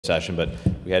session, but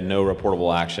we had no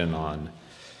reportable action on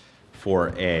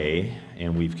 4A,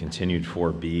 and we've continued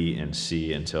 4B and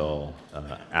C until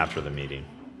after the meeting.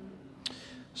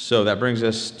 So that brings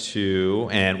us to,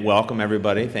 and welcome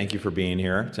everybody. Thank you for being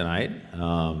here tonight.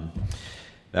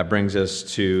 That brings us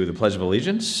to the Pledge of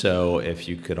Allegiance. So if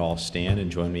you could all stand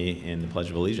and join me in the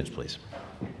Pledge of Allegiance, please.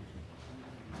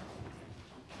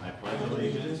 I pledge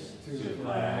allegiance to the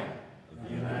flag of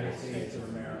the United States of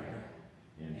America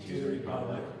and to the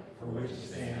republic for which it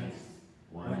stands,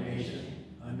 one nation,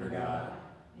 under God,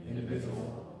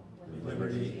 indivisible, with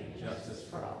liberty and justice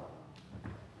for all.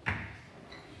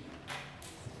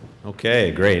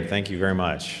 Okay, great. Thank you very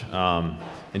much. And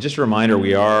just a reminder,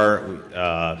 we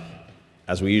are,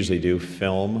 as we usually do,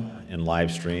 film and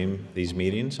live stream these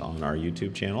meetings on our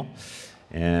YouTube channel.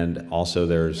 And also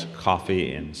there's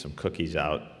coffee and some cookies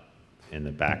out in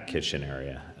the back kitchen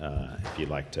area if you'd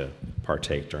like to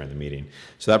partake during the meeting.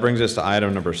 So that brings us to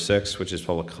item number 6, which is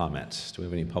public comments. Do we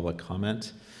have any public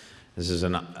comment? This is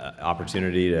an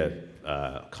opportunity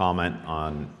to comment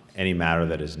on any matter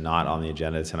that is not on the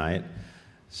agenda tonight.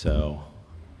 So,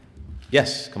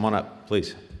 yes, come on up,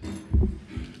 please.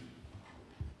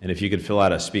 And if you could fill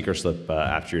out a speaker slip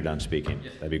after you're done speaking,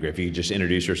 that'd be great. If you could just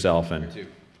introduce yourself and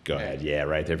go ahead. Yeah,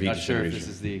 right there. If you Not just sure if this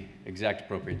is the exact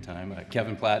appropriate time.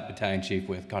 Kevin Platt, Battalion Chief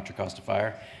with Contra Costa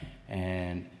Fire,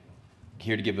 and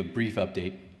here to give a brief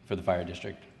update for the fire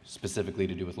district, specifically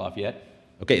to do with Lafayette.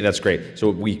 Okay, that's great.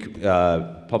 So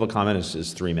public comment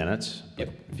is 3 minutes. Yep.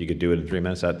 If you could do it in 3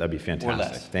 minutes, that'd be fantastic. Or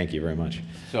less. Thank you very much.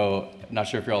 So, not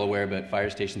sure if you're all aware, but Fire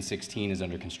Station 16 is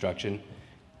under construction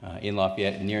in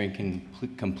Lafayette, nearing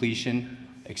completion,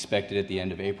 expected at the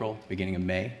end of April, beginning of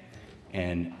May.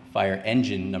 And fire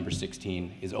engine number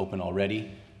 16 is open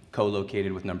already,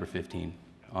 co-located with number 15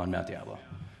 on Mount Diablo.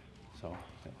 So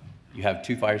you have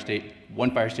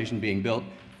one fire station being built,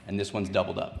 and this one's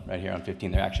doubled up right here on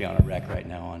 15. They're actually on a wreck right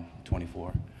now on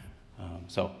 24.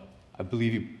 So I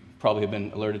believe you probably have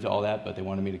been alerted to all that, but they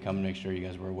wanted me to come and make sure you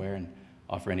guys were aware and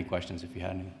offer any questions if you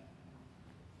had any.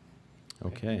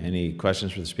 Okay, any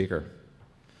questions for the speaker?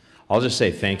 I'll just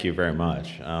say thank you very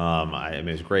much. I mean,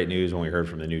 it was great news when we heard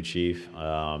from the new chief,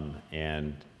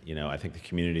 and I think the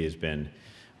community has been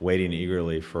waiting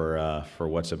eagerly for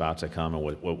what's about to come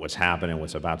and what's happening,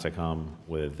 what's about to come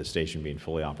with the station being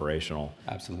fully operational.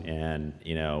 Absolutely. And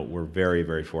we're very,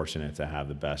 very fortunate to have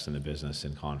the best in the business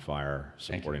in Con Fire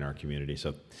supporting our community.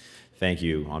 So, thank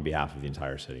you on behalf of the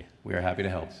entire city. We are happy to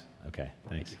help. Okay,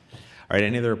 thanks. All right,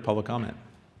 any other public comment?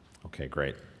 Okay,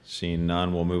 great. Seeing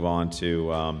none, we'll move on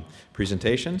to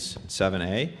presentations.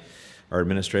 7A, our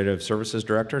Administrative Services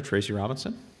Director, Tracy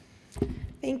Robinson.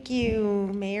 Thank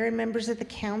you, Mayor and members of the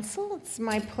council. It's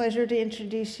my pleasure to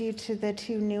introduce you to the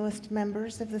 2 newest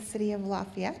members of the City of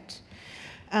Lafayette.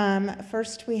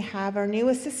 First, we have our new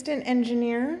Assistant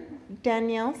Engineer,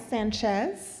 Danielle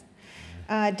Sanchez.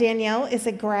 Danielle is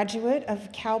a graduate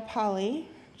of Cal Poly,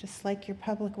 just like your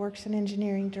Public Works and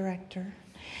Engineering Director.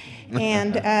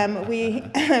 And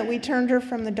we turned her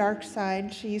from the dark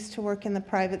side. She used to work in the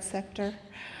private sector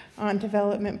on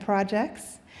development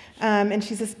projects. And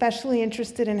she's especially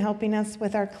interested in helping us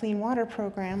with our clean water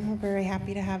program. We're very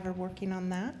happy to have her working on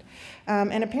that.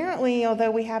 And apparently,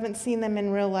 although we haven't seen them in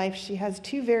real life, she has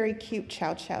 2 very cute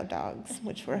chow chow dogs,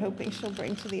 which we're hoping she'll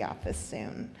bring to the office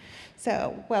soon.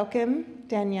 So welcome,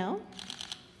 Danielle.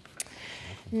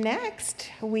 Next,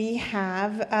 we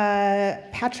have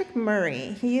Patrick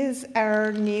Murray. He is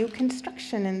our new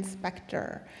construction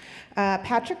inspector.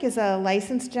 Patrick is a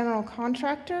licensed general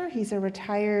contractor. He's a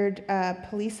retired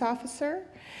police officer.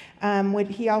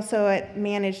 He also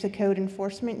managed the code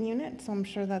enforcement unit, so I'm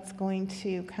sure that's going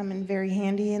to come in very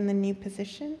handy in the new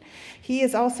position. He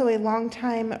is also a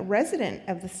longtime resident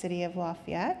of the city of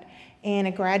Lafayette and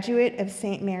a graduate of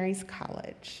St. Mary's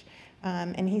College.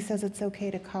 And he says it's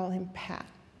okay to call him Pat.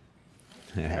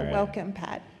 So Right. Welcome,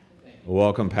 Pat.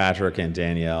 Welcome, Patrick and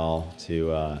Danielle,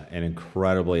 to an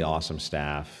incredibly awesome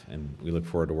staff, and we look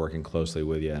forward to working closely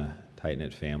with you,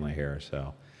 tight-knit family here.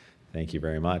 So thank you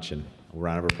very much, and a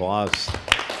round of applause.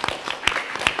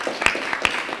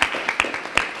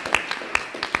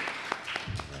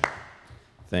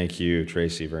 Thank you,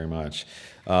 Tracy, very much.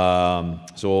 So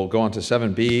we'll go on to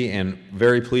 7B, and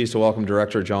very pleased to welcome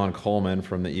Director John Coleman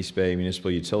from the East Bay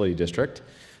Municipal Utility District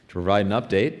to provide an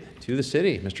update to the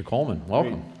city. Mr. Coleman,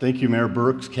 welcome. Great. Thank you, Mayor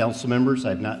Burks, council members.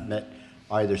 I've not met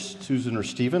either Susan or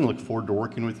Stephen. Look forward to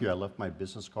working with you. I left my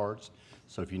business cards,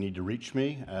 so if you need to reach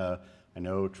me, I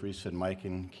know Teresa and Mike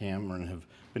and Cameron have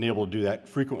been able to do that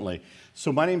frequently.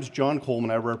 So my name is John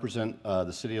Coleman. I represent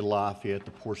the city of Lafayette,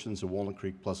 the portions of Walnut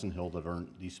Creek, Pleasant Hill that are in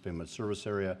the East Bay Mud service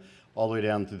area, all the way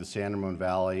down through the San Ramon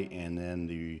Valley, and then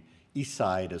the east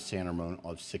side of San Ramon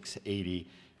of 680,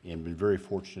 and been very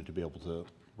fortunate to be able to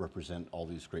represent all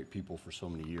these great people for so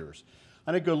many years.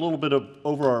 I'm going to go a little bit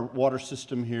over our water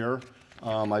system here.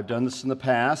 I've done this in the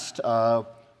past.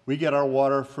 We get our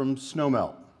water from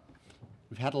snowmelt.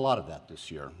 We've had a lot of that this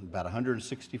year, about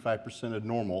 165% of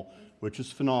normal, which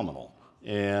is phenomenal.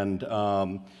 And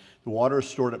the water is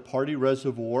stored at Pardee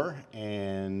Reservoir,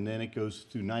 and then it goes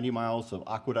through 90 miles of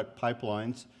aqueduct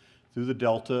pipelines through the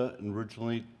Delta, and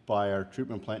originally by our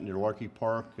treatment plant near Larkey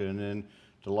Park, and then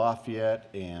to Lafayette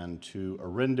and to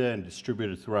Orinda, and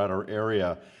distributed throughout our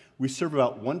area. We serve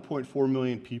about 1.4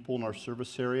 million people in our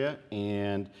service area,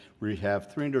 and we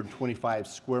have 325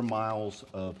 square miles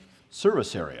of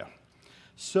service area.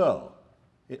 So,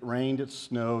 it rained, it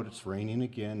snowed, it's raining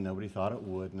again. Nobody thought it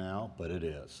would now, but it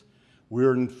is.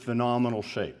 We're in phenomenal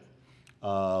shape.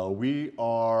 We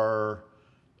are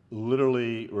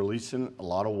literally releasing a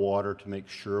lot of water to make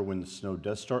sure when the snow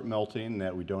does start melting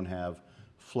that we don't have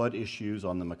flood issues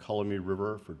on the McCullamy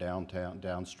River for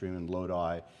downstream in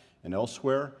Lodi and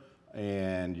elsewhere.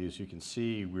 And as you can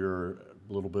see, we're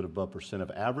a little bit above percent of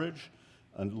average,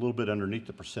 a little bit underneath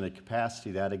the percent of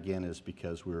capacity. That again is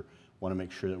because we want to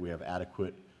make sure that we have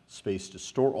adequate space to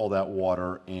store all that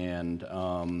water, and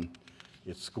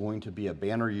it's going to be a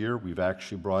banner year. We've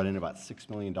actually brought in about $6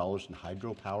 million in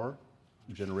hydropower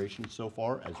generation so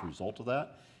far as a result of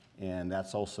that, and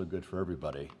that's also good for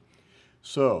everybody.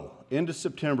 So, into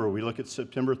September, we look at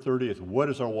September 30th. What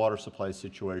is our water supply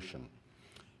situation?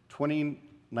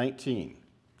 2019,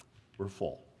 we're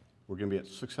full. We're going to be at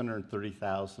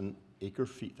 630,000 acre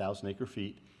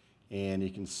feet, and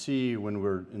you can see when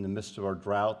we're in the midst of our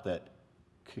drought that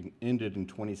ended in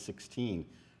 2016,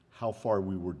 how far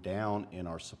we were down in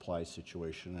our supply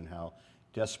situation and how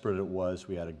desperate it was.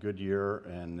 We had a good year,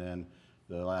 and then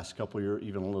the last couple of years,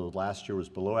 even though last year was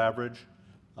below average,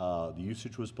 the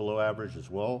usage was below average as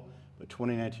well. But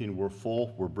 2019, we're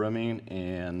full, we're brimming,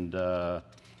 and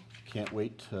can't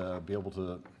wait to be able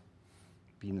to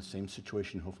be in the same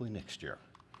situation hopefully next year.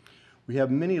 We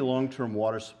have many long-term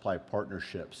water supply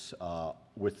partnerships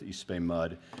with East Bay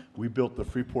Mud. We built the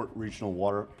Freeport Regional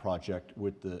Water Project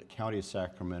with the County of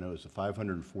Sacramento. It's a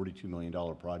 $542 million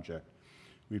project.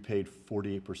 We paid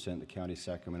 48%, the County of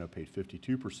Sacramento paid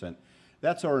 52%.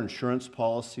 That's our insurance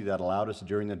policy that allowed us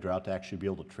during the drought to actually be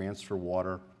able to transfer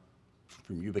water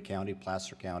from Yuba County,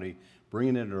 Placer County, bring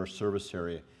it into our service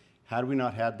area. Had we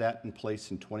not had that in place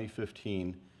in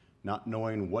 2015, not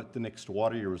knowing what the next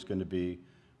water year was going to be,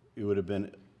 it would have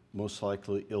been most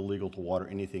likely illegal to water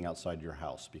anything outside your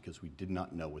house because we did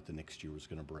not know what the next year was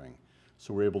going to bring.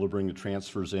 So we're able to bring the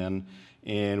transfers in,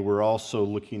 and we're also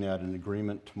looking at an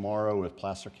agreement tomorrow with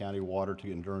Placer County Water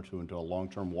to enter into a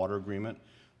long-term water agreement.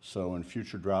 So in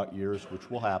future drought years, which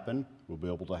will happen, we'll be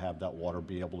able to have that water,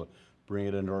 be able to bring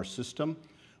it into our system.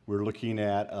 We're looking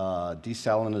at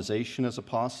desalinization as a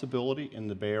possibility in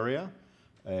the Bay Area,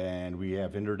 and we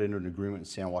have entered into an agreement in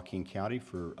San Joaquin County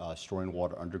for storing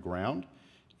water underground,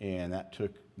 and that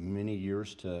took many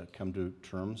years to come to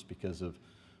terms because of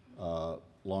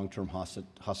long-term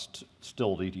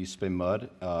hostility to East Bay Mud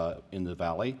in the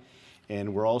valley.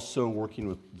 And we're also working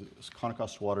with the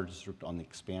Conocos Water District on the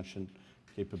expansion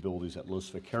capabilities at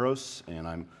Los Vaqueros, and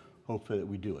I'm hopeful that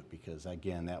we do it because,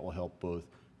 again, that will help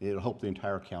it'll help the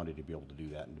entire county to be able to do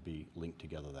that and to be linked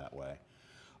together that way.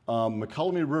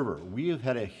 McCullamy River, we have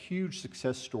had a huge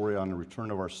success story on the return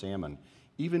of our salmon.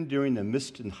 Even during the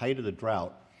midst and height of the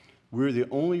drought, we're the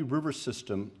only river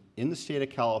system in the state of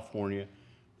California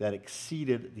that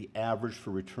exceeded the average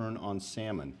for return on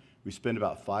salmon. We spend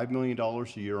about $5 million a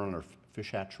year on our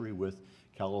fish hatchery with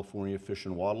California Fish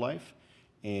and Wildlife,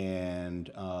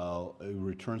 and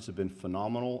returns have been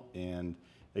phenomenal. And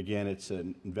again, it's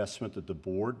an investment that the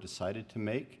board decided to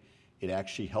make. It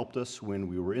actually helped us when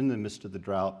we were in the midst of the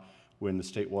drought, when the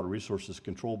State Water Resources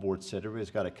Control Board said, everybody's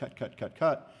got to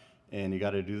cut, and you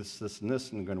got to do this, this, and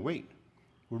this, and I'm going to wait.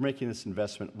 We're making this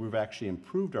investment. We've actually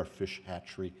improved our fish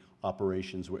hatchery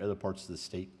operations where other parts of the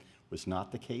state was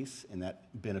not the case, and that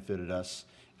benefited us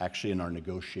actually in our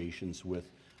negotiations with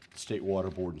the State Water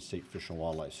Board and State Fish and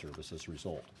Wildlife Service as a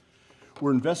result.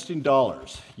 We're investing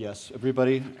dollars. Yes,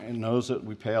 everybody knows that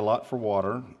we pay a lot for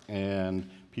water, and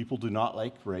people do not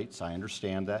like rates. I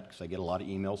understand that because I get a lot of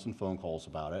emails and phone calls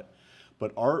about it.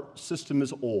 But our system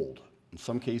is old. In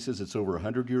some cases, it's over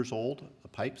 100 years old, the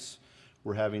pipes.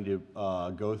 We're having to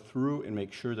go through and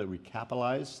make sure that we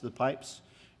capitalize the pipes.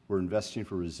 We're investing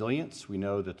for resilience. We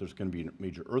know that there's going to be a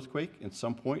major earthquake at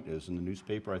some point. It was in the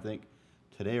newspaper, I think,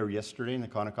 today or yesterday in the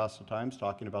Conocasta Times,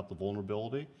 talking about the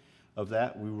vulnerability of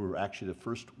that. We were actually the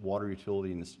first water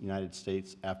utility in the United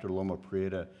States after Loma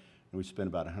Prieta, and we spent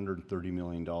about $130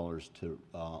 million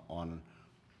on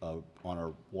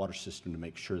our water system to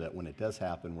make sure that when it does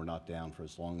happen, we're not down for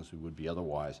as long as we would be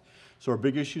otherwise. So our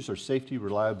big issues are safety,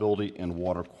 reliability, and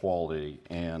water quality.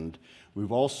 And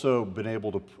we've also been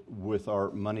able to, with our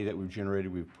money that we've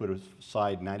generated, we've put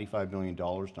aside $95 million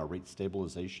in our rate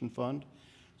stabilization fund.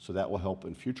 So that will help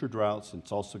in future droughts, and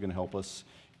it's also going to help us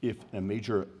if a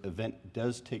major event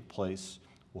does take place.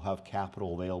 We'll have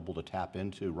capital available to tap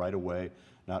into right away,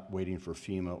 not waiting for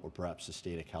FEMA or perhaps the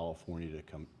state of California to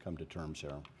come to terms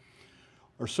here.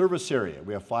 Our service area,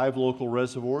 we have 5 local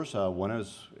reservoirs. One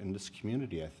is in this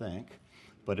community, I think,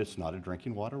 but it's not a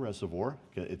drinking water reservoir.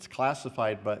 It's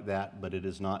classified by that, but it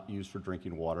is not used for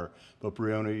drinking water. But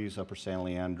Briones, Upper San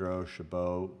Leandro,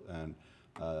 Chabot, and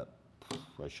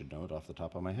I should know it off the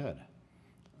top of my head.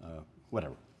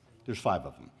 Whatever. There's 5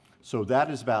 of them. So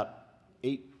that is about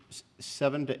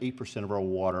 7 to 8% of our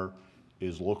water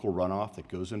is local runoff that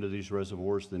goes into these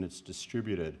reservoirs, then it's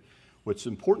distributed. What's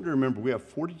important to remember, we have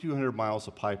 4,200 miles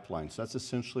of pipelines. That's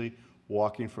essentially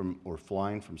walking from or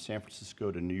flying from San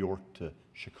Francisco to New York to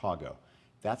Chicago.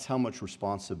 That's how much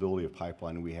responsibility of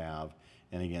pipeline we have.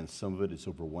 And again, some of it is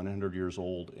over 100 years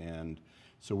old. And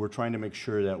so we're trying to make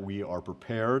sure that we are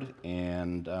prepared,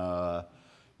 and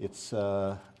it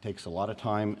takes a lot of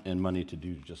time and money to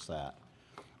do just that.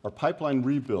 Our pipeline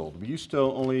rebuild, we used to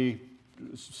only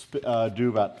do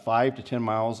about 5 to 10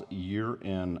 miles a year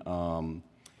in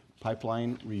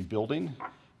pipeline rebuilding.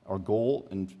 Our goal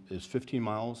is 15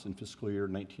 miles in fiscal year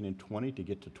 19 and 20 to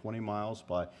get to 20 miles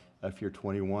by F year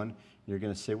 21. And you're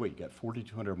going to say, wait, you got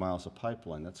 4,200 miles of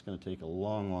pipeline. That's going to take a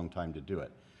long, long time to do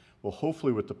it. Well,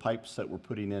 hopefully with the pipes that we're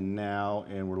putting in now,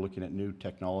 and we're looking at new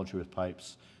technology with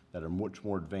pipes that are much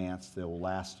more advanced, they'll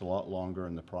last a lot longer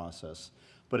in the process.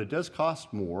 But it does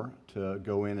cost more to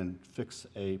go in and fix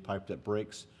a pipe that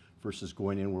breaks versus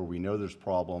going in where we know there's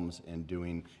problems and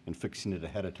fixing it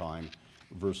ahead of time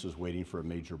versus waiting for a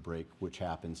major break, which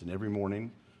happens. And every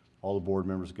morning, all the board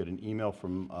members get an email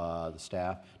from the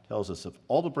staff, tells us of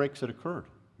all the breaks that occurred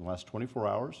in the last 24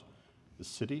 hours, the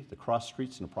city, the cross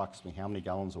streets, and approximately how many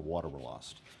gallons of water were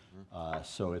lost.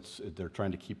 So they're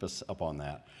trying to keep us up on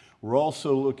that. We're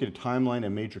also looking at a timeline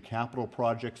of major capital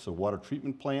projects of water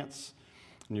treatment plants.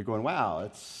 And you're going,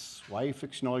 wow, why are you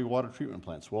fixing all your water treatment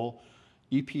plants? Well,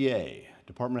 EPA,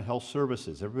 Department of Health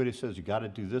Services, everybody says you got to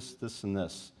do this, this, and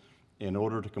this. In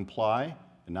order to comply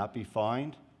and not be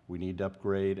fined, we need to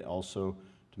upgrade also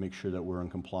to make sure that we're in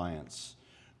compliance.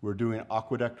 We're doing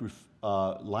aqueduct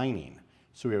lining.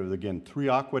 So we have, again, 3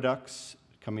 aqueducts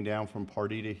coming down from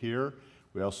Pardee to here.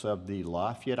 We also have the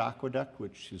Lafayette aqueduct,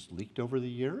 which has leaked over the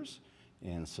years.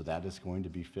 And so that is going to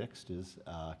be fixed, is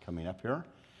coming up here.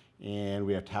 And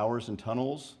we have towers and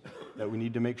tunnels that we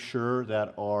need to make sure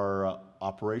that are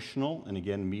operational and,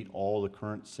 again, meet all the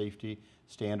current safety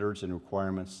standards and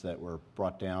requirements that were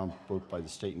brought down both by the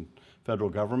state and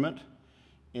federal government.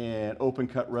 And open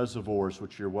cut reservoirs,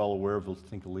 which you're well aware of. I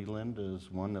think Leland is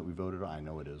one that we voted on. I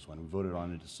know it is one. We voted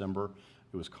on in December.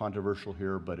 It was controversial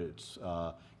here, but it's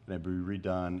going to be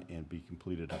redone and be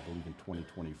completed, I believe, in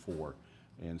 2024.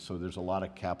 And so there's a lot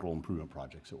of capital improvement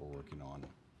projects that we're working on,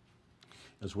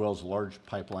 as well as large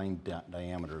pipeline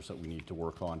diameters that we need to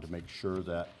work on to make sure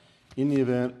that in the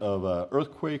event of an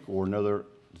earthquake or another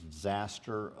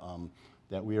disaster,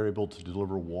 that we are able to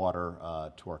deliver water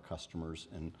to our customers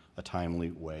in a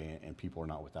timely way and people are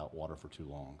not without water for too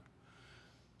long.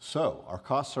 So our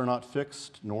costs are not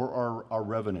fixed, nor are our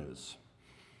revenues.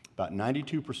 About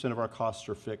 92% of our costs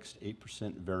are fixed,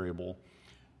 8% variable.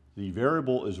 The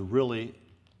variable is really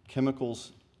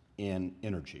chemicals and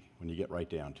energy when you get right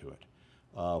down to it.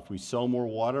 If we sell more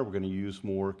water, we're going to use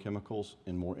more chemicals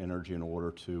and more energy in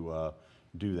order to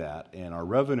do that. And our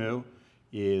revenue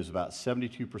is about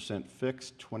 72%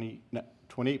 fixed,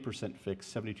 28%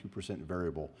 fixed, 72%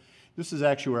 variable. This is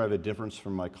actually where I have a difference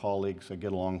from my colleagues. I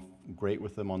get along great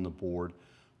with them on the board.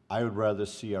 I would rather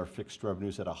see our fixed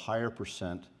revenues at a higher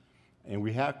percent. And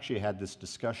we actually had this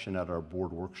discussion at our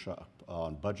board workshop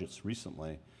on budgets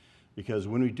recently, because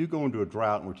when we do go into a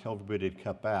drought and we tell everybody to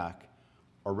cut back,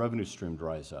 our revenue stream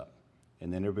dries up.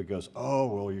 And then everybody goes, oh,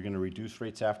 well, you're going to reduce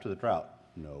rates after the drought.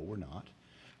 No, we're not.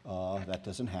 That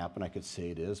doesn't happen. I could say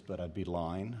it is, but I'd be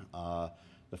lying.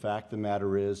 The fact of the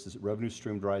matter is that revenue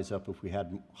stream dries up. If we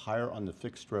had higher on the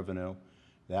fixed revenue,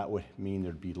 that would mean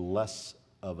there'd be less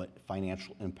of a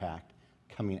financial impact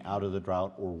coming out of the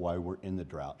drought or while we're in the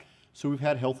drought. So we've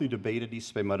had healthy debate at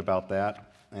East Bay Mud about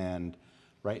that, and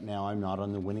right now I'm not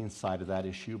on the winning side of that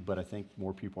issue, but I think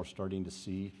more people are starting to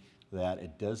see that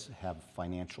it does have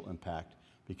financial impact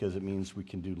because it means we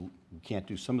can't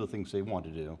do some of the things they want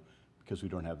to do because we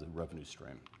don't have the revenue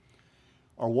stream.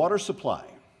 Our water supply.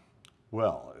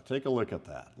 Well, take a look at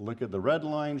that. Look at the red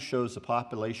line shows the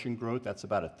population growth. That's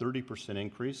about a 30%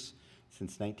 increase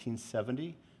since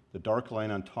 1970. The dark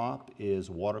line on top is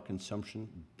water consumption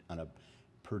on a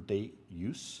per day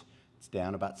use. It's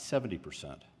down about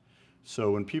 70%.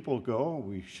 So when people go, "Oh,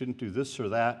 we shouldn't do this or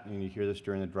that," and you hear this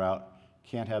during the drought,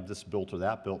 can't have this built or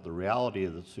that built, the reality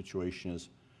of the situation is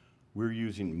we're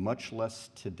using much less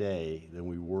today than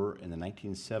we were in the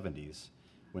 1970s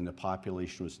when the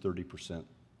population was 30%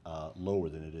 lower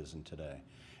than it is in today.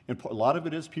 And a lot of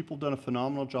it is people done a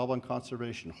phenomenal job on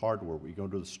conservation, hardware. We go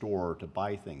to the store to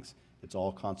buy things. It's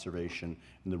all conservation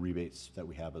and the rebates that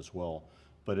we have as well.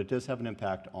 But it does have an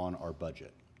impact on our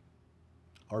budget.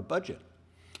 Our budget.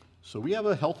 So we have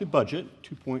a healthy budget,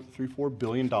 $2.34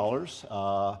 billion.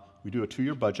 We do a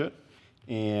 2-year budget,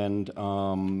 and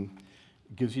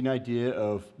it gives you an idea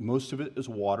of most of it is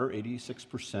water,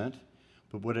 86%.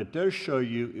 But what it does show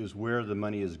you is where the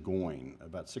money is going.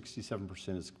 About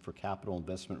 67% is for capital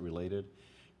investment related,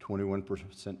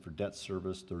 21% for debt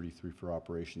service, 33% for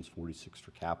operations, 46%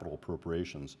 for capital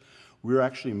appropriations. We're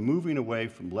actually moving away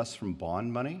from less from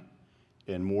bond money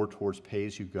and more towards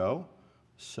pay-as-you-go.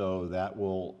 So that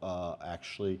will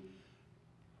actually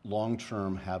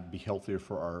long-term be healthier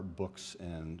for our books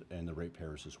and the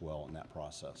ratepayers as well in that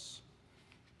process.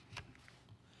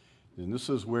 And this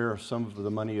is where some of the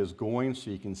money is going,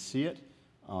 so you can see it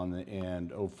on the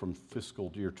end from fiscal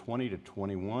year 20 to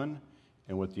 21,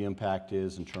 and what the impact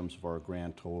is in terms of our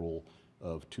grand total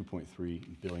of $2.3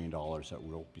 billion that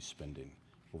we'll be spending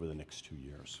over the next 2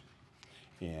 years.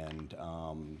 And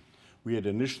we had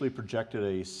initially projected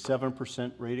a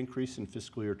 7% rate increase in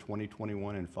fiscal year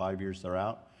 2021 and 5 years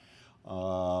thereout.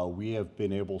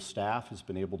 Staff has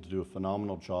been able to do a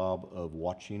phenomenal job of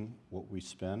watching what we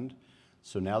spend.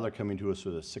 So now they're coming to us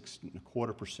with a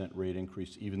 6.25% rate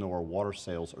increase, even though our water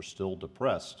sales are still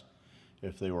depressed.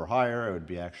 If they were higher, it would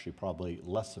be actually probably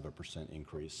less of a percent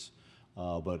increase.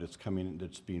 But it's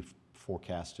being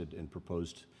forecasted and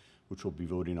proposed, which we'll be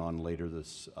voting on later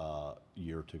this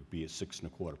year, to be at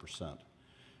 6.25%.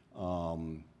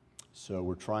 So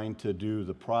we're trying to do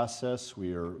the process.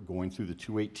 We are going through the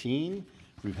 218.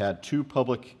 We've had two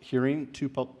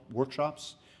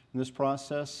workshops in this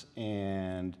process,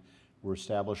 and we're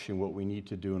establishing what we need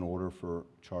to do in order for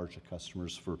charge the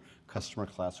customers for customer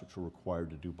class, which we're required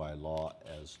to do by law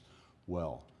as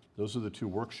well. Those are the two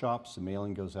workshops. The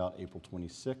mailing goes out April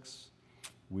 26th.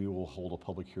 We will hold a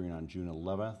public hearing on June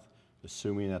 11th.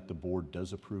 Assuming that the board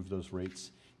does approve those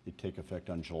rates, they take effect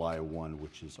on July 1,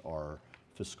 which is our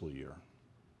fiscal year.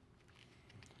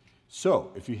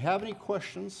 So if you have any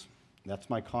questions,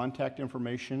 that's my contact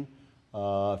information.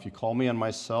 If you call me on my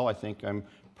cell, I think I'm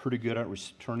pretty good at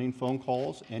returning phone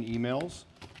calls and emails,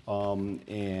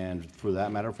 and for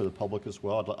that matter, for the public as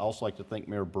well. I'd also like to thank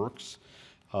Mayor Burks.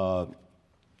 I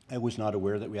was not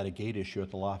aware that we had a gate issue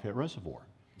at the Lafayette Reservoir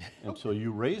until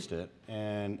you raised it,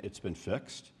 and it's been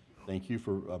fixed. Thank you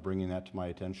for bringing that to my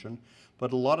attention.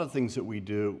 But a lot of things that we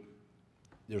do,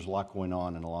 there's a lot going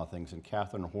on in a lot of things, and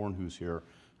Catherine Horn, who's here,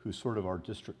 who's sort of our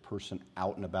district person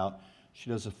out and about, she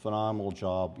does a phenomenal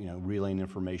job, relaying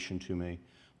information to me.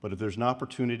 But if there's an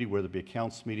opportunity, whether it be a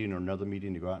council meeting or another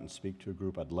meeting, to go out and speak to a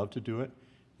group, I'd love to do it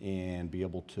and be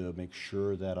able to make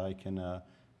sure that I can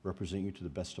represent you to the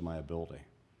best of my ability.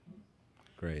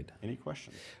 Great. Any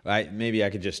questions? Maybe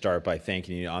I could just start by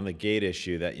thanking you on the gate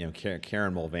issue that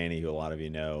Karen Mulvaney, who a lot of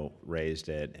you know, raised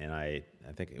it, and I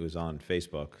think it was on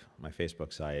Facebook, my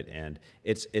Facebook site, and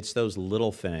it's those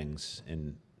little things,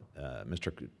 and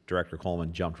Mr. Director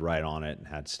Coleman jumped right on it and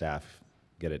had staff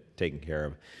get it taken care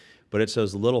of. But it's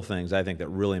those little things, I think, that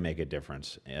really make a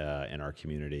difference in our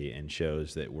community and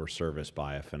shows that we're serviced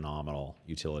by a phenomenal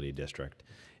utility district.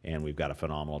 And we've got a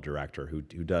phenomenal director who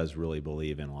does really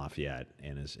believe in Lafayette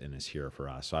and is here for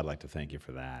us. So I'd like to thank you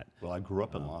for that. Well, I grew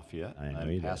up in Lafayette. I know I'm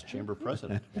you past did. chamber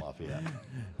president of Lafayette.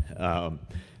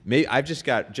 I've just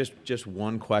got just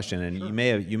one question, and you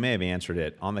may have answered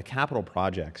it. On the capital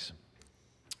projects,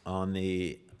 on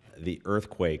the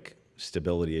earthquake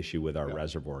stability issue with our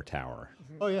reservoir tower.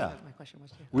 Oh, yeah. That's what my question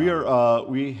was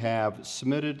too. We have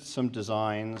submitted some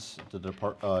designs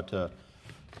to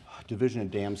Division of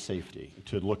Dam Safety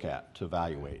to look at, to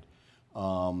evaluate.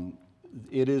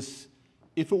 If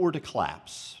it were to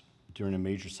collapse during a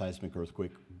major seismic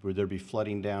earthquake, would there be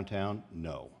flooding downtown?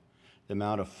 No. The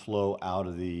amount of flow out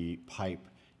of the pipe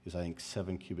is, I think,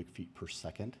 7 cubic feet per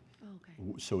second.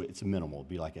 Okay. So it's minimal. It'd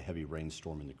be like a heavy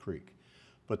rainstorm in the creek.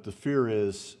 But the fear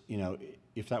is,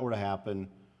 if that were to happen,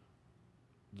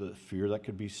 the fear that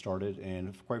could be started,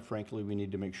 and quite frankly, we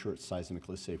need to make sure it's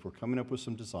seismically safe. We're coming up with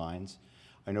some designs.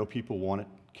 I know people want it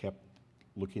kept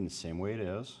looking the same way it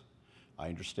is. I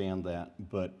understand that,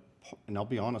 and I'll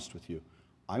be honest with you,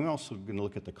 I'm also going to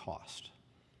look at the cost,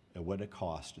 at what it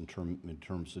costs in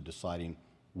terms of deciding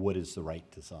what is the right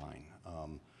design.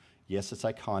 Yes, it's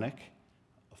iconic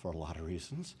for a lot of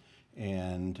reasons,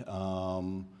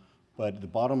 but the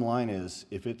bottom line is,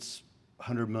 if it's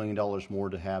 $100 million more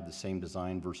to have the same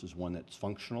design versus one that's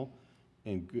functional,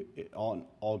 and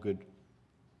all good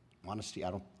honesty,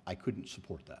 I couldn't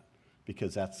support that,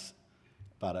 because that's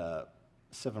about a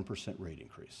 7% rate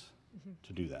increase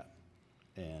to do that,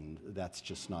 and that's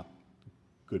just not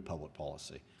good public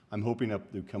policy. I'm hoping to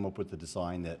come up with a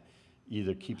design that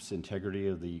either keeps the integrity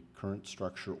of the current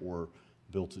structure or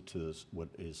built it to what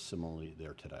is similarly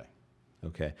there today.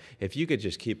 Okay. If you could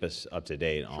just keep us up to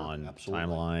date on absolutely.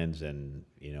 timelines and,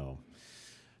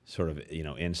 sort of,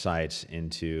 insights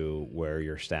into where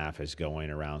your staff is going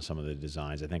around some of the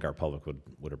designs, I think our public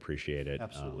would appreciate it.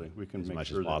 Absolutely. We can as make much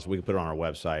sure as that- possible. We can put it on our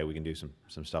website. We can do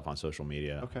some stuff on social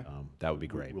media. Okay. That would be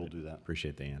great. We'll but do that.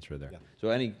 Appreciate the answer there. Yeah. So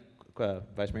any,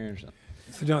 Vice Mayor Anderson?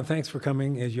 So John, thanks for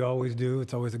coming, as you always do.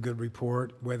 It's always a good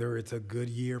report, whether it's a good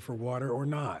year for water or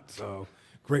not. So,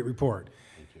 great report.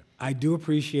 Thank you. I do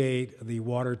appreciate the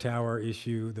water tower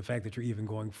issue. The fact that you're even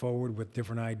going forward with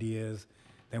different ideas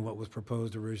than what was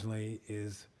proposed originally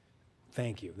is,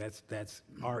 thank you. That's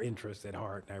our interest at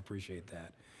heart, and I appreciate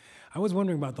that. I was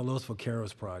wondering about the Los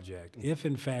Vaqueros project. If,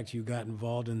 in fact, you got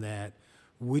involved in that,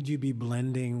 would you be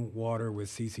blending water with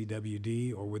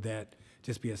CCWD, or would that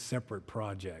just be a separate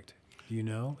project? Do you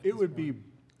know? It would be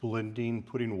blending,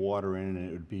 putting water in, and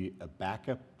it would be a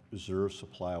backup reserve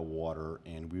supply of water,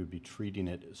 and we would be treating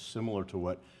it similar to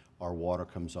what our water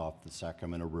comes off the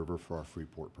Sacramento River for our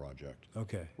Freeport project.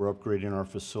 Okay. We're upgrading our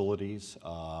facilities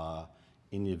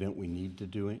in the event we need to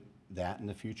do that in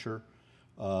the future.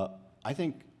 I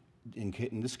think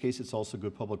in this case, it's also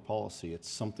good public policy. It's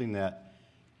something that,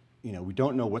 we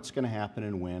don't know what's going to happen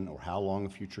and when, or how long a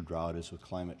future drought is with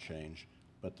climate change.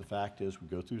 But the fact is, we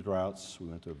go through droughts. We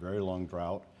went through a very long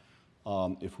drought.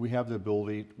 If we have the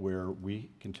ability where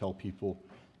we can tell people,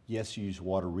 yes, you use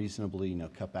water reasonably,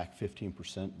 cut back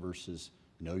 15% versus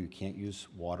no, you can't use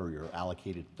water, you're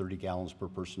allocated 30 gallons per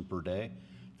person per day,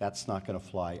 that's not going to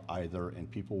fly either, and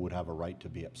people would have a right to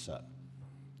be upset.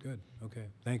 Good. Okay.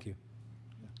 Thank you.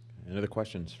 Any other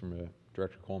questions from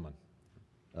Director Coleman?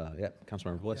 Yeah,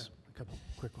 Councilmember Bliss. Yeah, a couple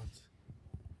quick ones.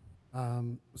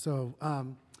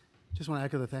 Just want to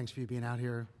echo the thanks for you being out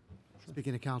here,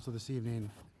 speaking to council this evening.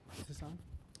 Is this on?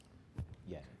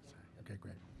 Yeah. Okay,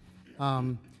 great.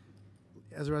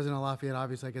 As a resident of Lafayette,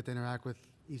 obviously I get to interact with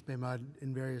East Bay Mud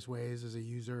in various ways as a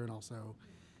user, and also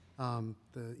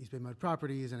the East Bay Mud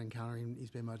properties, and encountering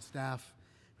East Bay Mud staff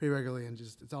pretty regularly, and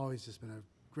it's always just been a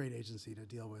great agency to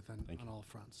deal with on all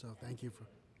fronts. So thank you for.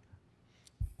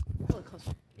 A little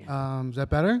closer. Yeah. Is that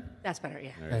better? That's better,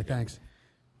 yeah. Okay, thanks.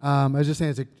 I was just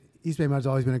saying, East Bay Mud's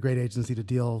always been a great agency to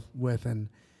deal with and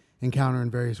encounter in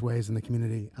various ways in the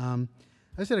community. I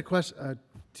just had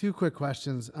two quick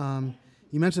questions.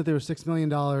 You mentioned that there was $6 million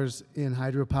in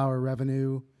hydropower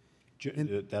revenue.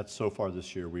 That's so far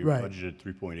this year. We Right. budgeted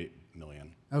 $3.8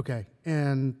 million. Okay,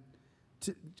 and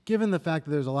given the fact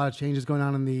that there's a lot of changes going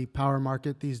on in the power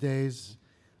market these days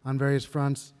on various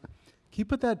fronts, can you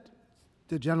put the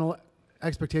general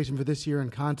expectation for this year in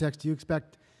context? Do you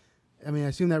expect, I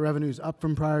assume that revenue is up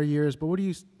from prior years, but what do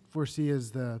you foresee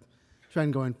as the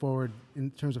trend going forward in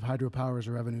terms of hydropower as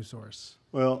a revenue source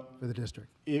Well, for the district?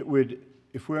 it would,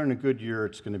 if we're in a good year,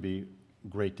 it's going to be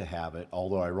great to have it.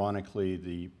 Although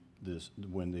ironically,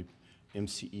 when the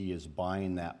MCE is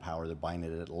buying that power, they're buying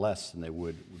it at less than they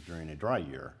would during a dry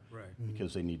year, Right.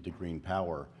 Because they need the green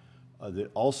power.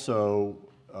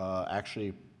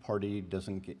 Actually, Pardee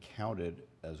doesn't get counted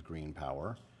as green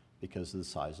power because of the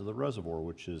size of the reservoir,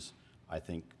 which is, I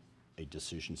think, a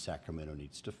decision Sacramento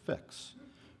needs to fix.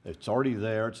 It's already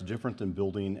there. It's different than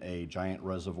building a giant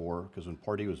reservoir, because when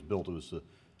Pardee was built, it was the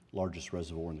largest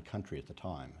reservoir in the country at the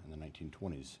time, in the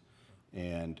 1920s.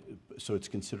 And so it's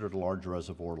considered a large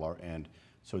reservoir, and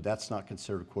so that's not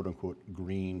considered quote-unquote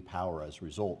green power as a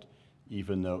result.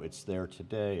 Even though it's there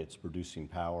today, it's producing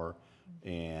power,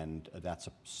 and that's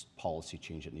a policy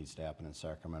change that needs to happen in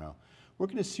Sacramento. We're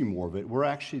going to see more of it. We're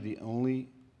actually the only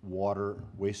we're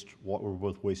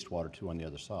both wastewater too on the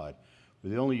other side. We're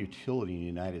the only utility in the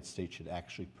United States that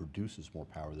actually produces more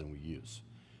power than we use,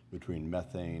 between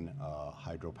methane,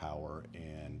 hydropower,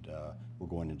 and we're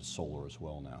going into solar as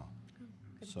well now.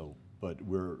 So But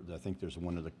I think there's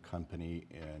one other company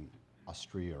in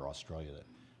Austria that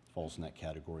falls in that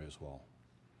category as well.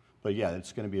 But yeah,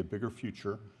 it's going to be a bigger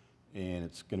future, and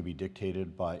it's going to be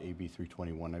dictated by AB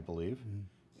 321, I believe,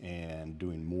 and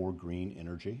doing more green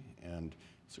energy. And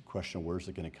it's a question of where's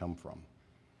it going to come from?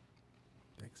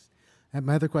 Thanks. And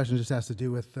my other question just has to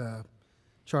do with the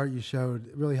chart you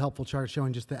showed, a really helpful chart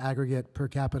showing just the aggregate per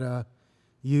capita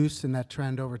use and that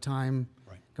trend over time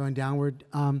going downward.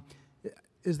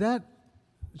 Is that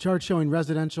chart showing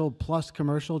residential plus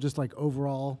commercial, just like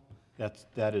overall?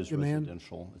 That is demand?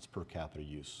 residential. It's per capita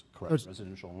use, Oh, correct?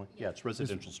 Residential only? Yeah, it's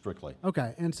residential strictly.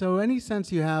 Okay, and so any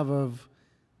sense you have of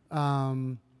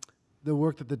the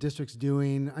work that the district's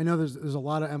doing? I know there's a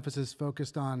lot of emphasis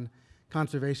focused on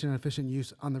conservation and efficient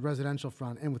use on the residential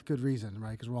front, and with good reason,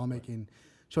 right? Because we're all making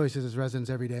choices as residents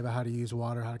every day about how to use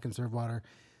water, how to conserve water.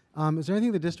 Is there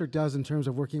anything the district does in terms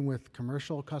of working with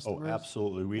commercial customers? Oh,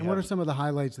 absolutely. And what are some of the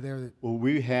highlights there? That, Well,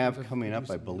 we have of coming up,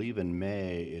 I reducing believe in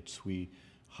May, we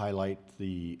highlight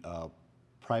the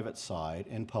private side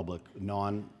and public,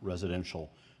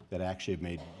 non-residential, that actually have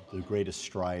made the greatest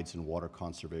strides in water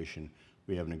conservation.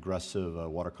 We have an aggressive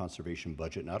water conservation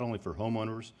budget, not only for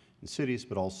homeowners in cities,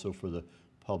 but also for the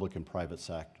public and private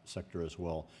sector as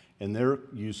well. And their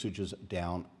usage is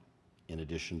down in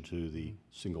addition to the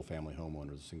single-family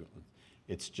homeowners.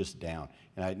 It's just down.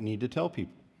 And I need to tell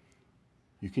people,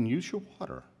 you can use your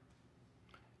water.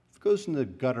 If it goes in the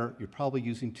gutter, you're probably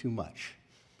using too much.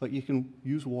 But you can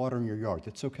use water in your yard.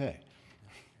 That's okay.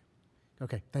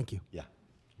 okay, thank you. Yeah.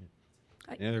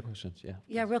 Any other questions? Yeah.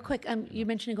 Yeah, real quick, you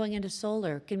mentioned going into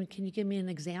solar. Can you give me an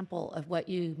example of what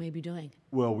you may be doing?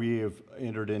 Well, we have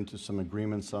entered into some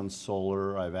agreements on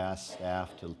solar. I've asked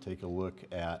staff to take a look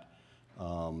at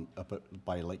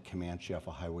by Lake Comanche off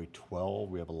of Highway 12.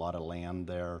 We have a lot of land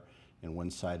there, and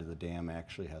one side of the dam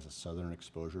actually has a southern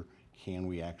exposure. Can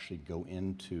we actually go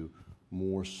into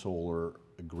more solar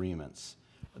agreements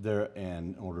there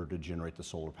in order to generate the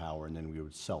solar power, and then we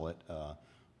would sell it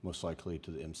most likely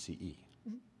to the MCE.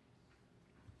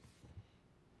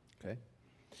 Okay.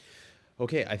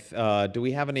 Okay, do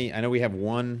we have any, I know we have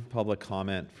one public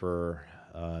comment for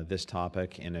this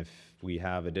topic, and if we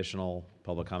have additional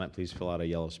public comment, please fill out a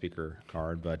yellow speaker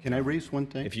card, but. Can I raise one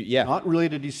thing? If you- yeah. Not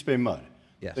related to East Bay Mud.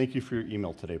 Yes. Thank you for your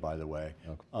email today, by the way.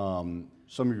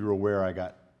 Some of you are aware I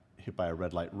got hit by a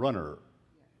red light runner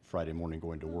Friday morning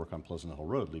going to work on Pleasant Hill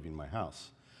Road, leaving my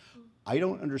house. I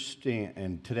don't understand,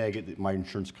 and today I get that my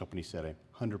insurance company said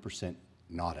I'm 100%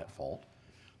 not at fault,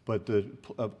 but the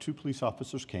two police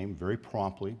officers came very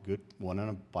promptly, good, one on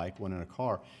a bike, one in a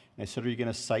car, and I said, are you going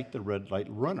to cite the red light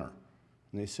runner?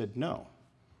 And they said, no.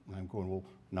 And I'm going, well,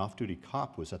 an off-duty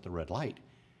cop was at the red light.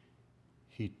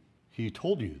 He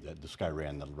told you that this guy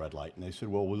ran the red light. And they said,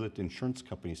 well, we'll let the insurance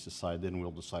companies decide, then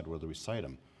we'll decide whether we cite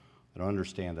him. I don't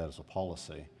understand that as a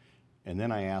policy. And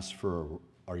then I asked for,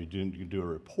 are you going to do a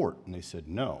report? And they said,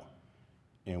 no.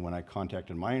 And when I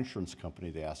contacted my insurance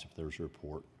company, they asked if there was a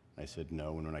report. I said,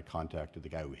 no. And when I contacted the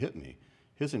guy who hit me,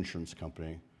 his insurance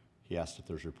company, he asked if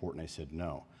there's a report, and I said,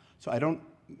 no. So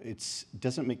it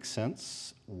doesn't make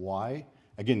sense why.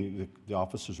 Again, the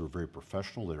officers were very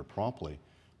professional, they were promptly,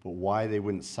 but why they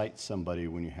wouldn't cite somebody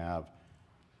when you have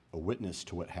a witness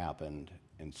to what happened,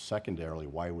 and secondarily,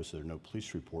 why was there no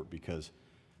police report? Because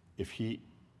if he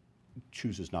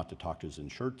chooses not to talk to his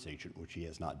insurance agent, which he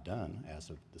has not done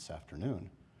as of this afternoon,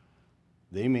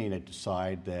 they may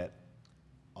decide that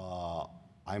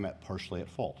I'm partially at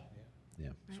fault, Yeah.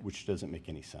 which doesn't make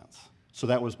any sense. So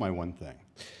that was my one thing.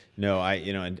 No,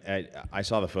 I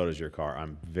saw the photos of your car.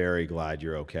 I'm very glad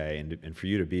you're okay, and for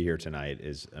you to be here tonight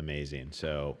is amazing.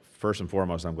 So first and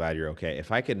foremost, I'm glad you're okay.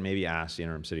 If I could maybe ask the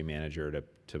interim city manager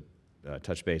to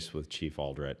touch base with Chief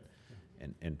Aldrett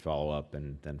and follow up,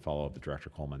 and then follow up with Director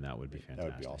Coleman, that would be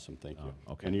fantastic. That would be awesome, thank you.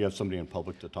 Okay. And you have somebody in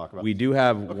public to talk about? We do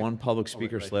have Okay. one public Oh,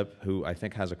 speaker right. slip who I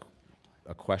think has a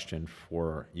question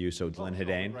for you. So Lynn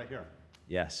Hedane. Right here.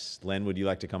 Yes, Lynn, would you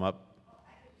like to come up?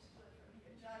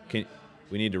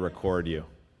 We need to record you,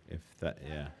 if that,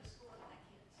 yeah.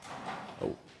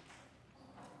 Oh.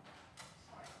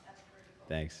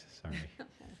 Thanks, sorry.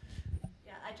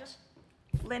 Yeah,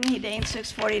 Lynn Hedane,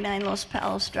 649 Los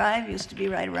Palos Drive, used to be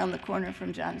right around the corner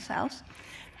from John's house.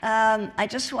 I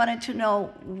just wanted to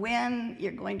know when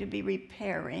you're going to be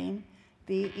repairing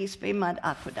the East Bay Mud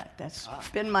Aqueduct. That's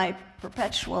been my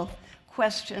perpetual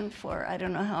question for I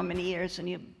don't know how many years,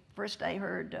 and first I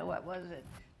heard,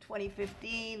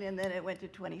 2015, and then it went to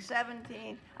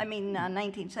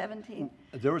 1917.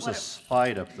 There was a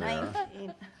slide up there.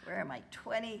 19, where am I,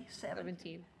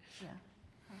 2017? Yeah.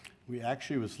 We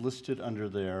actually was listed under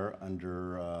there,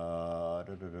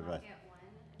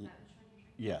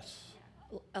 yes.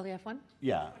 LEF1?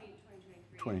 Yeah.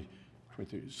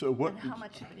 2023. So what? And how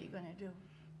much of it are you going to do?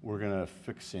 We're going to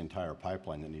fix the entire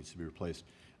pipeline that needs to be replaced.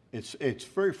 It's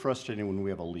very frustrating when we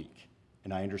have a leak,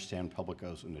 and I understand public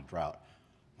goes into drought.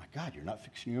 My God, you're not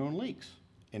fixing your own leaks,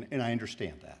 and I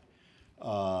understand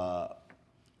that.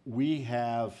 We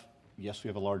have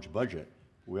a large budget.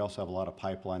 We also have a lot of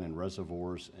pipeline and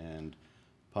reservoirs and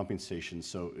pumping stations,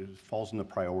 so it falls in the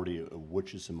priority of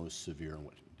which is the most severe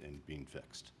and being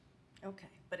fixed. Okay,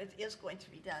 but it is going to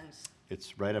be done.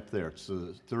 It's right up there. It's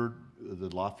the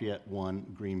Lafayette 1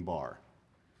 green bar.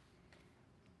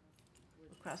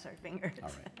 We'll cross our fingers. All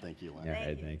right, thank you, Lynn. All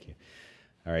right, you. thank you.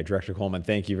 All right, Director Coleman,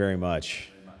 thank you very much.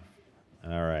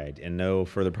 All right, and no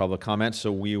further public comments,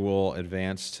 so we will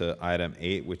advance to item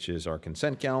 8, which is our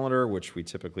consent calendar, which we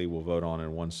typically will vote on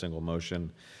in one single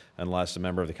motion unless a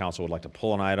member of the council would like to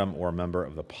pull an item or a member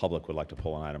of the public would like to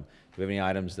pull an item. Do we have any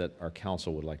items that our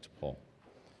council would like to pull?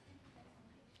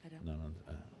 I don't. None.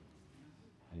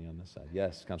 Any on this side?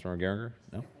 Yes, Councilmember Geringer?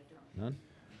 No? None?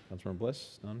 Councilmember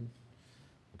Bliss? None?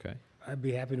 Okay. I'd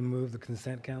be happy to move the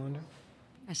consent calendar.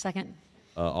 A second.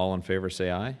 All in favor, say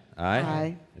aye. Aye?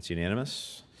 Aye. It's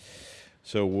unanimous.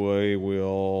 So we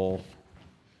will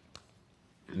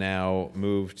now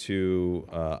move to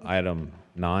item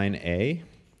 9A,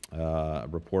 a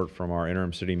report from our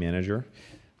interim city manager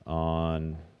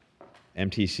on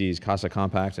MTC's CASA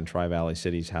Compact and Tri-Valley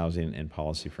Cities Housing and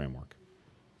Policy Framework.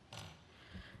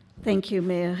 Thank you,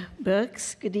 Mayor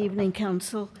Burks. Good evening,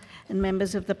 Council and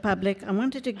members of the public. I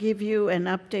wanted to give you an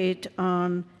update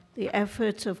on the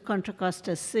efforts of Contra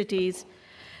Costa Cities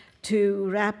to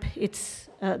wrap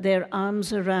their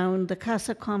arms around the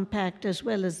CASA Compact as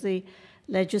well as the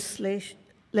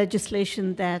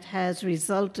legislation that has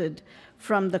resulted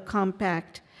from the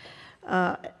compact.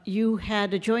 You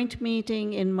had a joint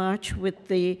meeting in March with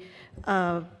the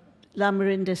La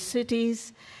Miranda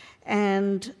cities,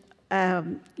 and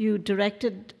you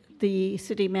directed the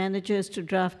city managers to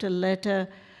draft a letter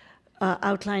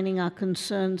outlining our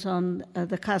concerns on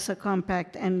the CASA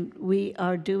Compact, and we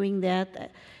are doing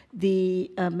that.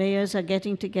 The mayors are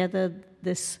getting together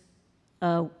this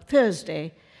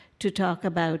Thursday to talk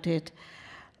about it.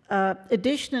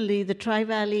 Additionally, the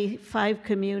Tri-Valley 5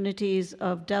 communities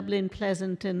of Dublin,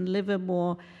 Pleasanton,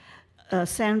 Livermore,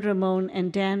 San Ramon,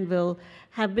 and Danville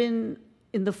have been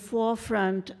in the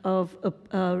forefront of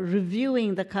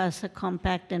reviewing the CASA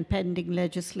Compact and pending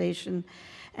legislation.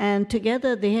 And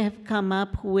together they have come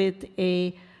up with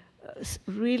a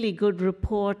really good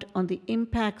report on the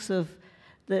impacts of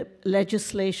the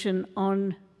legislation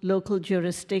on local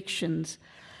jurisdictions.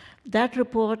 That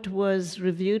report was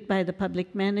reviewed by the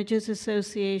Public Managers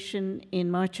Association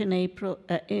in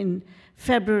in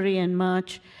February and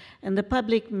March, and the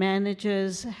public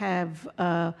managers have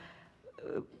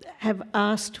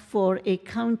asked for a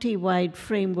county-wide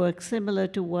framework similar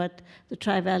to what the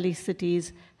Tri-Valley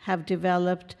cities have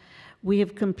developed. We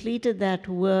have completed that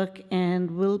work and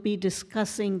will be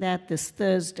discussing that this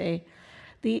Thursday.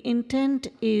 The intent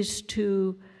is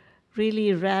to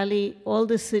really rally all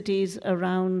the cities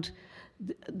around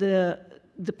the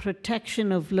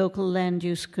protection of local land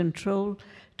use control,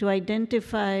 to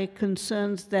identify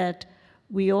concerns that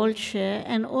we all share,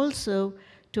 and also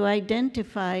to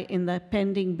identify in the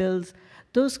pending bills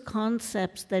those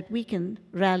concepts that we can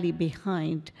rally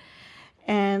behind.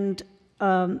 And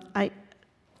I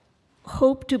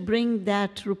hope to bring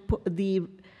that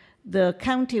the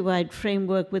countywide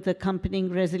framework with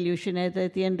accompanying resolution either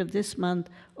at the end of this month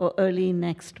or early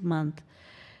next month.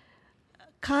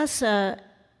 CASA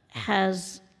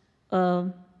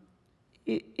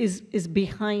is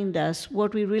behind us.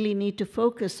 What we really need to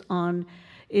focus on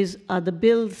are the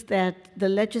bills that the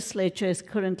legislature is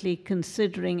currently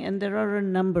considering, and there are a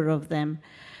number of them.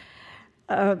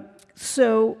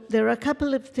 So there are a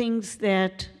couple of things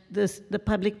that the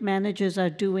public managers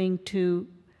are doing to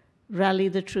rally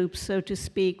the troops, so to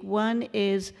speak. One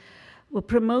is we're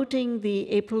promoting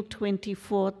the April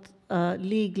 24th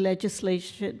League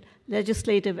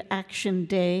Legislative Action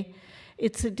Day.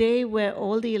 It's a day where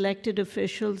all the elected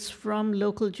officials from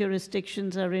local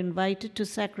jurisdictions are invited to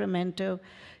Sacramento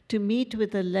to meet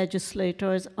with the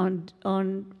legislators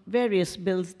on various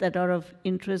bills that are of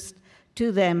interest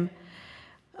to them.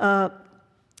 A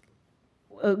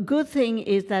good thing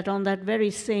is that on that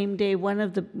very same day, one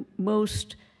of the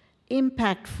most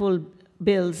impactful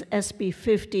bills, SB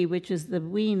 50, which is the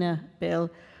Wiener bill,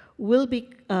 will be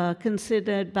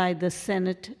considered by the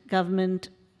Senate Government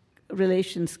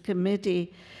Relations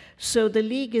Committee. So the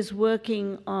League is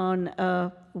working on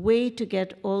a way to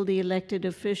get all the elected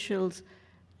officials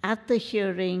at the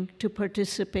hearing to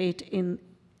participate in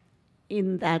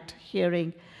that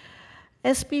hearing.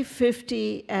 SB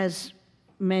 50, as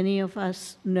many of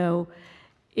us know,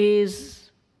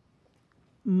 is,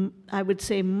 I would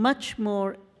say, much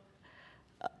more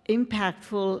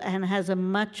impactful and has a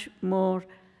much more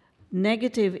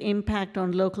negative impact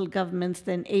on local governments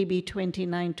than AB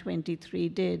 2923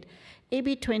 did.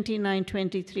 AB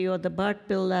 2923, or the BART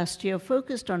bill last year,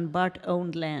 focused on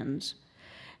BART-owned lands.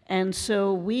 And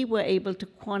so we were able to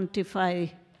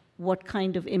quantify what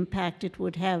kind of impact it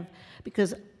would have,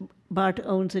 because BART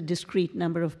owns a discrete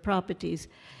number of properties.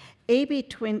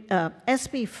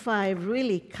 SB 5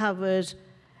 really covers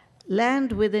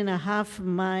land within a half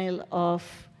mile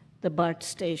of the BART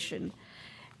station.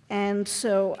 And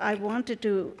so I wanted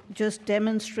to just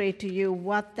demonstrate to you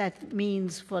what that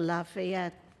means for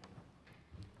Lafayette.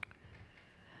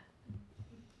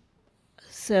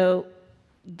 So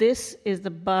this is the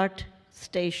BART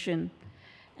station,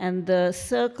 and the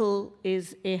circle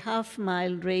is a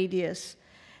half-mile radius.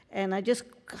 And I just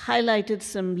highlighted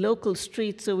some local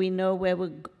streets so we know where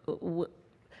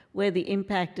the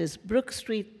impact is. Brook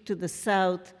Street to the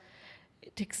south,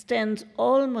 it extends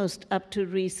almost up to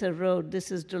Risa Road.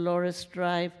 This is Dolores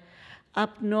Drive.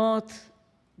 Up north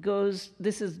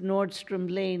this is Nordstrom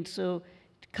Lane, so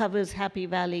it covers Happy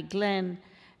Valley Glen.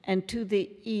 And to the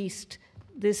east,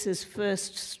 this is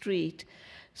First Street.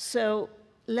 So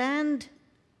land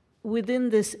within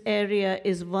this area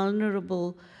is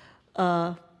vulnerable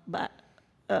to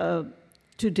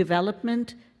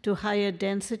development, to higher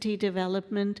density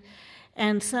development.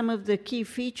 And some of the key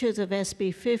features of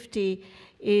SB 50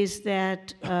 is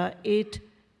that it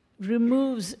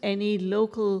removes any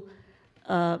local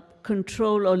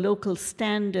control or local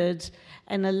standards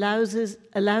and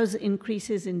allows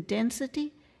increases in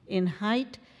density, in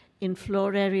height, in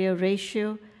floor area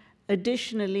ratio.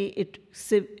 Additionally,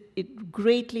 it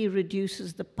greatly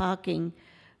reduces the parking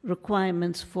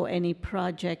requirements for any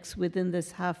projects within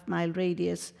this half-mile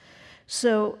radius.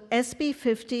 So SB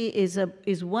 50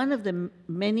 is one of the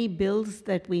many bills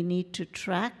that we need to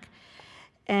track,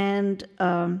 and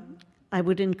I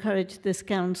would encourage this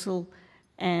council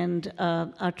and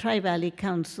our Tri-Valley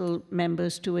Council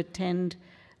members to attend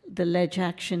the Ledge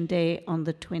Action Day on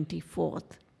the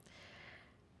 24th.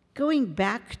 Going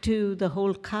back to the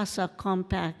whole CASA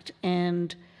Compact,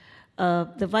 and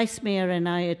the Vice Mayor and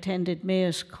I attended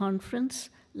Mayor's Conference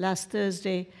last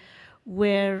Thursday,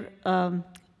 where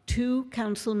two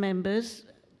council members,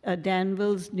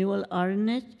 Danville's Newell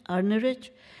Arnerich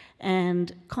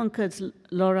and Concord's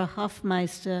Laura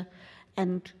Hoffmeister,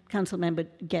 and Councilmember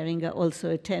Geringer also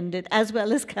attended, as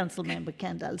well as Councilmember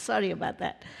Kendall. Sorry about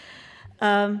that.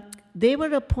 They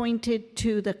were appointed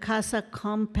to the CASA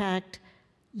Compact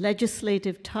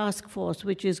Legislative Task Force,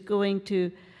 which is going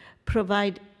to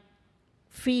provide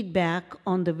feedback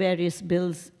on the various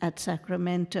bills at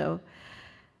Sacramento.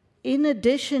 In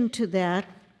addition to that,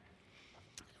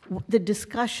 the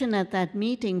discussion at that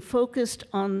meeting focused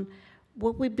on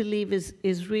what we believe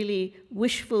is really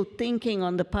wishful thinking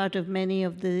on the part of many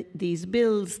of these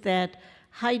bills, that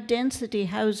high-density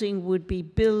housing would be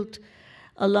built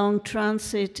along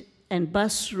transit and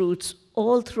bus routes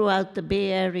all throughout the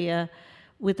Bay Area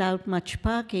without much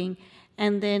parking,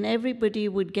 and then everybody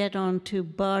would get onto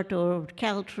BART or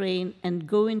Caltrain and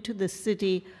go into the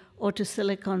city or to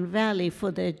Silicon Valley for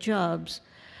their jobs.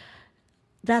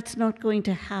 That's not going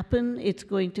to happen. It's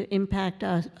going to impact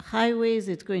our highways.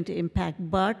 It's going to impact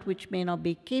BART, which may not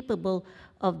be capable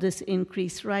of this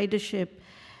increased ridership.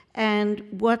 And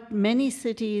what many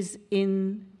cities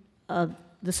in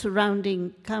the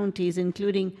surrounding counties,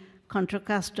 including Contra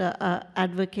Costa, are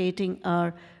advocating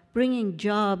are bringing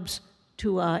jobs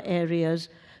to our areas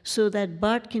so that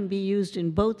BART can be used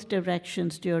in both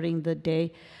directions during the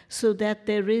day, so that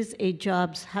there is a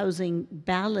jobs housing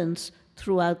balance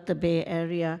throughout the Bay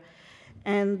Area.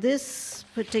 And this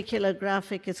particular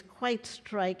graphic is quite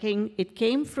striking. It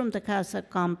came from the CASA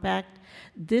Compact.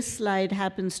 This slide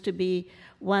happens to be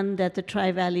one that the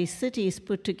Tri-Valley cities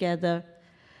put together.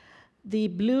 The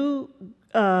blue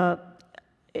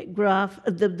graph,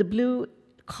 the blue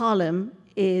column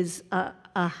is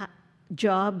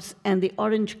jobs, and the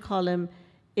orange column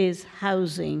is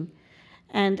housing.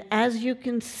 And as you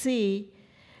can see,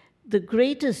 the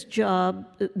greatest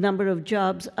number of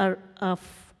jobs are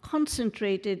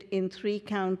concentrated in three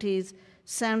counties: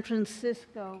 San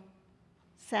Francisco,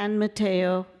 San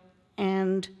Mateo,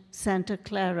 and Santa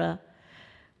Clara.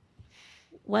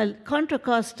 While Contra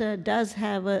Costa does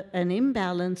have an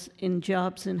imbalance in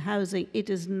jobs and housing, it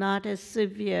is not as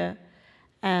severe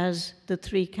as the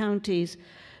three counties.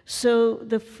 So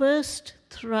the first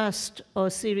thrust or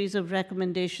series of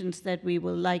recommendations that we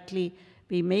will likely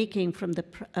be making from the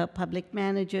public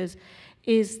managers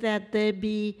is that there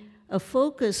be a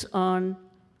focus on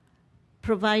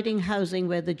providing housing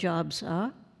where the jobs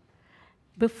are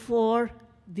before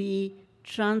the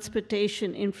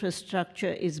transportation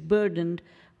infrastructure is burdened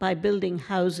by building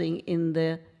housing in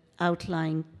the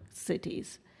outlying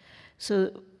cities.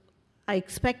 So I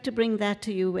expect to bring that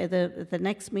to you, whether at the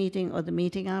next meeting or the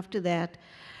meeting after that.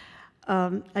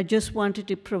 I just wanted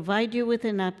to provide you with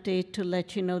an update to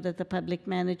let you know that the public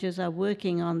managers are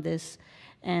working on this,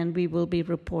 and we will be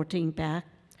reporting back.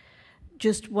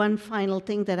 Just one final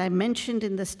thing that I mentioned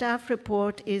in the staff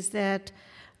report is that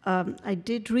I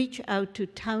did reach out to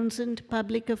Townsend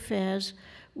Public Affairs,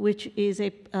 which is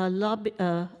a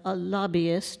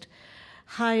lobbyist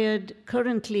hired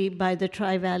currently by the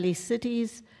Tri-Valley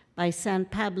cities, by San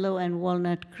Pablo and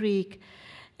Walnut Creek,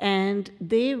 and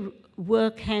they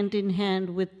work hand in hand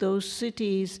with those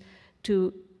cities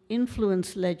to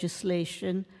influence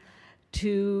legislation,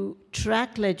 to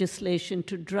track legislation,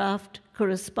 to draft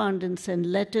correspondence and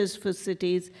letters for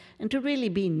cities, and to really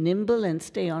be nimble and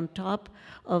stay on top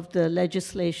of the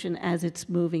legislation as it's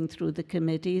moving through the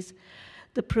committees.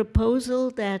 The proposal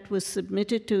that was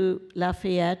submitted to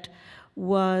Lafayette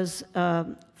was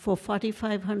for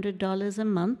 $4,500 a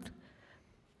month,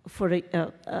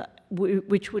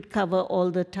 which would cover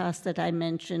all the tasks that I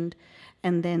mentioned,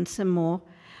 and then some more.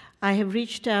 I have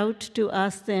reached out to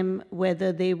ask them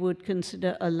whether they would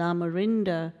consider a La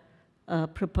Marinda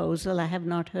proposal. I have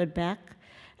not heard back,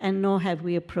 and nor have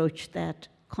we approached that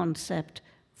concept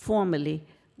formally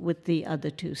with the other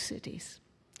two cities.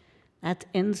 That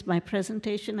ends my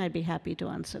presentation. I'd be happy to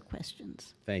answer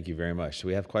questions. Thank you very much. Do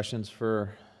we have questions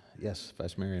for, yes,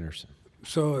 Vice Mayor Anderson?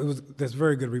 So that's a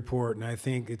very good report, and I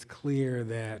think it's clear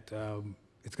that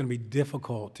it's going to be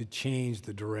difficult to change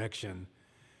the direction.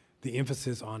 The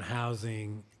emphasis on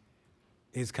housing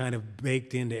is kind of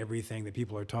baked into everything that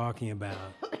people are talking about,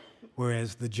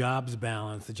 whereas the jobs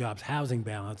balance, the jobs housing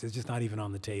balance is just not even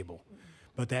on the table.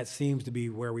 But that seems to be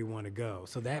where we want to go.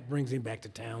 So that brings me back to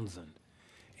Townsend.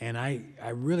 And I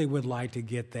really would like to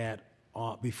get that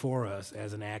before us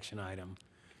as an action item.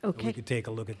 Okay. We could take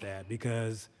a look at that,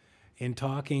 because in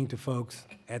talking to folks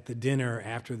at the dinner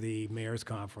after the mayor's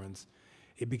conference,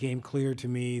 it became clear to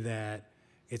me that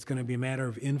it's going to be a matter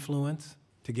of influence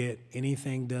to get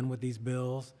anything done with these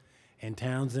bills. And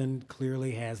Townsend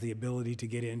clearly has the ability to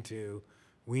get into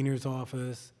Wiener's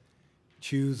office,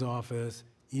 Chu's office,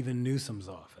 even Newsom's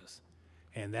office.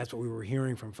 And that's what we were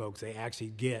hearing from folks. They actually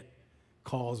get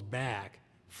calls back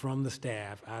from the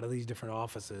staff out of these different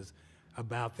offices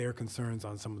about their concerns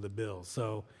on some of the bills.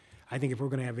 So I think if we're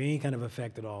going to have any kind of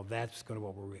effect at all, that's going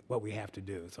to what we have to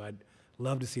do. So I'd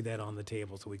love to see that on the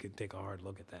table so we could take a hard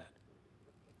look at that.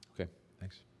 Okay,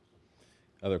 thanks.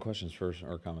 Other questions first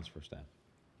or comments for staff?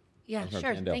 Yeah, Councilmember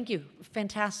sure. Mandel. Thank you.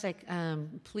 Fantastic.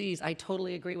 Please, I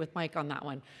totally agree with Mike on that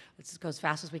one. Let's go as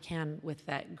fast as we can with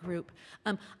that group.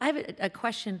 I have a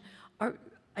question.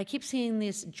 I keep seeing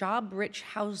this job-rich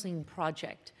housing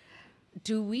project.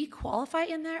 Do we qualify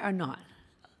in there or not?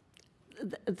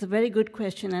 It's a very good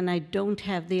question, and I don't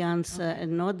have the answer,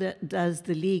 and nor does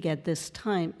the league at this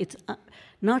time. It's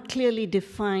not clearly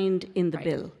defined in the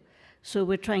bill. So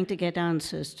we're trying to get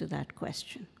answers to that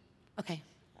question. Okay.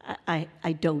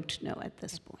 I don't know at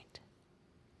this point.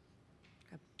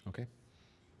 Okay.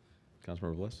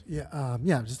 Councilmember Bliss?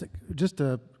 Yeah, just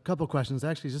a couple questions.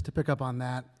 Actually, just to pick up on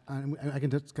that, and I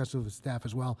can discuss it with staff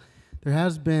as well. There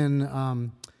has been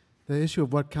the issue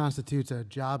of what constitutes a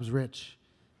jobs-rich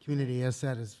community, as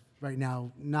said, is right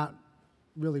now not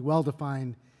really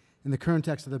well-defined in the current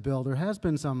text of the bill. There has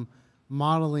been some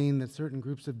modeling that certain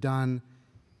groups have done,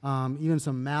 even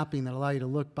some mapping that allow you to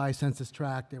look by census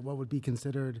tract at what would be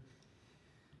considered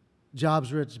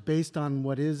jobs-rich based on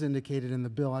what is indicated in the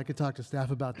bill. I could talk to staff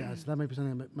about that, so that might be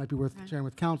something that might be worth sharing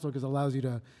with council, because it allows you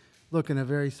to look in a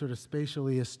very sort of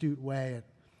spatially astute way at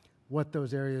what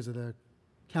those areas of the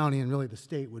county and really the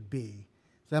state would be.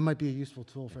 So that might be a useful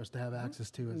tool for us to have access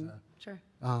to as a Sure.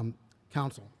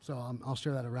 council. So I'll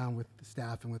share that around with the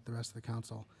staff and with the rest of the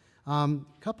council.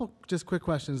 Couple just quick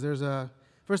questions.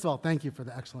 First of all, thank you for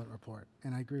the excellent report,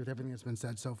 and I agree with everything that's been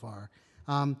said so far.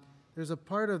 There's a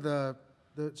part of the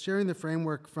sharing the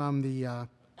framework from the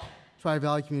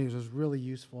Tri-Valley communities was really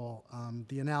useful.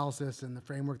 The analysis and the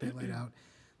framework they laid out.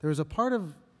 There was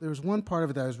one part of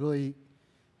it that I was really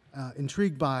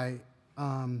intrigued by,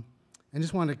 and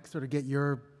just wanted to sort of get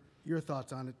your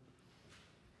thoughts on it.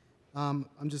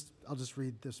 I'll just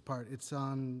read this part. It's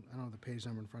on, I don't have the page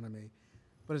number in front of me,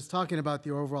 but it's talking about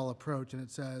the overall approach, and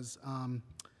it says,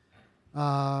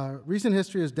 recent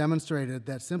history has demonstrated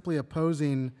that simply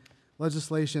opposing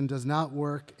legislation does not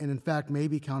work and in fact may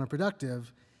be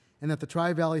counterproductive, and that the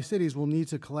Tri-Valley cities will need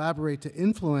to collaborate to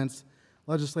influence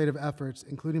legislative efforts,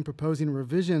 including proposing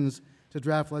revisions to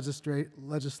draft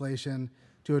legislation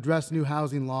to address new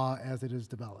housing law as it is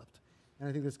developed. And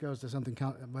I think this goes to something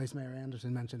Vice Mayor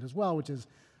Anderson mentioned as well, which is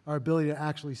our ability to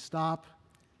actually stop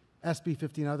SB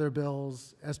 50 and other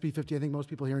bills. SB 50, I think most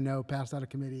people here know, passed out of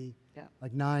committee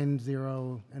like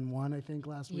 9-0 and 1, I think,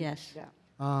 last week. Yes.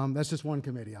 That's just one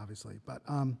committee, obviously. But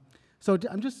so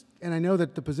I'm just, and I know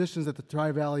that the positions that the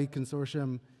Tri-Valley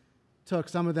Consortium took,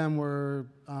 some of them were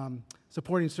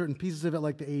supporting certain pieces of it,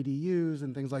 like the ADUs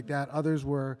and things like that. Others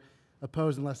were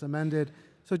opposed unless amended.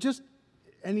 So just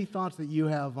any thoughts that you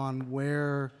have on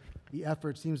where the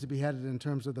effort seems to be headed in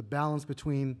terms of the balance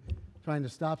between trying to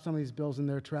stop some of these bills in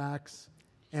their tracks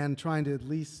and trying to at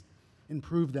least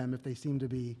improve them if they seem to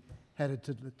be headed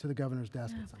to the governor's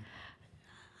desk at some point?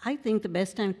 I think the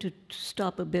best time to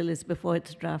stop a bill is before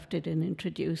it's drafted and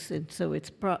introduced, and so it's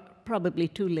probably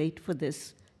too late for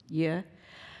this year.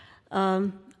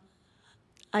 I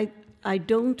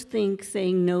don't think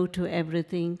saying no to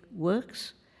everything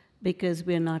works because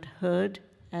we're not heard.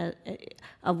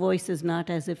 Our voice is not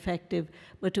as effective,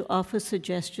 but to offer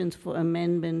suggestions for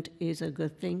amendment is a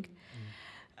good thing.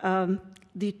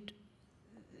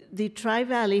 The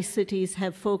Tri-Valley cities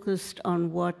have focused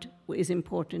on what is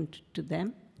important to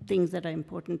them, things that are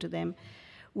important to them.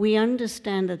 We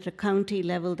understand at the county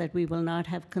level that we will not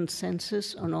have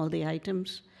consensus on all the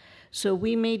items, so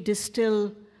we may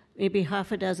distill maybe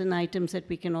half a dozen items that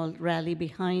we can all rally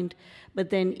behind, but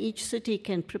then each city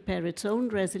can prepare its own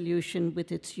resolution with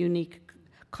its unique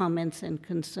comments and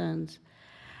concerns.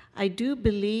 I do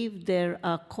believe there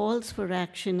are calls for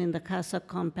action in the CASA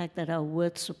Compact that are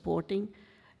worth supporting.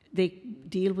 They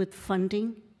deal with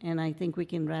funding, and I think we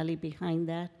can rally behind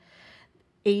that.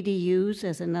 ADUs,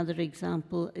 as another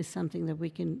example, is something that we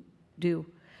can do.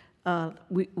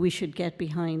 We should get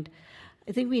behind.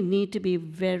 I think we need to be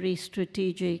very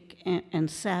strategic and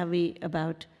savvy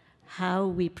about how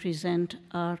we present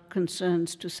our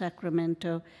concerns to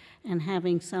Sacramento, and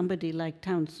having somebody like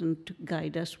Townsend to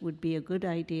guide us would be a good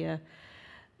idea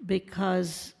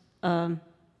because, and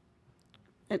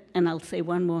I'll say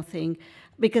one more thing,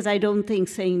 because I don't think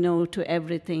saying no to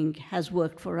everything has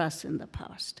worked for us in the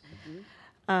past.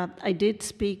 I did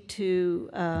speak to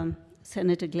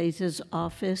Senator Glazer's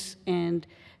office, and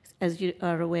as you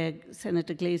are aware,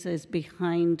 Senator Glazer is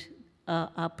behind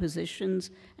our positions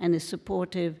and is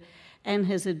supportive, and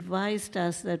has advised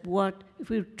us that if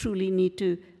we truly need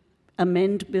to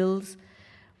amend bills,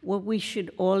 what we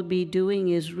should all be doing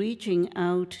is reaching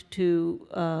out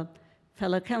to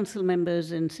fellow council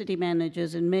members and city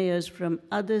managers and mayors from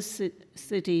other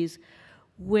cities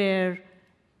where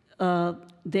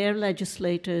their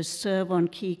legislators serve on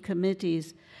key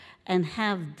committees, and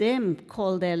have them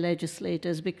call their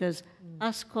legislators, because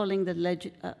us calling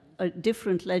a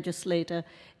different legislator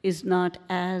is not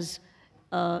as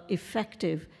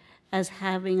effective as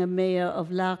having a mayor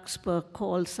of Larkspur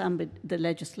call the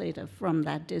legislator from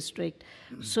that district.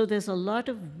 So there's a lot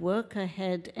of work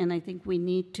ahead, and I think we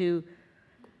need to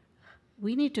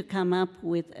come up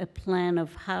with a plan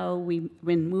of how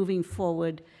when moving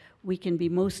forward, we can be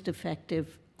most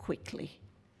effective quickly.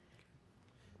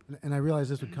 And I realize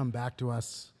this would come back to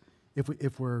us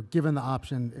if we're given the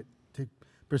option to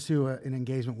pursue an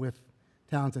engagement with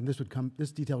Townsend.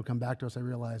 This detail would come back to us, I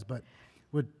realize. But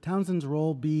would Townsend's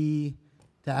role be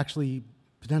to actually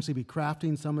potentially be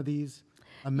crafting some of these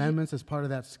amendments as part of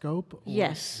that scope? Or?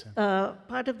 Yes.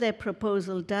 Part of their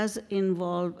proposal does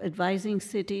involve advising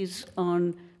cities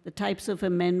on the types of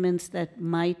amendments that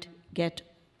might get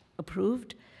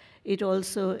approved. It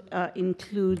also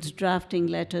includes drafting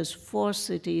letters for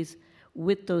cities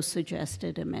with those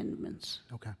suggested amendments.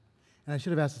 Okay. And I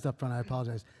should have asked this up front, I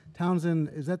apologize. Townsend,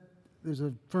 there's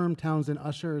a firm Townsend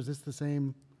Usher, is this the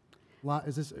same lot?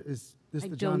 Is this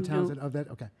the John Townsend of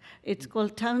that? Okay. It's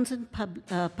called Townsend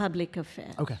Public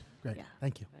Affairs. Okay, great. Yeah.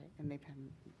 Thank you. Right, and they've had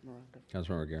Morocco.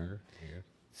 Councilmember Geringer?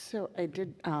 So I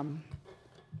did,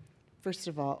 first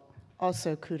of all,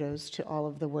 also kudos to all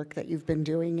of the work that you've been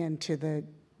doing and to the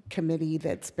committee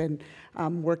that's been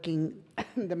working,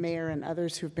 the mayor and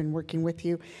others who've been working with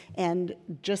you. And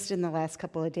just in the last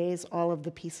couple of days, all of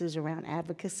the pieces around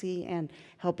advocacy and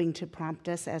helping to prompt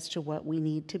us as to what we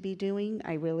need to be doing,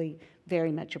 I really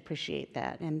very much appreciate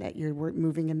that, and that you're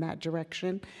moving in that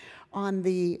direction. On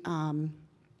the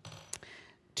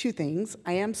two things.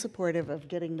 I am supportive of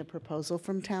getting the proposal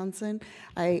from Townsend.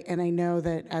 And I know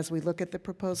that as we look at the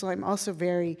proposal, I'm also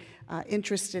very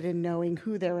interested in knowing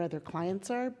who their other clients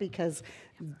are, because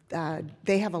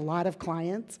they have a lot of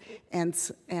clients.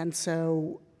 And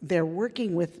so they're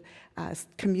working with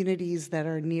communities that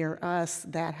are near us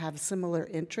that have similar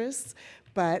interests.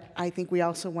 But I think we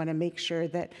also want to make sure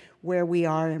that where we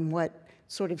are and what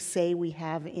sort of say we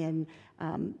have in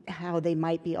how they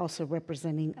might be also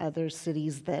representing other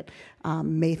cities that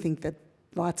may think that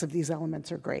lots of these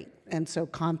elements are great. And so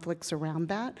conflicts around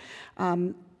that.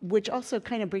 Which also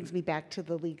kind of brings me back to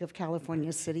the League of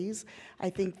California Cities. I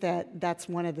think that that's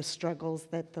one of the struggles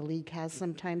that the League has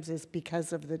sometimes is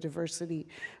because of the diversity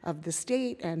of the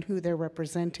state and who they're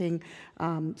representing.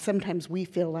 Sometimes we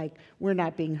feel like we're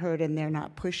not being heard and they're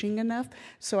not pushing enough.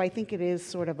 So I think it is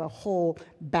sort of a whole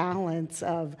balance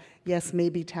of, yes,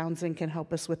 maybe Townsend can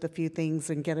help us with a few things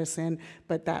and get us in,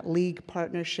 but that League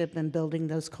partnership and building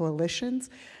those coalitions.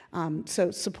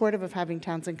 So supportive of having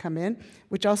Townsend come in,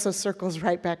 which also circles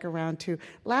right back around to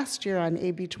last year on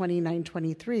AB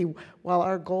 2923, while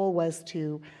our goal was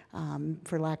to,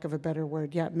 for lack of a better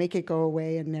word, make it go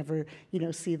away and never,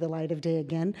 see the light of day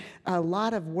again. A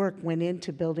lot of work went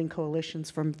into building coalitions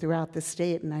from throughout the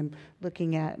state, and I'm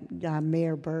looking at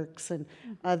Mayor Burks and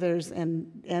others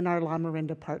and our La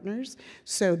Miranda partners.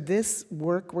 So this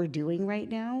work we're doing right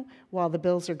now, while the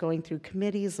bills are going through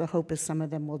committees, the hope is some of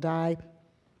them will die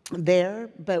there,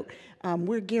 but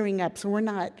we're gearing up, so we're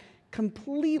not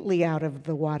completely out of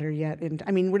the water yet. And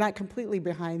I mean, we're not completely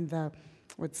behind the,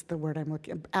 what's the word I'm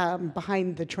looking,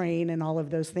 behind the train and all of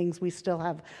those things. We still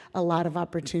have a lot of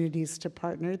opportunities to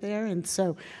partner there. And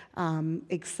so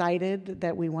excited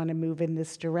that we want to move in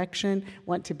this direction,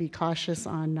 want to be cautious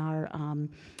on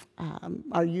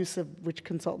our use of which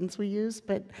consultants we use,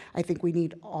 but I think we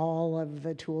need all of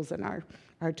the tools in our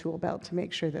tool belt to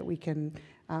make sure that we can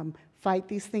fight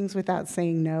these things without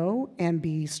saying no and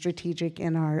be strategic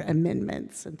in our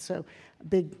amendments. And so a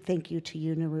big thank you to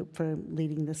you, Nirup, for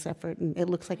leading this effort. And it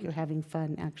looks like you're having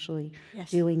fun actually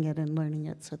doing it and learning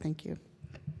it, so thank you.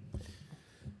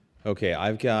 Okay,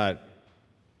 are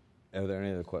there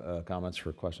any other comments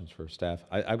for questions for staff?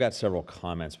 I've got several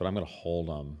comments, but I'm going to hold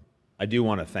them. I do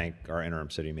want to thank our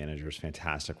interim city manager's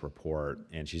fantastic report,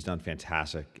 and she's done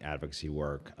fantastic advocacy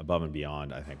work above and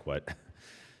beyond, I think, what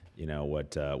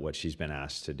she's been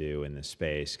asked to do in this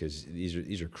space, because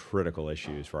these are critical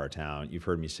issues for our town. You've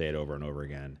heard me say it over and over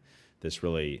again. This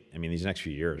really, these next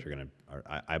few years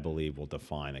I believe will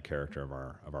define the character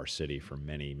of our city for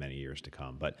many, many years to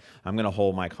come. But I'm going to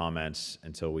hold my comments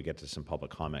until we get to some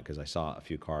public comment, because I saw a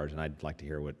few cards and I'd like to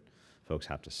hear what folks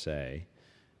have to say.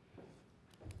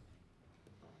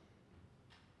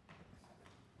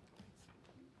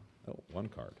 Oh, one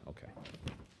card, okay.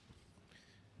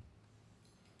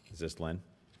 Is this Lynn?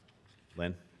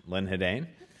 Lynn Hedane?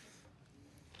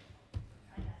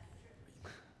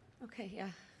 Okay, yeah.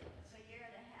 It's a year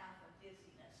and a half of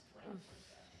dizziness, 20%.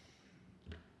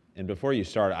 And before you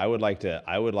start, I would like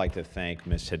to thank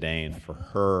Ms. Hedane for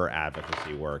her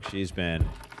advocacy work. She's been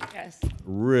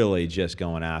really just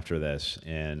going after this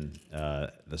and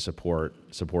the support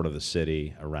of the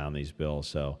city around these bills.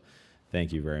 So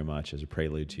thank you very much as a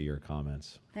prelude to your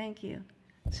comments. Thank you.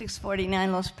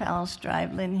 649 Los Palos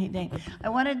Drive, Lynn Hedane. I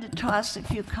wanted to toss a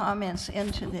few comments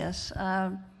into this.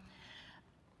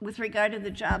 With regard to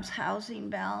the jobs housing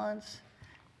balance,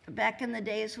 back in the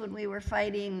days when we were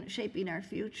fighting Shaping Our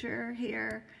Future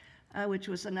here, which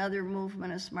was another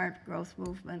movement, a smart growth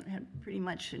movement, had pretty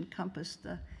much encompassed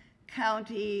the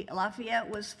county. Lafayette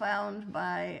was found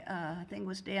by, I think it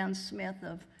was Dan Smith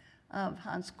of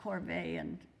Hans Corvée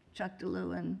and Chuck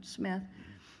DeLue and Smith.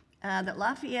 That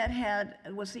Lafayette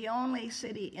was the only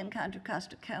city in Contra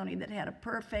Costa County that had a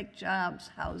perfect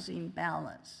jobs housing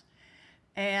balance.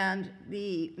 And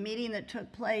the meeting that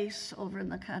took place over in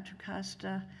the Contra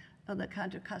Costa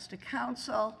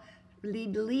Council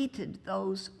deleted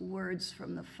those words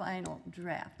from the final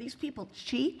draft. These people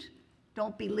cheat,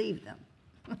 don't believe them.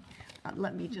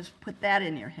 Let me just put that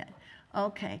in your head.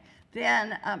 Okay,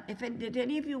 then did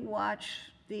any of you watch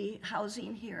the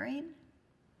housing hearing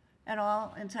at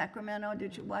all in Sacramento?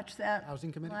 Did you watch that?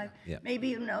 Housing Committee? Live? Yeah. Maybe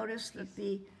you noticed that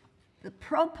the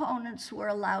proponents were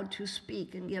allowed to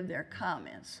speak and give their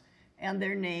comments and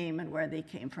their name and where they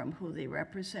came from, who they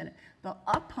represented. The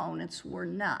opponents were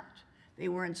not. They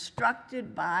were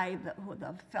instructed by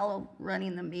the fellow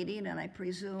running the meeting, and I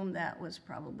presume that was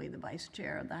probably the vice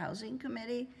chair of the Housing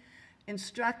Committee,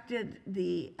 instructed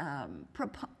the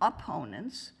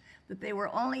opponents that they were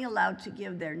only allowed to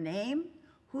give their name,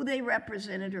 who they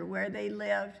represented or where they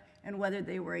lived, and whether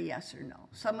they were a yes or no.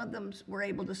 Some of them were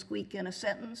able to squeak in a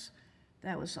sentence.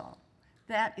 That was all.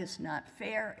 That is not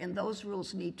fair, and those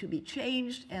rules need to be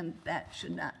changed, and that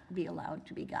should not be allowed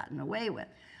to be gotten away with.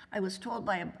 I was told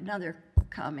by another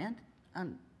comment,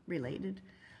 unrelated,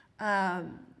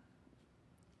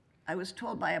 I was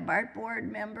told by a BART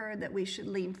board member that we should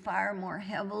lean far more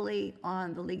heavily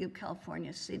on the League of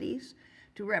California Cities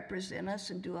to represent us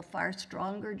and do a far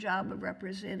stronger job of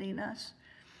representing us.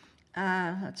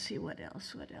 Let's see, what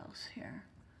else here?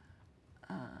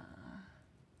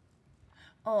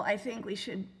 I think we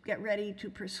should get ready to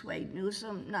persuade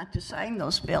Newsom not to sign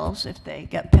those bills if they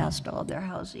get past all their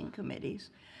housing committees.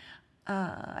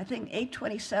 I think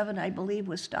 827, I believe,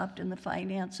 was stopped in the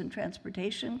Finance and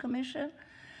Transportation Commission,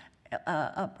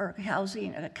 or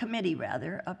Housing Committee,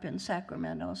 rather, up in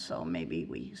Sacramento, so maybe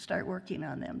we start working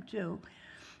on them too.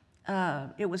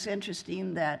 It was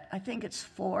interesting that I think it's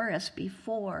SB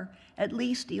 4, at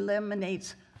least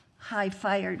eliminates high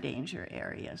fire danger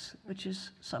areas, which is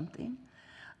something.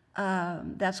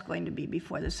 That's going to be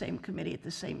before the same committee at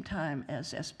the same time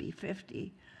as SB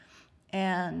 50.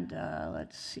 And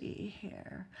let's see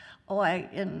here.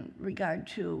 In regard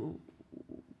to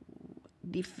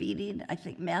defeating, I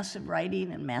think, massive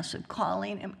writing and massive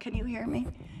calling. Can you hear me?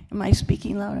 Am I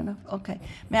speaking loud enough? Okay.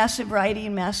 Massive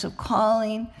writing, massive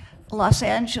calling. Los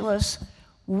Angeles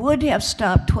would have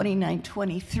stopped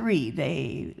 2923.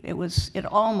 It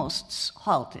almost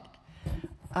halted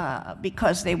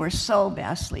because they were so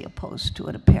vastly opposed to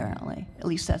it, apparently. At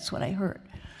least that's what I heard.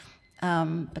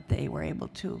 But they were able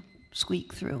to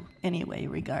squeak through anyway,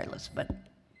 regardless. But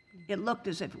it looked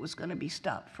as if it was going to be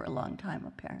stopped for a long time,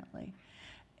 apparently.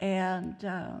 And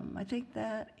I think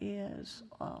that is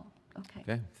all. Okay.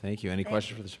 Okay, thank you. Any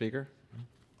questions for the speaker?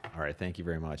 All right, thank you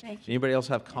very much. Thank you. Anybody else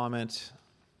have comments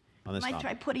on this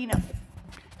topic?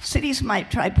 Cities might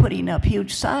try putting up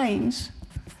huge signs,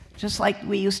 just like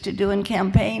we used to do in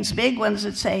campaigns, big ones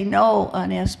that say no on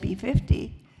SB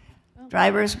 50.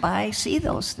 Drivers by see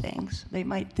those things. They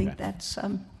might think that's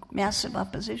some massive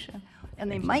opposition,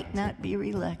 and they might not be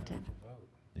reelected.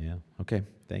 Yeah, okay,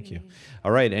 thank you.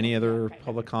 All right, any other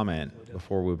public comment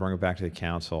before we bring it back to the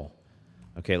council?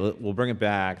 Okay, we'll bring it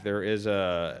back. There is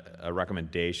a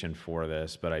recommendation for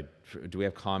this, but do we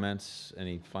have comments?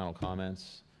 Any final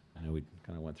comments? I know we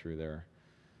kind of went through there.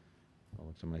 I'll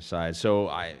look to my side. So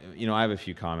I have a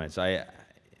few comments. A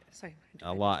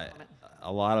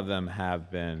lot of them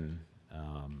have been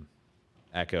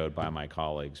echoed by my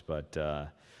colleagues, but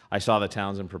I saw the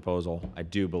Townsend proposal. I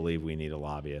do believe we need a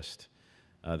lobbyist.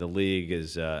 The League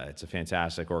it's a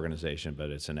fantastic organization, but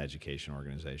it's an education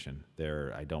organization.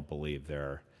 I don't believe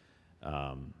they're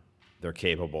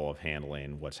capable of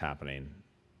handling what's happening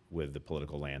with the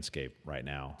political landscape right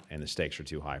now, and the stakes are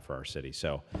too high for our city.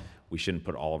 So we shouldn't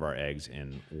put all of our eggs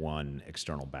in one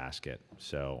external basket.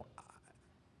 So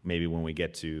maybe when we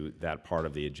get to that part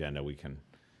of the agenda, we can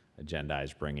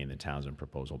agendize bringing the Townsend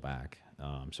proposal back.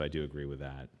 So I do agree with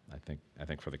that. I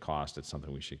think for the cost, it's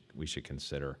something we should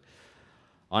consider.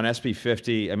 On SB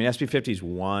 50, SB 50 is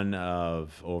one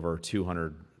of over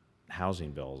 200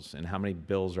 housing bills. And how many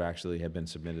bills have been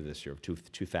submitted this year?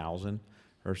 2,000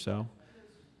 or so?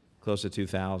 Close to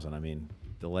 2,000.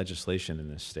 The legislation in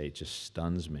this state just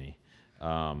stuns me.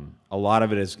 A lot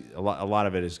of it is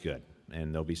good,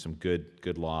 and there'll be some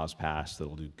good laws passed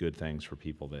that'll do good things for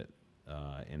people that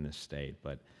in this state.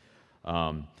 But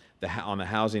on the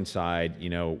housing side,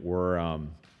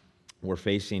 we're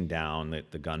facing down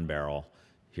the gun barrel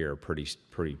here pretty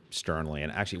sternly.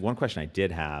 And actually, one question I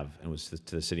did have, and was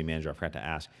to the city manager, I forgot to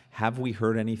ask, have we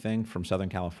heard anything from Southern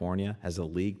California? Has the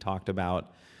League talked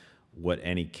about what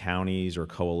any counties or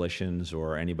coalitions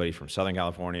or anybody from Southern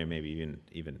California, maybe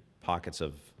even pockets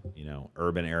of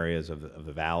urban areas of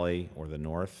the valley or the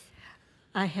north?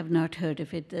 I have not heard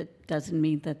of it. That doesn't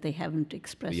mean that they haven't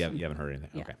expressed. You haven't heard anything?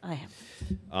 Yeah, okay. I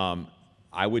have.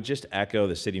 I would just echo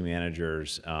the city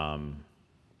manager's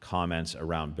comments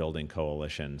around building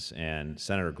coalitions, and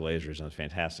Senator Glazer's done a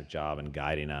fantastic job in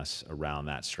guiding us around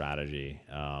that strategy.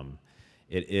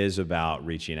 It is about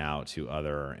reaching out to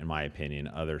in my opinion,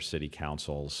 other city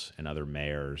councils and other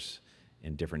mayors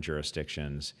in different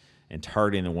jurisdictions, and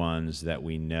targeting the ones that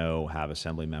we know have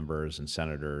assembly members and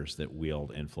senators that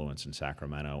wield influence in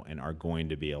Sacramento and are going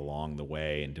to be along the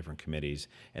way in different committees,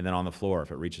 and then on the floor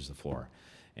if it reaches the floor.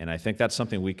 And I think that's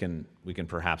something we can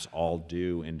perhaps all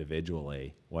do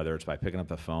individually, whether it's by picking up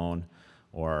the phone,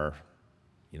 or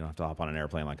you don't have to hop on an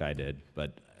airplane like I did,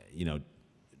 but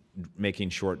making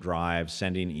short drives,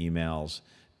 sending emails,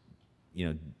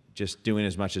 just doing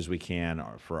as much as we can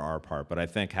for our part. But I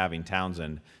think having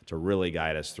Townsend to really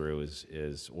guide us through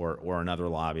or another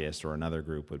lobbyist or another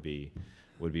group would be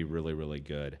really, really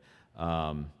good.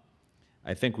 I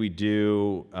think we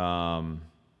do.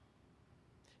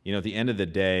 At the end of the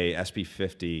day, SB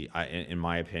 50, in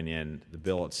my opinion, the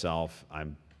bill itself,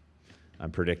 I'm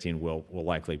predicting will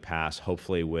likely pass,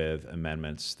 hopefully with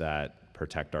amendments that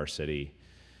protect our city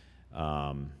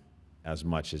as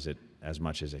much as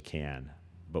it can.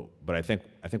 But I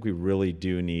think we really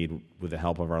do need, with the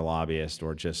help of our lobbyist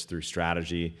or just through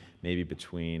strategy, maybe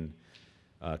between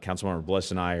Councilmember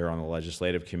Bliss and I are on the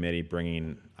legislative committee,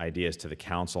 bringing ideas to the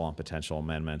council on potential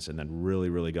amendments, and then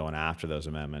really going after those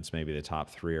amendments, maybe the top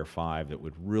 3 or 5 that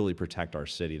would really protect our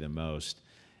city the most,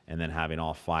 and then having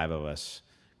all 5 of us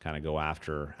kind of go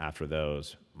after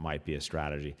those might be a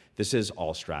strategy. This is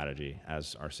all strategy,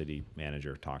 as our city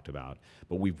manager talked about,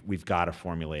 but we've got to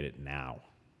formulate it now.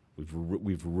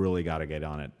 We've really got to get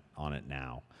on it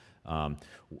now.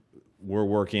 We're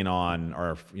working on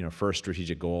our first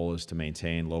strategic goal is to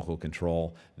maintain local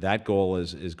control. That goal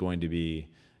is going to be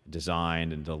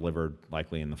designed and delivered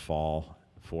likely in the fall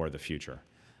for the future.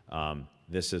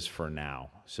 This is for now.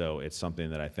 So it's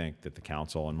something that I think that the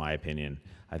council, in my opinion,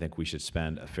 I think we should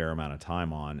spend a fair amount of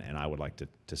time on, and I would like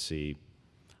to see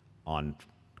on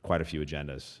quite a few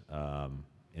agendas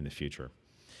in the future.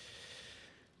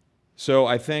 So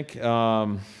I think a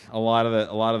lot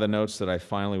of the notes that I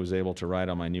finally was able to write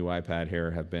on my new iPad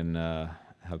here have been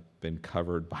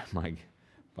covered by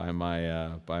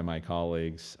my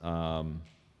colleagues. I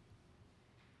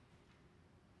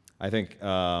think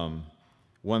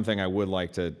one thing I would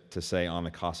like to say on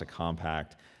the CASA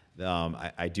Compact,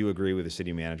 I do agree with the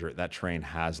city manager. That train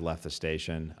has left the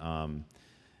station.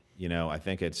 I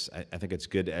think it's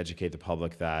good to educate the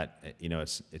public that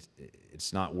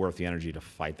it's not worth the energy to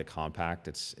fight the compact.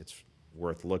 It's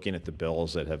worth looking at the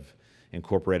bills that have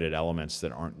incorporated elements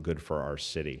that aren't good for our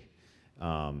city,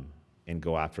 and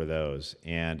go after those.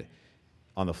 And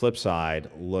on the flip side,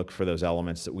 look for those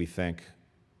elements that we think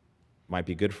might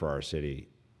be good for our city.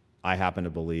 I happen to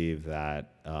believe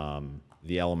that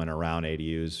the element around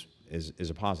ADUs is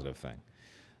a positive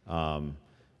thing.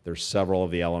 There's several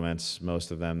of the elements, most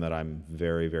of them that I'm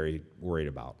very, very worried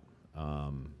about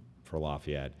for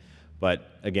Lafayette.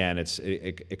 But again,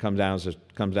 it comes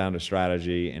down to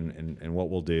strategy and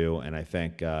what we'll do. And I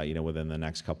think within the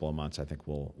next couple of months, I think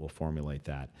we'll formulate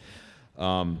that.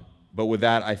 But with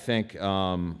that, I think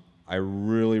I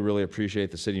really appreciate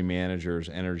the city manager's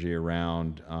energy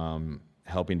around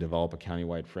helping develop a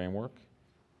countywide framework,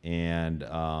 and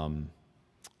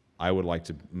I would like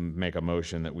to make a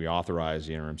motion that we authorize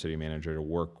the interim city manager to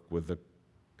work with the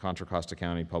Contra Costa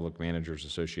County Public Managers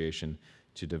Association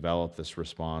to develop this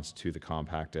response to the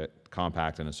compact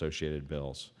and associated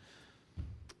bills.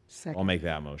 Second. I'll make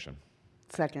that motion.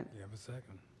 Second. You have a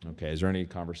second. Okay, is there any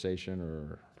conversation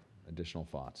or additional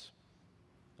thoughts?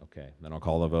 Okay, then I'll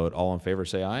call the vote. All in favor,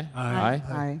 say aye. Aye.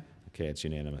 Aye. Okay, it's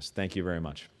unanimous. Thank you very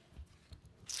much.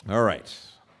 All right.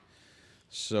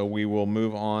 So we will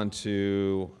move on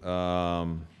to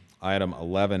item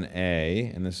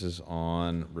 11A, and this is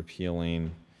on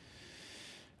repealing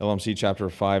LMC Chapter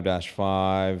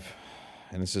 5-5,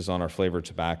 and this is on our flavored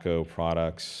tobacco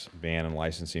products ban and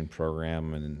licensing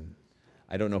program. And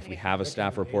I don't know if we have a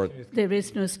staff report. There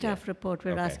is no staff report.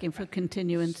 We're Okay. asking for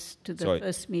continuance to the So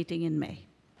first meeting in May.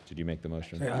 Did you make the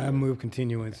motion? I move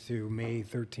continuance to May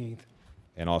 13th.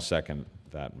 And I'll second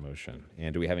that motion.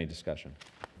 And do we have any discussion?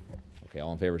 Okay,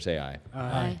 all in favor say aye.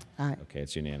 Aye. Aye. Okay,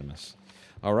 it's unanimous.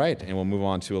 All right, and we'll move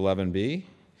on to 11B.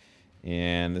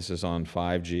 And this is on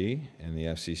 5G and the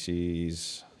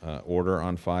FCC's order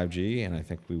on 5G. And I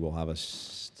think we will have a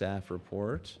staff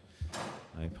report.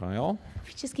 Hi, Pyle.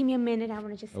 Just give me a minute. I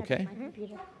want to just set Okay. up my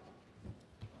computer.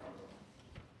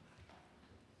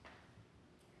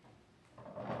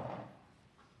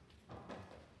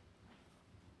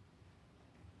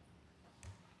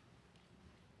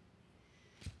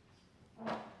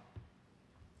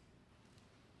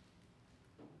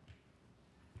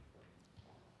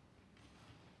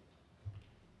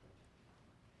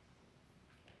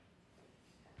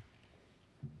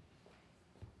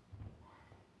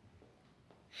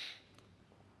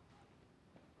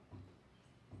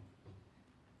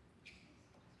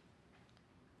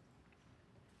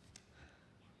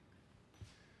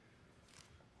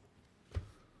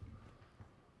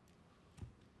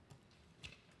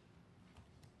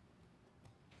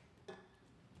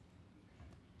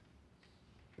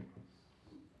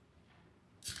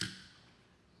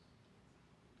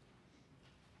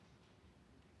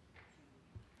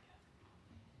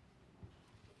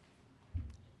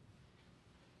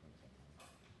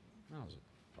 That was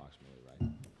approximately right.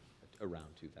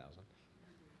 Around 2,000.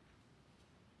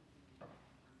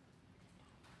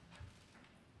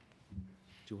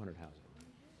 $200 housing,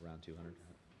 around 200.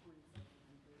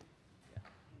 Yeah.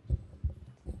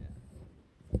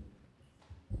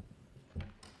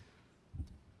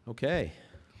 Okay.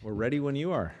 We're ready when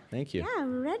you are. Thank you. Yeah,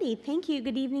 we're ready. Thank you.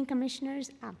 Good evening,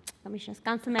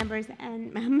 council members,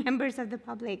 and members of the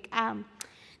public.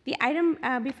 The item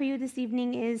before you this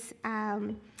evening is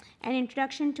an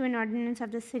introduction to an ordinance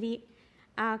of the City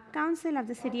Council of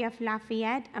the City of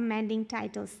Lafayette, amending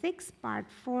Title 6, Part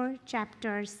 4,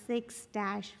 Chapter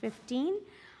 6-15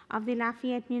 of the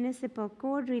Lafayette Municipal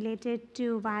Code related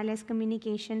to wireless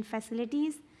communication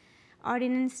facilities,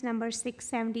 Ordinance number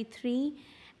 673.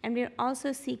 And we're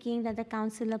also seeking that the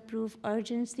council approve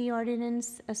urgency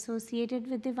ordinance associated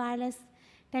with the wireless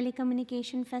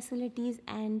telecommunication facilities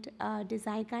and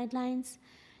design guidelines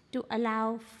to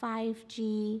allow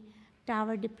 5G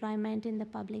tower deployment in the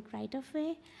public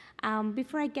right-of-way.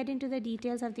 Before I get into the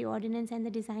details of the ordinance and the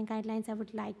design guidelines, I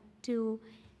would like to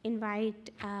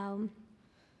invite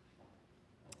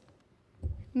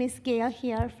Ms. Gail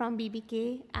here from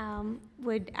BBK.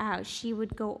 She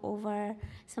would go over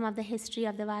some of the history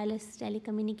of the wireless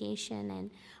telecommunication and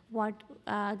what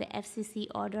the FCC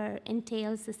order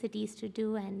entails the cities to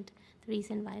do and the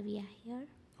reason why we are here.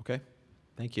 Okay.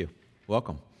 Thank you.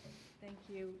 Welcome. Thank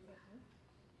you.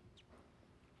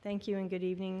 Thank you and good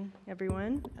evening,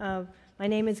 everyone. My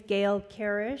name is Gail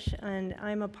Karish, and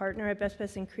I'm a partner at Best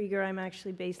Best & Krieger. I'm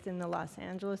actually based in the Los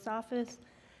Angeles office,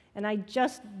 and I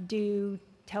just do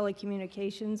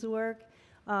telecommunications work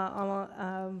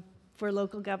for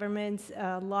local governments.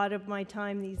 A lot of my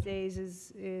time these days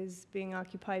is being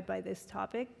occupied by this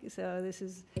topic. So this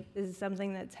is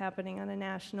something that's happening on a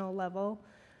national level.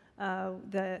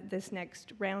 This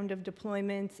next round of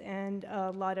deployments and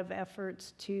a lot of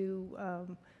efforts to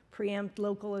preempt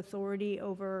local authority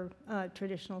over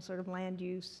traditional sort of land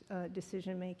use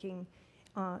decision making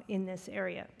in this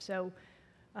area. So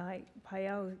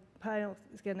Payal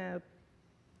is going to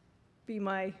be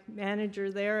my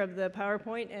manager there of the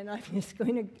PowerPoint, and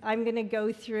I'm going to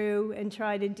go through and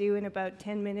try to do in about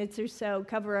 10 minutes or so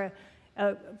cover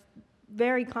a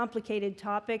very complicated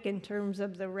topic in terms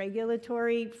of the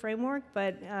regulatory framework,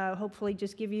 but hopefully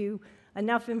just give you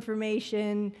enough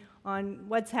information on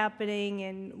what's happening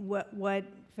and what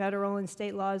federal and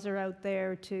state laws are out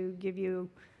there to give you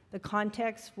the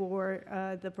context for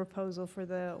the proposal for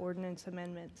the ordinance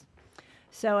amendments.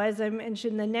 So as I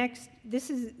mentioned,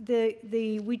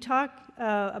 we talk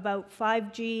about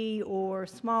 5G or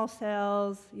small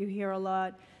cells, you hear a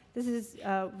lot. This is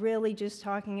really just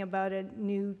talking about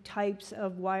new types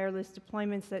of wireless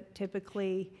deployments that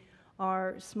typically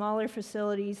are smaller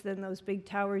facilities than those big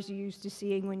towers you're used to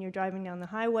seeing when you're driving down the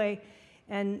highway,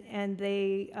 and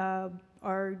they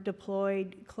are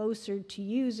deployed closer to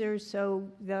users. So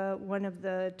one of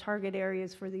the target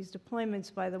areas for these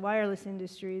deployments by the wireless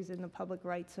industry is in the public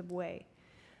rights of way,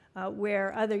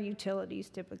 where other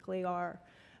utilities typically are.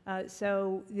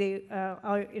 So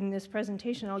in this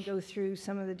presentation, I'll go through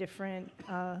some of the different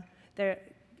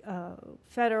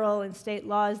federal and state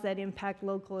laws that impact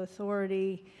local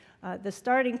authority. The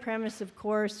starting premise, of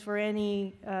course, for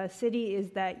any city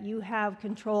is that you have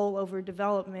control over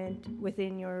development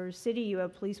within your city. You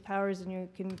have police powers and you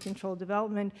can control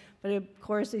development. But of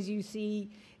course, as you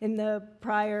see in the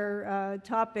prior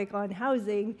topic on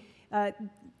housing,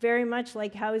 very much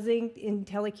like housing, in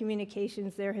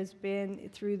telecommunications, there has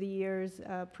been, through the years,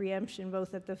 preemption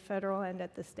both at the federal and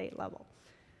at the state level.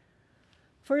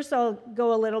 First, I'll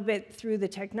go a little bit through the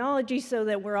technology so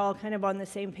that we're all kind of on the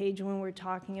same page when we're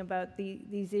talking about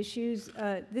these issues.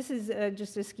 This is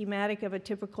just a schematic of a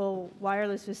typical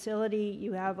wireless facility.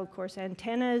 You have, of course,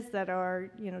 antennas that are,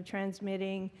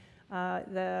 transmitting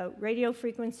the radio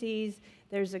frequencies.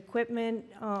 There's equipment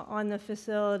on the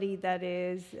facility that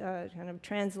is kind of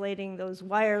translating those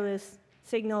wireless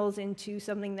signals into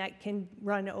something that can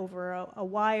run over a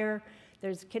wire.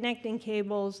 There's connecting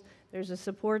cables. There's a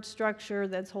support structure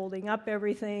that's holding up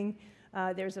everything.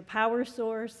 There's a power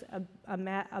source,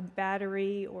 a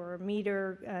battery or a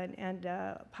meter, and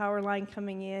a power line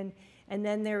coming in. And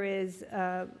then there is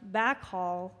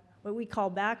backhaul, what we call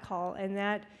backhaul, and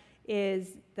that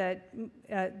is that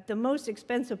the most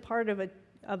expensive part of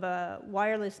a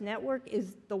wireless network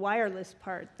is the wireless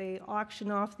part. They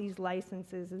auction off these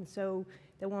licenses, and so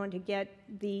they want to get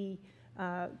the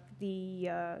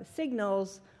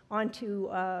signals onto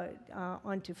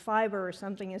fiber or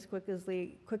something as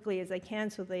quickly as they can,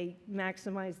 so they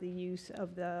maximize the use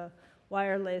of the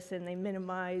wireless and they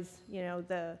minimize,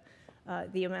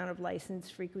 the amount of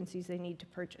licensed frequencies they need to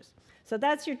purchase. So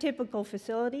that's your typical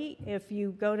facility. If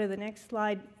you go to the next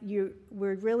slide,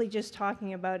 we're really just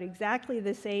talking about exactly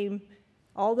the same,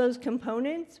 all those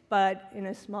components, but in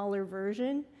a smaller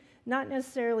version. not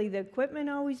necessarily the equipment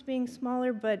always being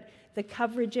smaller, but the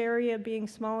coverage area being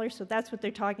smaller. So that's what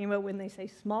they're talking about when they say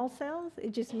small cells.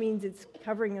 It just means it's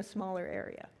covering a smaller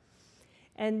area.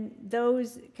 And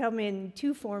those come in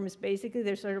two forms, basically.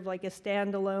 They're sort of like a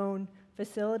standalone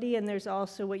facility, and there's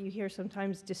also what you hear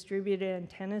sometimes, distributed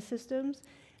antenna systems.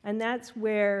 And that's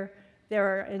where there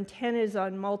are antennas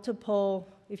on multiple,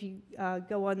 if you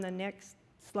go on the next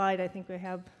slide, I think we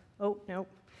have, oh, no.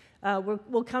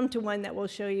 We'll come to one that will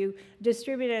show you.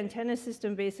 Distributed antenna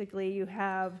system, basically, you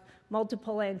have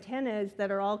multiple antennas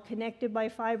that are all connected by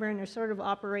fiber and are sort of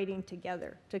operating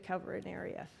together to cover an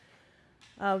area.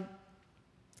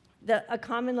 A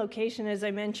common location, as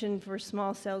I mentioned, for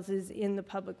small cells is in the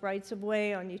public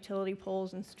rights-of-way, on utility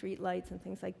poles and street lights and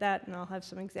things like that, and I'll have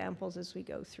some examples as we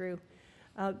go through.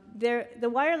 The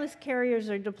wireless carriers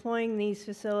are deploying these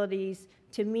facilities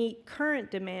to meet current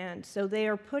demand, so they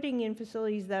are putting in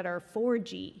facilities that are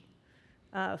 4G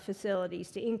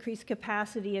facilities to increase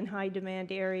capacity in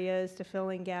high-demand areas, to fill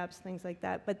in gaps, things like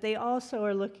that. But they also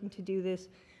are looking to do this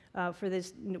for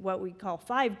this, what we call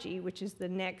 5G, which is the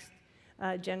next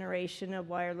generation of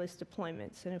wireless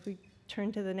deployments. And if we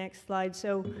turn to the next slide,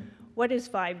 so what is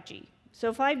 5G?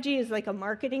 So 5G is like a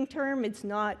marketing term. It's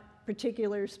not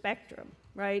particular spectrum,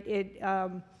 right?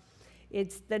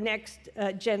 It's the next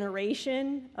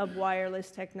generation of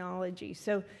wireless technology.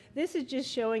 So this is just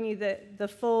showing you the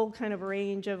full kind of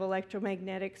range of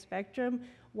electromagnetic spectrum.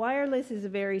 Wireless is a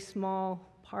very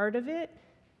small part of it.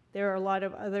 There are a lot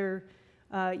of other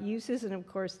uses, and of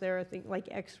course there are things like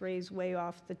X-rays way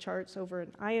off the charts over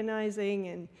in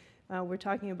ionizing, and we're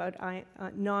talking about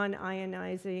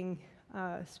non-ionizing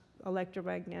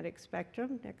electromagnetic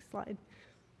spectrum. Next slide.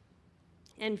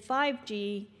 And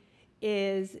 5G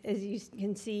is, as you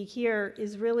can see here,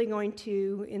 is really going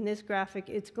to, in this graphic,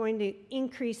 it's going to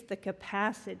increase the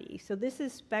capacity. So this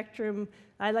is spectrum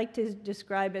I like to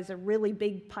describe as a really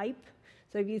big pipe.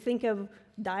 So if you think of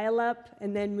dial-up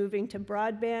and then moving to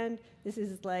broadband, this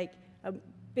is like a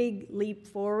big leap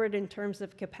forward in terms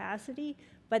of capacity.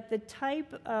 But the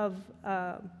type of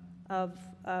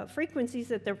frequencies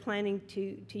that they're planning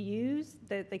to use,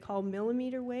 that they call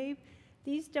millimeter wave,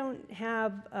 these don't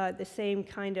have the same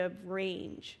kind of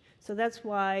range. So that's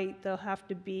why they'll have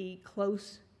to be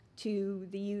close to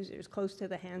the users, close to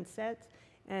the handsets.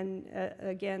 And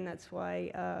again, that's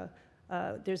why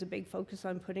there's a big focus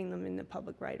on putting them in the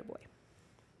public right-of-way.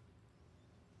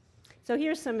 So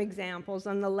here's some examples.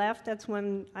 On the left, that's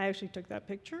when I actually took that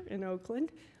picture in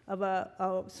Oakland of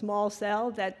a small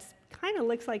cell that kind of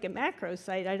looks like a macro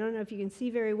site. I don't know if you can see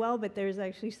very well, but there's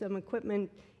actually some equipment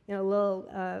in a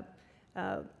little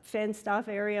fenced off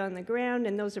area on the ground,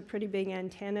 and those are pretty big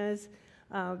antennas.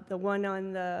 The one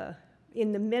in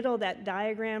the middle, that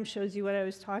diagram shows you what I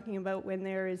was talking about when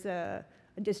there is a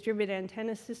distributed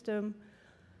antenna system.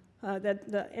 That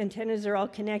the antennas are all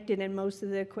connected and most of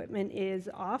the equipment is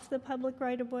off the public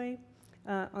right-of-way.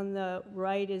 On the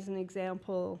right is an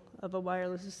example of a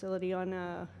wireless facility on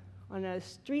a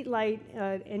street light,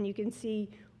 and you can see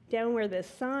down where the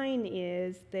sign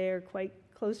is, they're quite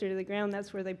closer to the ground.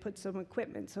 That's where they put some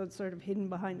equipment, so it's sort of hidden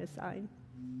behind a sign.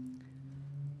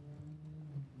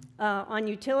 On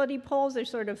utility poles,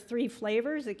 there's sort of three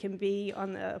flavors. It can be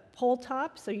on the pole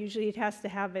top, so usually it has to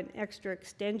have an extra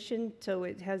extension so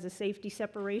it has a safety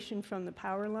separation from the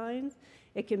power lines.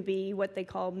 It can be what they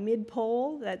call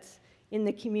mid-pole, that's in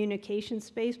the communication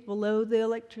space below the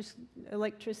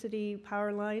electricity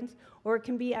power lines, or it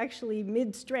can be actually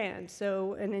mid-strand,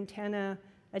 so an antenna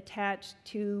attached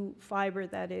to fiber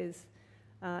that is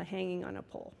hanging on a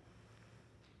pole.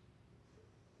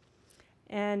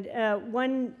 And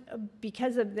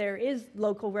because of there is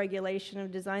local regulation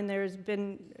of design, there's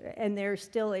been, and there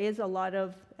still is, a lot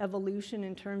of evolution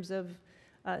in terms of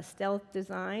stealth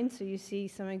design. So you see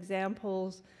some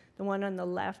examples. The one on the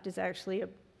left is actually a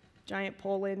giant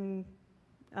pole in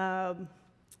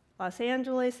Los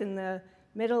Angeles, and the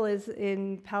middle is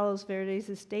in Palos Verdes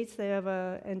Estates. They have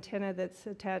an antenna that's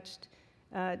attached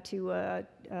to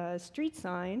a street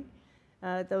sign.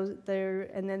 And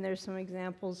then there's some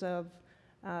examples of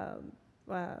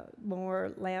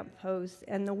more lamp posts.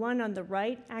 And the one on the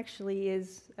right actually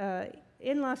is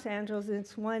in Los Angeles, and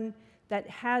it's one that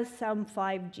has some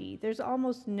 5G. There's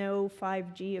almost no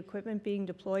 5G equipment being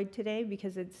deployed today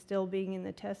because it's still being in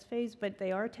the test phase, but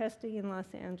they are testing in Los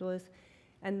Angeles.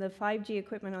 And the 5G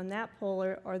equipment on that pole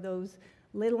are those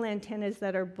little antennas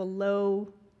that are below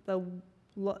the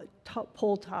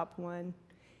pole top one.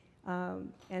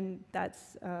 And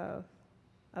that's a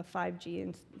 4G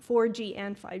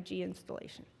and 5G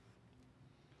installation.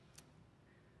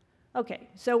 Okay,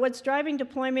 so what's driving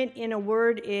deployment in a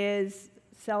word is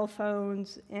cell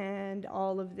phones and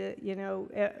all of the,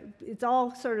 it's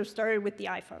all sort of started with the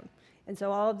iPhone. And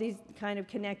so all of these kind of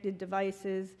connected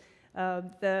devices,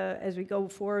 as we go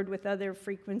forward with other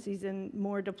frequencies and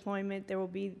more deployment, there will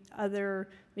be other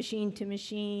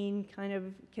machine-to-machine kind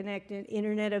of connected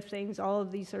Internet of Things, all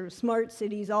of these sort of smart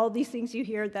cities, all these things you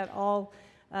hear, that all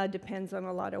depends on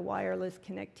a lot of wireless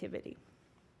connectivity.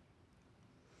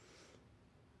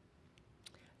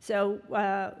 So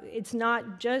it's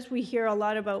not just, we hear a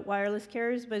lot about wireless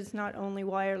carriers, but it's not only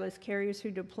wireless carriers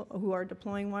who are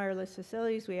deploying wireless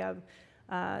facilities. We have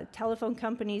telephone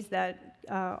companies that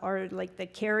are like the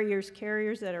carriers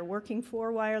that are working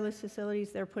for wireless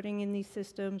facilities. They're putting in these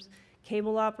systems.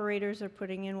 Cable operators are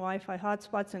putting in Wi-Fi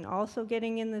hotspots and also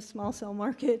getting in the small cell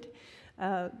market.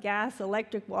 Gas,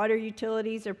 electric, water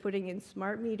utilities are putting in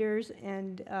smart meters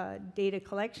and data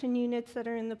collection units that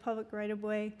are in the public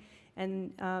right-of-way.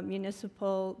 And there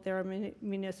are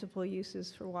municipal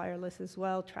uses for wireless as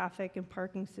well, traffic and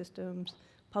parking systems,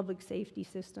 public safety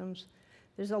systems.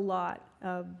 There's a lot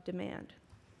of demand.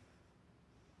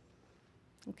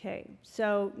 Okay,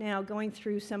 so now going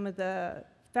through some of the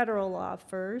federal law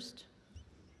first.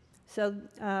 So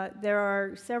there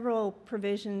are several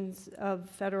provisions of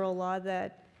federal law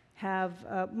that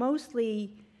have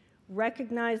mostly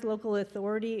recognized local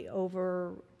authority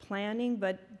over planning,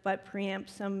 but preempt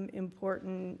some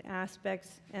important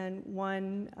aspects, and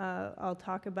one I'll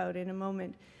talk about in a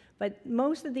moment. But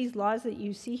most of these laws that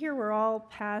you see here were all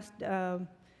passed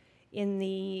in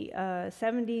the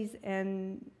 70s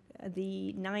and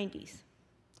the 90s.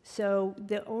 So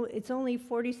it's only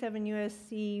 47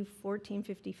 U.S.C.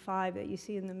 1455 that you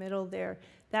see in the middle there.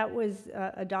 That was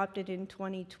adopted in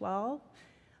 2012.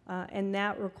 And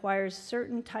that requires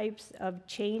certain types of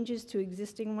changes to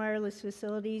existing wireless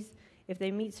facilities. If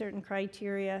they meet certain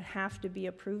criteria, have to be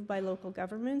approved by local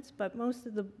governments. But most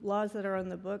of the laws that are on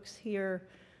the books here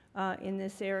in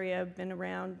this area have been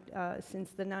around since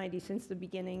the 90s, since the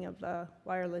beginning of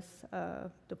wireless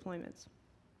deployments.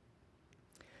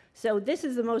 So this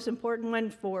is the most important one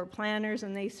for planners,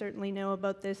 and they certainly know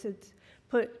about this. It's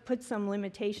put some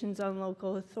limitations on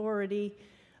local authority.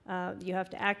 You have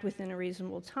to act within a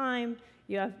reasonable time.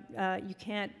 You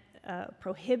can't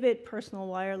prohibit personal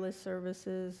wireless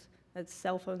services, that's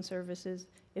cell phone services.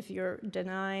 If you're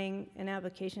denying an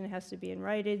application, it has to be in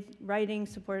writing,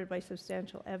 supported by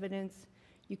substantial evidence.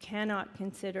 You cannot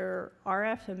consider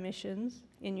RF emissions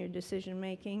in your decision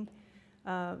making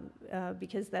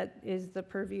because that is the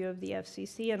purview of the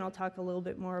FCC, and I'll talk a little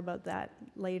bit more about that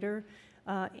later.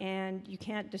 And you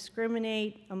can't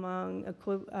discriminate among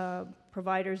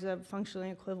providers of functionally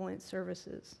equivalent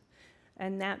services.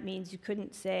 And that means you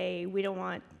couldn't say, we don't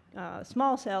want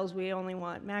small cells, we only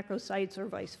want macro sites, or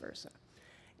vice versa.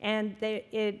 And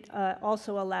it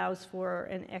also allows for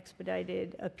an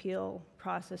expedited appeal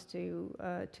process to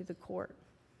the court.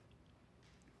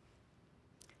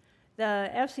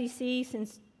 The FCC,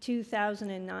 since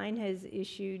 2009, has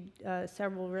issued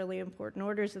several really important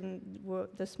orders, and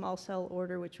the small cell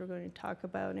order, which we're going to talk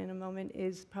about in a moment,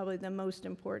 is probably the most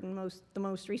important, the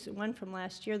most recent one from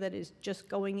last year that is just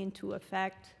going into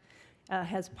effect,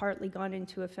 has partly gone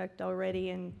into effect already,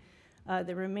 and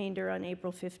the remainder on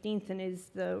April 15th, and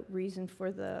is the reason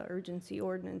for the urgency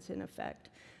ordinance in effect.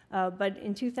 But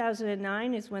in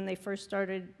 2009 is when they first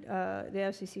started, the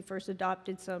FCC first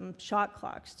adopted some shot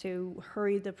clocks to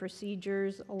hurry the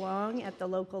procedures along at the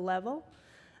local level.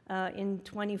 In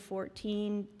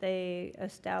 2014, they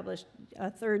established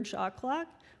a third shot clock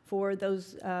for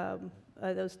those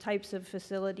types of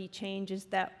facility changes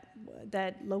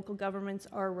that local governments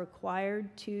are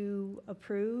required to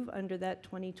approve under that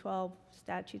 2012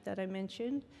 statute that I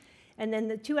mentioned. And then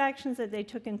the two actions that they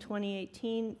took in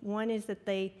 2018, one is that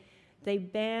they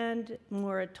banned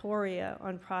moratoria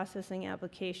on processing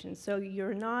applications. So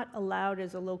you're not allowed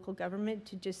as a local government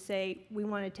to just say, we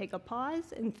want to take a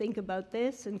pause and think about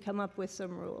this and come up with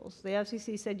some rules. The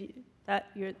FCC said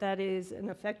that is an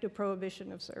effective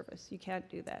prohibition of service. You can't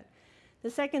do that.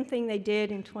 The second thing they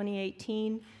did in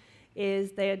 2018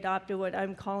 is they adopted what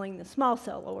I'm calling the small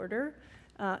cell order,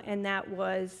 and that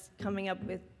was coming up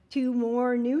with 2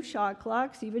 more new shot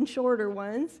clocks, even shorter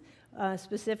ones,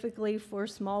 specifically for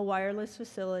small wireless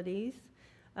facilities,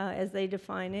 as they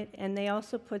define it. And they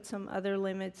also put some other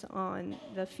limits on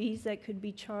the fees that could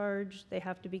be charged. They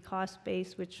have to be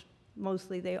cost-based, which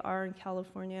mostly they are in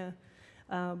California.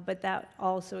 But that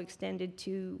also extended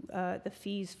to the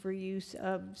fees for use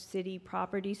of city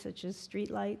property, such as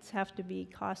streetlights, have to be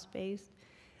cost-based.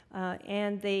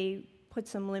 And they put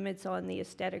some limits on the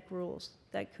aesthetic rules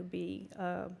that could be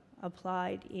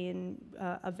applied in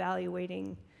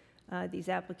evaluating these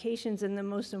applications. And the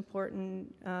most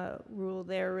important rule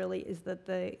there really is that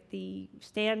the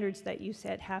standards that you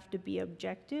set have to be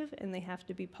objective and they have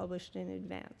to be published in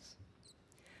advance.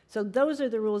 So those are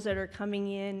the rules that are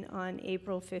coming in on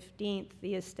April 15th.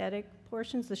 The aesthetic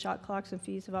portions, the shot clocks and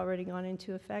fees have already gone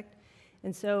into effect.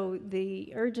 And so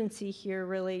the urgency here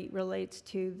really relates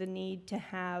to the need to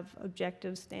have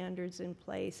objective standards in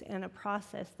place and a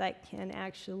process that can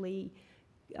actually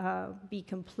be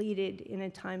completed in a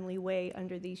timely way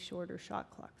under these shorter shot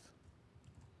clocks.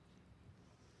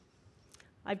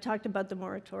 I've talked about the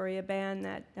moratoria ban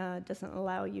that doesn't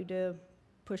allow you to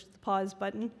push the pause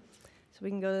button. So we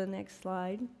can go to the next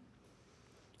slide.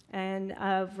 And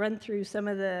I've run through some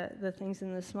of the things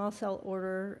in the small cell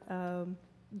order.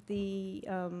 The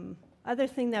other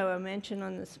thing that I will mention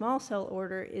on the small cell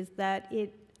order is that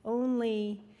it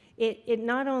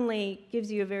not only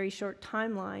gives you a very short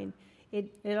timeline,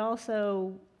 it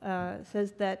also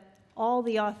says that all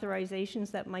the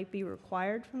authorizations that might be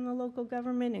required from the local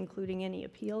government, including any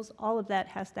appeals, all of that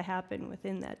has to happen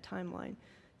within that timeline.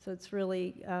 So it's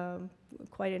really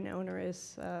quite an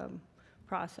onerous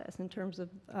process in terms of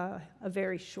a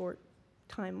very short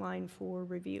timeline for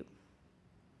review.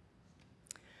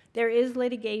 There is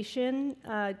litigation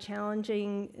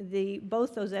challenging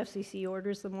both those FCC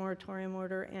orders, the moratorium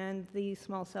order and the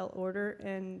small cell order,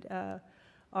 and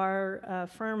our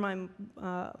firm, I'm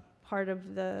part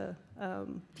of the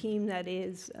team that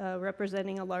is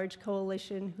representing a large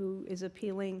coalition who is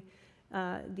appealing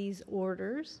these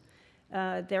orders.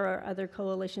 There are other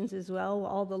coalitions as well.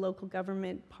 All the local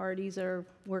government parties are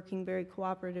working very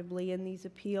cooperatively in these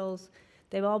appeals.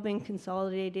 They've all been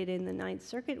consolidated in the Ninth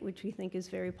Circuit, which we think is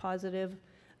very positive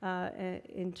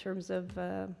in terms of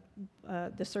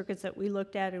the circuits that we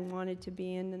looked at and wanted to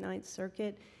be in the Ninth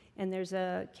Circuit. And there's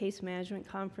a case management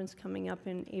conference coming up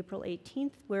in April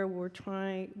 18th where we're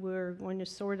going to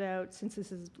sort out, since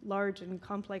this is large and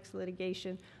complex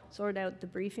litigation, sort out the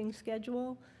briefing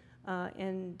schedule.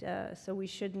 So we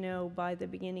should know by the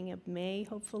beginning of May,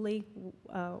 hopefully,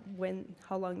 how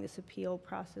long this appeal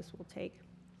process will take.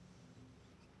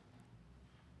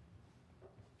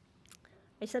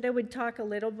 I said I would talk a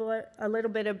little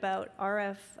bit about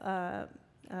RF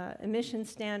emission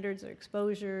standards or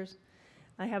exposures.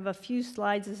 I have a few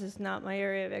slides. This is not my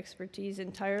area of expertise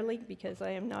entirely because I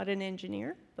am not an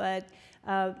engineer, but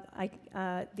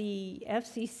the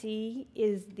FCC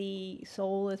is the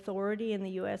sole authority in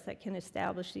the U.S. that can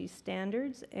establish these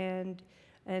standards,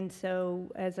 and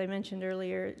so, as I mentioned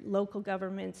earlier, local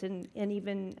governments and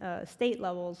even state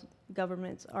levels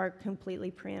governments are completely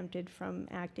preempted from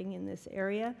acting in this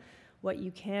area. What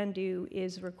you can do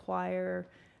is require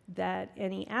that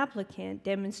any applicant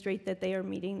demonstrate that they are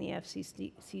meeting the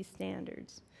FCC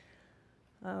standards.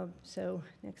 So,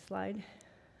 next slide.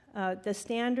 The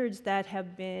standards that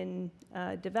have been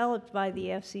developed by the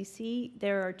FCC,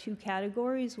 there are two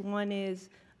categories. One is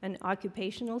an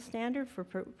occupational standard for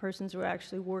persons who are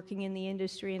actually working in the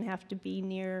industry and have to be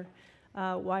near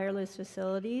wireless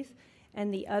facilities.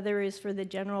 And the other is for the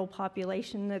general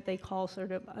population that they call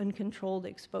sort of uncontrolled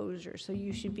exposure. So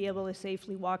you should be able to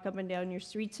safely walk up and down your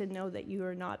streets and know that you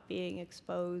are not being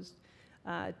exposed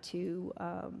to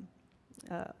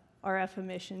RF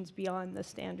emissions beyond the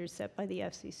standards set by the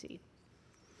FCC.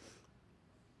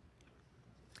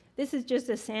 This is just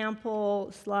a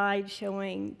sample slide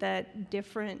showing that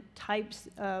different types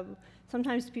of,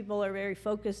 sometimes people are very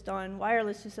focused on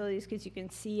wireless facilities because you can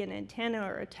see an antenna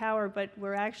or a tower, but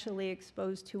we're actually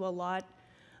exposed to a lot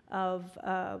of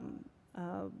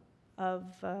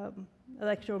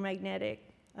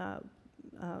electromagnetic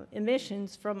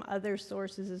emissions from other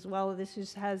sources as well. This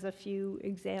just has a few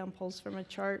examples from a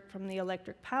chart from the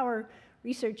Electric Power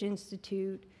Research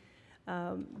Institute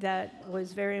that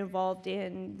was very involved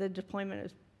in the deployment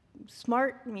of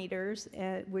smart meters,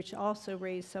 which also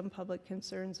raised some public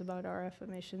concerns about RF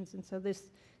emissions. And so this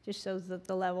just shows that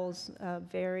the levels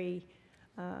vary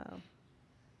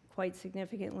quite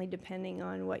significantly depending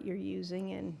on what you're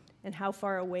using and how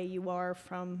far away you are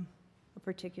from a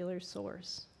particular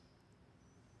source.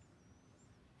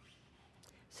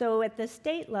 So at the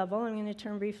state level, I'm going to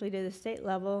turn briefly to the state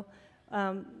level.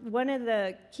 One of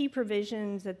the key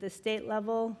provisions at the state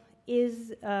level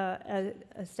is a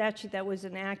statute that was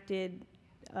enacted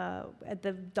at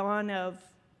the dawn of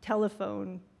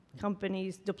telephone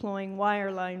companies deploying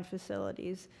wireline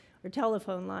facilities or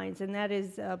telephone lines, and that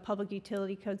is Public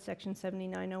Utility Code Section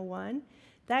 7901.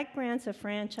 That grants a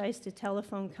franchise to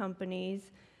telephone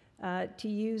companies to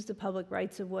use the public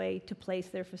rights-of-way to place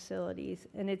their facilities.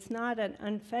 And it's not an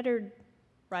unfettered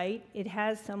right. It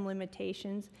has some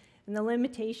limitations. And the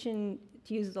limitation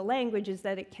to use the language, is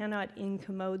that it cannot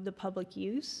incommode the public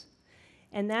use.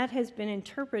 And that has been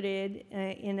interpreted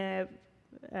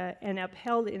and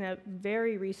upheld in a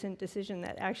very recent decision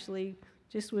that actually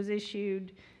just was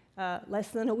issued less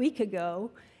than a week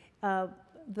ago.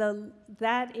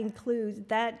 That includes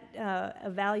that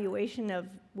evaluation of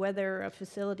whether a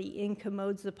facility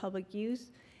incommodes the public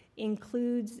use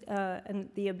includes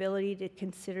the ability to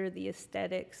consider the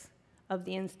aesthetics of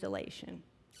the installation.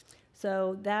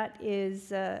 So that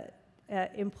is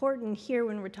important here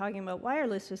when we're talking about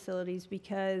wireless facilities,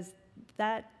 because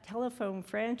that telephone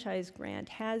franchise grant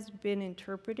has been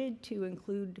interpreted to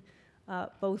include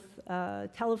both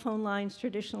telephone lines,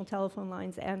 traditional telephone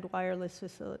lines, and wireless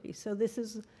facilities. So this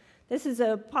is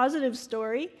a positive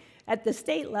story at the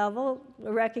state level,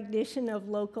 a recognition of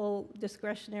local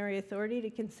discretionary authority to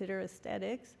consider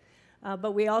aesthetics.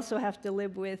 But we also have to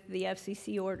live with the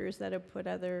FCC orders that have put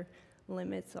other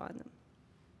limits on them.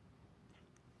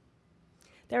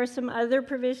 There are some other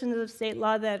provisions of state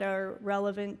law that are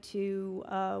relevant to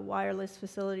wireless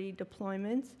facility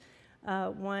deployments.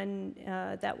 One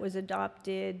that was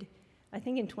adopted, I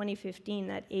think in 2015,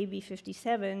 that AB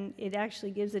 57, it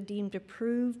actually gives a deemed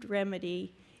approved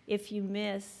remedy if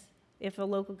a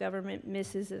local government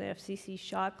misses an FCC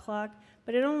shot clock,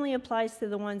 but it only applies to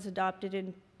the ones adopted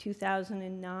in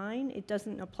 2009. It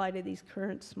doesn't apply to these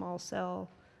current small cell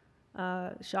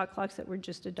shot clocks that were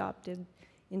just adopted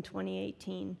in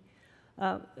 2018.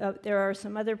 There are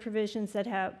some other provisions that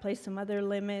have placed some other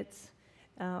limits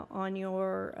on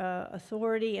your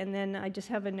authority, and then I just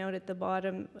have a note at the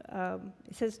bottom.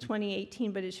 It says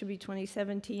 2018, but it should be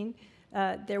 2017.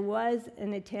 There was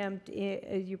an attempt,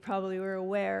 as you probably were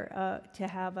aware, to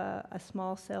have a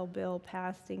small cell bill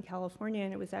passed in California,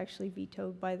 and it was actually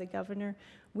vetoed by the governor.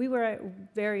 We were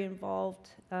very involved,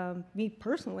 me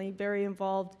personally, very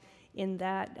involved in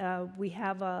that. We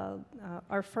have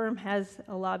our firm has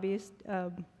a lobbyist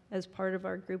as part of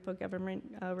our group of government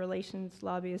relations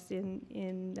lobbyists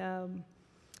in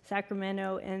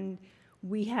Sacramento, and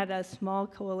we had a small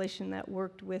coalition that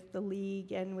worked with the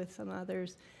league and with some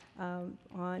others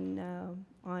on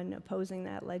opposing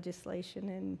that legislation,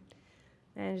 and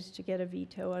managed to get a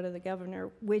veto out of the governor,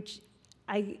 which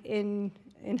in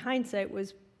hindsight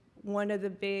was one of the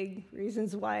big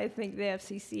reasons why I think the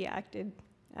FCC acted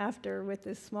after with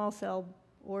this small cell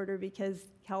order, because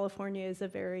California is a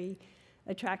very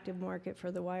attractive market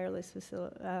for the wireless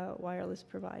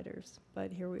providers.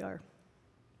 But here we are.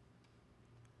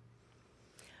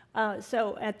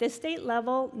 So at the state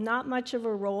level, not much of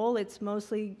a role. It's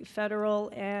mostly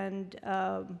federal and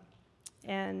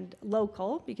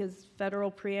local, because federal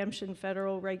preemption,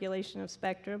 federal regulation of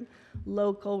spectrum,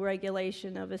 local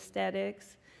regulation of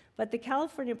aesthetics. But the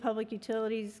California Public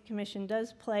Utilities Commission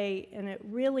does play a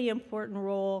really important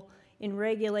role in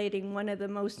regulating one of the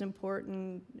most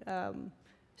important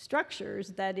structures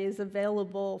that is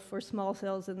available for small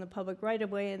cells in the public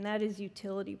right-of-way, and that is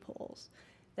utility poles.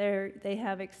 They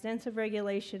have extensive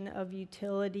regulation of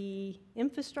utility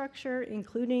infrastructure,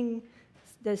 including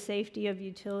the safety of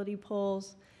utility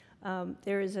poles.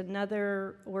 There is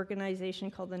another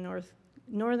organization called the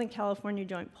Northern California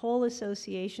Joint Pole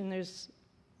Association. There's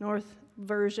North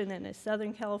version and a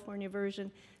Southern California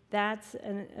version. That's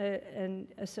an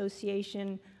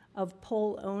association of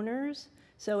pole owners.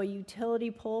 So a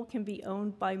utility pole can be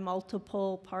owned by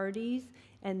multiple parties,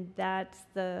 and that's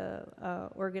the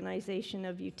organization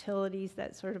of utilities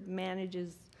that sort of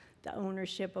manages the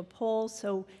ownership of poles.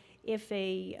 So if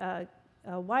a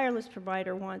wireless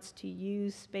provider wants to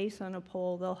use space on a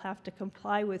pole, they'll have to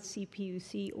comply with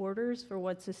CPUC orders for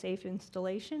what's a safe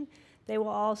installation. They will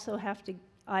also have to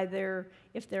either,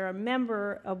 if they're a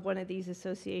member of one of these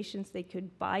associations, they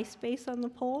could buy space on the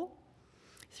pole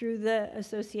through the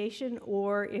association,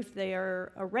 or if they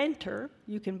are a renter,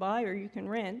 you can buy or you can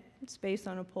rent space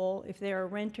on a pole. If they're a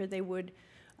renter, they would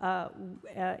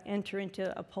enter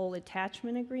into a pole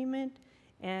attachment agreement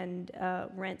and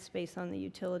rent space on the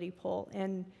utility pole.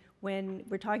 And when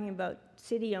we're talking about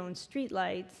city-owned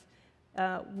streetlights,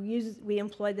 we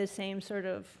employ the same sort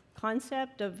of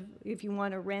concept of, if you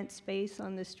want to rent space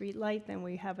on the streetlight, then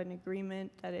we have an agreement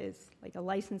that is like a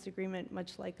license agreement,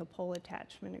 much like a pole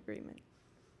attachment agreement.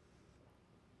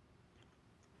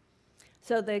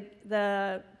 So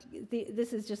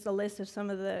this is just a list of some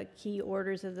of the key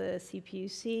orders of the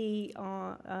CPUC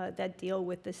that deal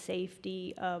with the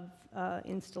safety of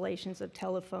installations of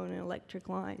telephone and electric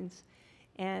lines.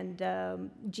 And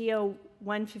GO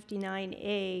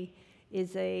 159A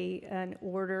is an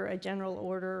order, a general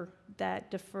order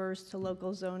that defers to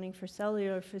local zoning for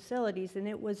cellular facilities, and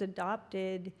it was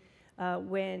adopted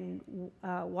when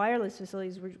wireless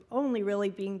facilities were only really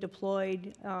being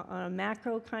deployed on a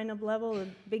macro kind of level of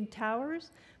big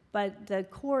towers. But the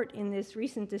court in this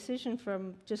recent decision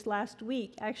from just last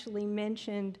week actually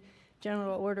mentioned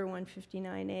General Order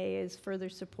 159A as further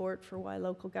support for why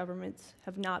local governments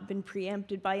have not been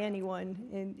preempted by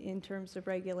anyone in terms of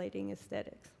regulating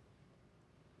aesthetics.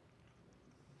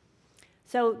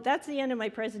 So that's the end of my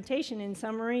presentation. In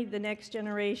summary, the next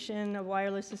generation of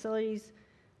wireless facilities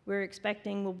we're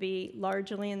expecting will be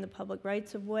largely in the public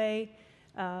rights of way.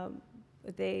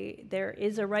 There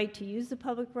is a right to use the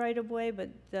public right of way, but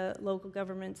the local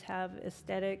governments have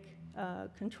aesthetic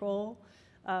control.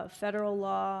 Federal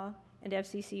law and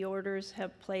FCC orders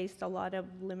have placed a lot of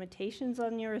limitations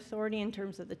on your authority in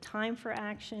terms of the time for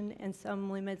action and some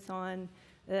limits on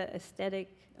the aesthetic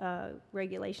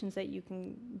regulations that you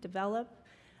can develop.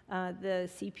 The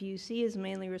CPUC is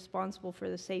mainly responsible for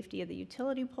the safety of the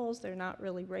utility poles. They're not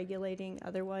really regulating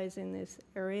otherwise in this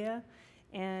area.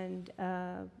 And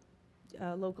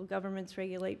local governments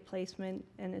regulate placement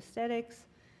and aesthetics.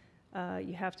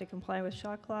 You have to comply with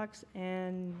shot clocks,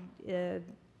 and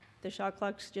the shot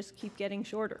clocks just keep getting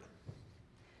shorter.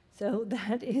 So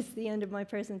that is the end of my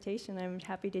presentation. I'm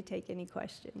happy to take any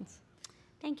questions.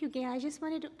 Thank you, Gail. I just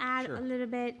wanted to add a little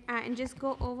bit and just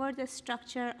go over the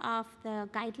structure of the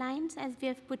guidelines as we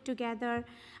have put together.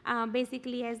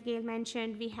 Basically, as Gail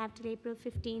mentioned, we have till April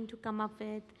 15 to come up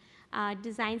with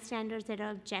design standards that are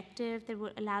objective, that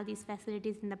will allow these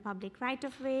facilities in the public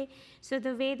right-of-way. So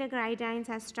the way the guidelines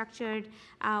are structured,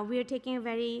 we are taking a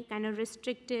very kind of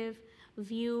restrictive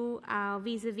view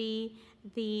vis-a-vis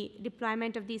the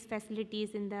deployment of these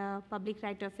facilities in the public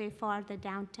right-of-way for the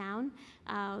downtown,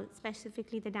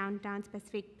 specifically the downtown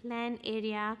specific plan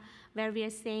area, where we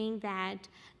are saying that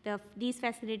these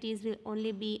facilities will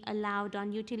only be allowed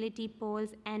on utility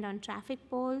poles and on traffic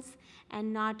poles,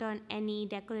 and not on any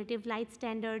decorative light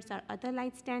standards or other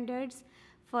light standards.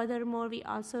 Furthermore, we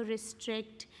also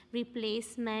restrict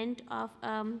replacement of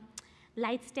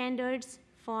light standards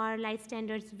for light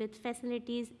standards with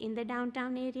facilities in the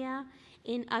downtown area.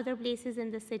 In other places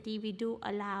in the city, we do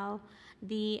allow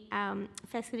the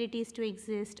facilities to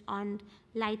exist on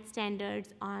light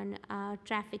standards, on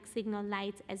traffic signal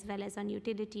lights, as well as on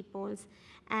utility poles.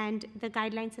 And the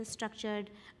guidelines are structured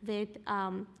with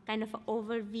kind of an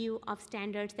overview of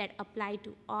standards that apply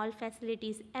to all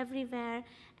facilities everywhere,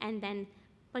 and then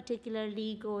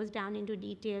particularly goes down into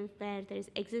detail where there's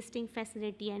existing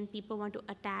facility and people want to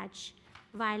attach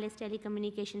wireless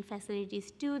telecommunication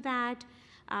facilities to that,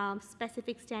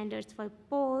 specific standards for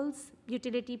poles,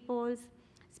 utility poles,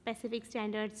 specific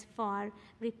standards for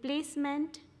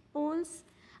replacement poles,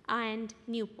 and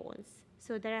new poles.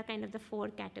 So there are kind of the 4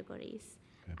 categories.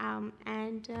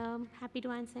 Happy to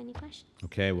answer any questions.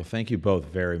 Okay, well, thank you both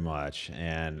very much,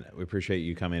 and we appreciate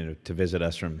you coming to visit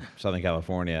us from Southern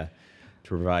California to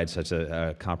provide such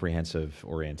a comprehensive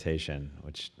orientation,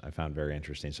 which I found very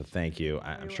interesting. So thank you.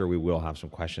 I'm sure we will have some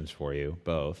questions for you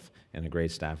both, and a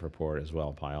great staff report as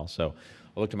well, Pyle. So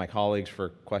I'll look to my colleagues for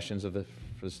questions for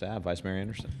the staff. Vice Mayor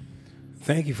Anderson.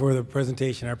 Thank you for the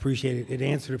presentation. I appreciate it. It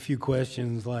answered a few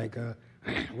questions like,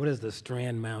 what is the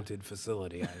strand-mounted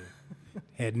facility?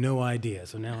 I had no idea,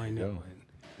 so now I know. And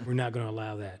we're not going to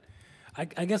allow that.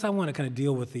 I guess I want to kind of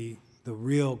deal with the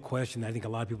real question that I think a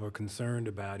lot of people are concerned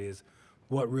about is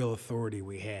what real authority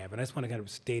we have. And I just want to kind of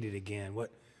state it again.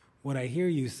 What I hear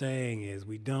you saying is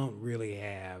we don't really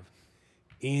have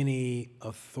any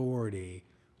authority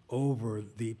over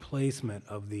the placement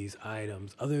of these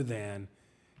items other than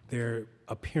their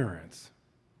appearance.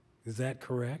 Is that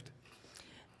correct?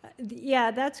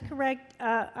 Yeah, that's correct.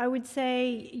 I would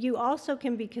say you also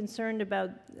can be concerned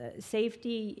about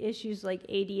safety issues like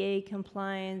ADA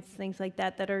compliance, things like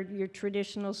that, that are your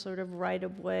traditional sort of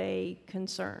right-of-way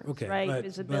concerns, right?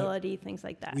 Visibility, things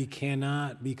like that. We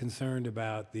cannot be concerned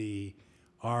about the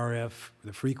RF,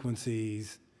 the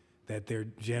frequencies that they're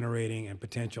generating and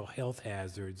potential health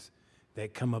hazards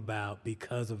that come about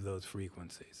because of those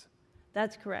frequencies.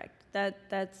 That's correct.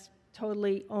 That's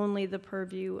totally only the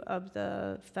purview of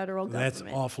the federal government.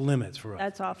 That's off limits for us.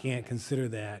 That's off. Can't consider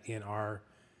that in our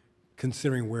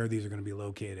considering where these are going to be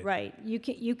located. Right. You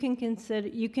can consider.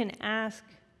 You can ask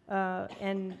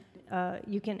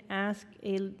you can ask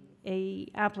a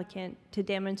applicant to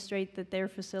demonstrate that their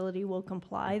facility will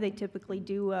comply. They typically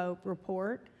do a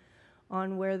report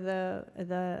on where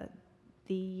the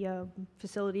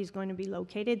facility is going to be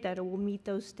located, that it will meet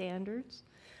those standards.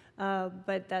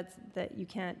 But that you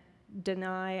can't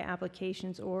deny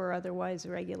applications or otherwise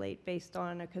regulate based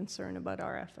on a concern about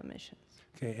RF emissions.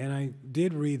 Okay, and I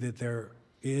did read that there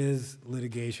is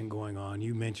litigation going on.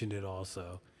 You mentioned it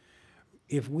also.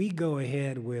 if we go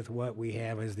ahead with what we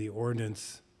have as the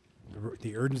ordinance,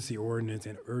 the urgency ordinance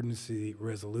and urgency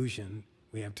resolution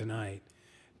we have tonight,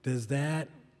 does that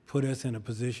put us in a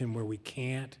position where we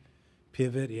can't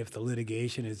pivot if the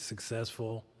litigation is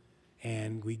successful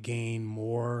and we gain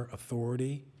more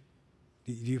authority?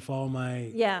 Do you follow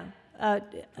my? Yeah.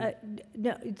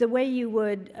 No, the way you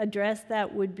would address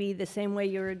that would be the same way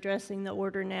you're addressing the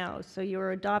order now. So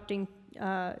you're adopting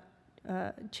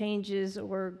changes,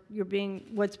 or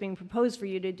what's being proposed for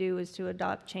you to do is to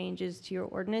adopt changes to your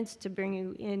ordinance to bring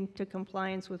you into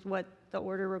compliance with what the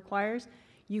order requires.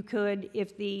 You could,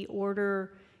 if the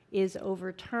order is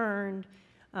overturned,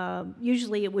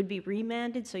 usually it would be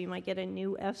remanded, so you might get a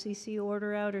new FCC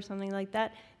order out or something like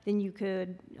that. Then you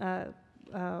could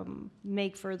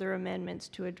make further amendments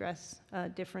to address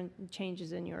different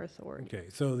changes in your authority. Okay,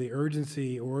 so the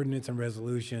urgency ordinance and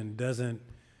resolution doesn't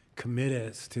commit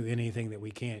us to anything that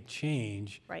we can't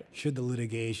change. Right. Should the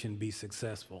litigation be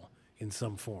successful in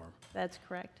some form. That's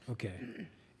correct. Okay.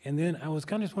 And then I was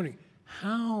kind of just wondering,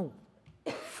 how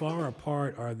far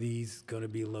apart are these going to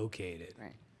be located?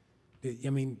 Right. I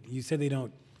mean, you said they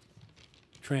don't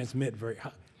transmit very,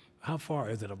 how far?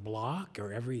 Is it a block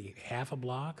or every half a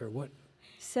block or what?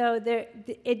 So I'm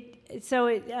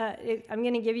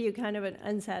going to give you kind of an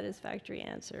unsatisfactory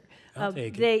answer. I'll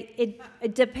take it.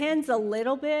 It depends a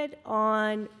little bit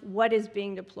on what is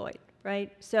being deployed,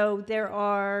 right? So there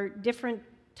are different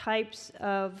types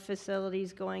of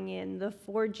facilities going in. The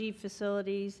 4G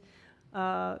facilities,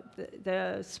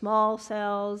 the small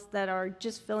cells that are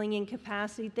just filling in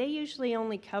capacity, they usually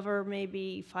only cover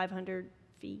maybe 500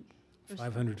 feet.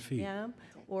 500 feet. Yeah,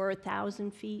 or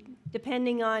 1,000 feet,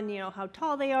 depending on, how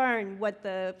tall they are and what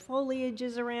the foliage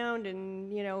is around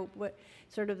and, what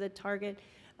sort of the target.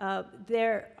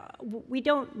 We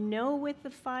don't know with the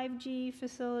 5G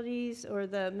facilities or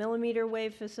the millimeter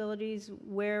wave facilities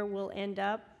where we'll end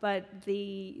up, but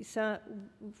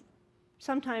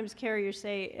sometimes carriers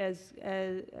say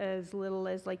as little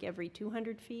as like every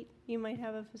 200 feet you might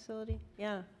have a facility.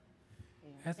 Yeah.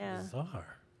 That's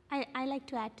bizarre. I like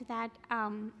to add to that.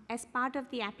 As part of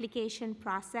the application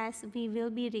process, we will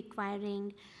be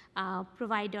requiring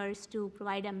providers to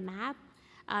provide a map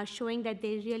showing that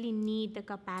they really need the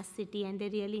capacity and they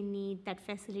really need that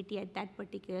facility at that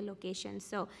particular location.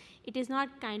 So it is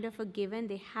not kind of a given.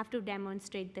 They have to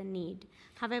demonstrate the need.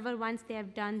 However, once they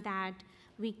have done that,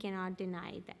 we cannot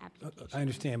deny the application. I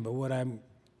understand, but what I'm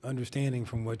understanding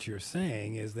from what you're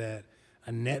saying is that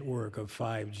a network of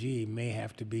 5G may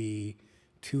have to be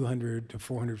 200 to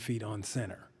 400 feet on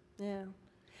center. Yeah.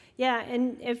 Yeah,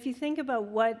 and if you think about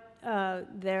what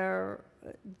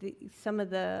some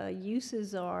of the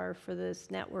uses are for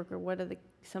this network, or what are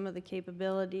some of the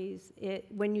capabilities,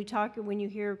 when you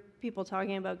hear people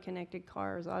talking about connected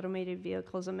cars, automated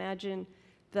vehicles, imagine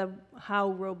how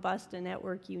robust a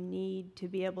network you need to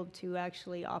be able to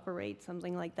actually operate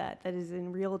something like that is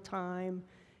in real time,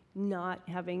 not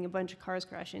having a bunch of cars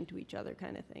crash into each other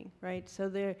kind of thing, right? So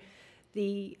the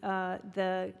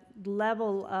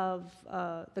level of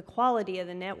the quality of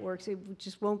the networks, it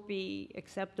just won't be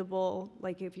acceptable.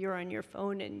 Like if you're on your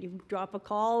phone and you drop a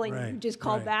call and you just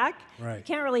call back, you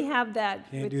can't really have that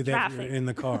Can't with do that traffic. in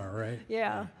the car, right?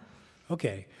 Yeah.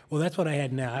 Okay, well, that's what I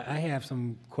had now. I have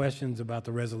some questions about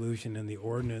the resolution and the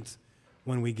ordinance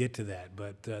when we get to that,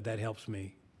 but that helps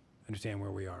me understand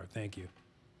where we are. Thank you.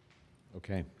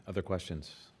 Okay, other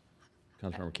questions?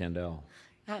 Councilmember Kendall.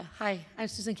 Hi, I'm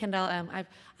Susan Kendall. I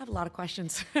have a lot of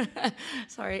questions.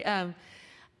 Sorry.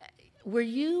 Were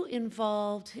you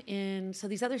involved in, so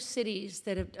these other cities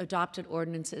that have adopted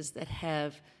ordinances that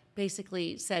have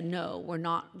basically said, no,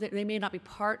 they may not be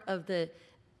part of the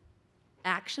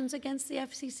actions against the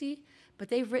FCC, but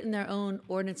they've written their own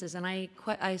ordinances, and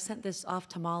I sent this off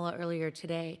to Mala earlier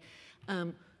today.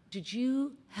 Did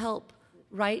you help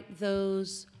write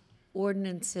those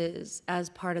ordinances as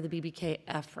part of the BBK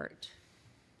effort?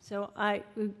 So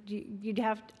you'd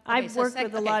have to, I've worked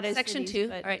with a lot of Section cities,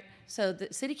 2, all right. So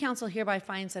the City Council hereby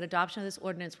finds that adoption of this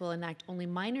ordinance will enact only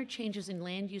minor changes in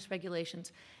land use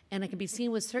regulations, and it can be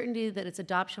seen with certainty that its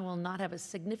adoption will not have a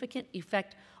significant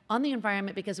effect on the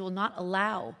environment because it will not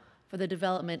allow for the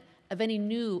development of any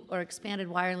new or expanded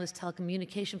wireless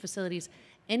telecommunication facilities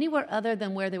anywhere other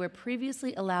than where they were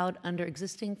previously allowed under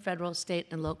existing federal, state,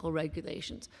 and local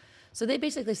regulations. So they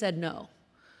basically said no.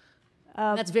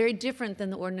 That's very different than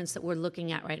the ordinance that we're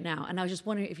looking at right now. And I was just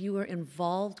wondering if you were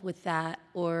involved with that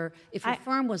or if your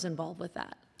firm was involved with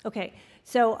that. Okay,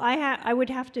 so I would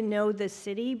have to know the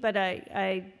city, but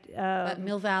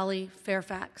Mill Valley,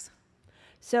 Fairfax.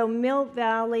 So Mill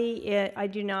Valley, I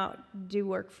do not do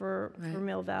work for Right.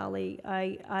 Mill Valley.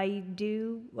 I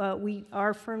do,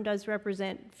 our firm does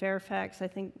represent Fairfax. I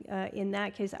think in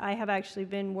that case, I have actually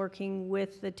been working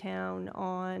with the town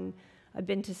on, I've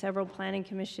been to several planning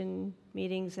commission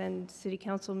meetings and city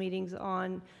council meetings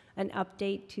on an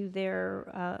update to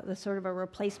their, the sort of a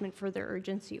replacement for their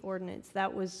urgency ordinance.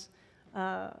 That was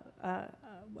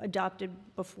adopted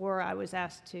before I was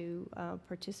asked to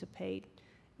participate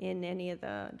in any of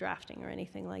the drafting or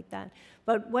anything like that.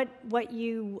 But what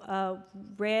you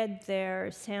read there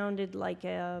sounded like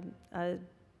a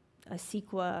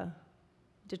CEQA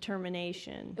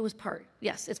determination. It was part,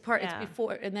 yes, it's part, Yeah. it's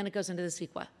before, and then it goes into the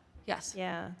CEQA, yes.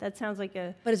 Yeah, that sounds like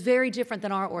a, But it's very different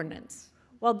than our ordinance.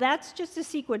 well, that's just a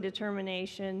CEQA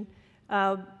determination.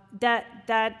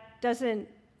 That doesn't,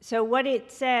 so what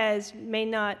it says may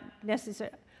not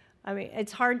necessarily, I mean,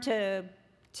 it's hard to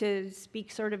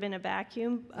speak sort of in a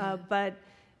vacuum, but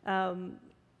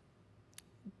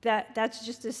that's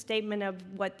just a statement of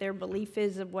what their belief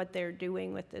is of what they're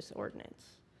doing with this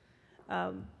ordinance.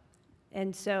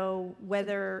 And so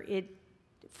whether it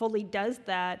fully does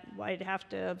that, I'd have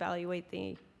to evaluate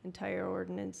the entire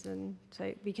ordinance and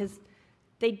say, because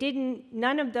they didn't,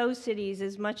 none of those cities,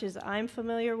 as much as I'm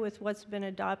familiar with what's been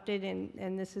adopted,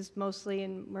 and this is mostly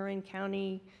in Marin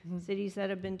County cities that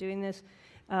have been doing this,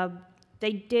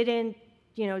 they didn't,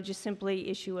 just simply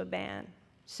issue a ban.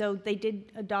 So they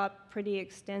did adopt pretty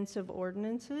extensive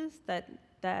ordinances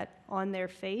that on their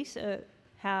face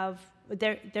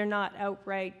they're not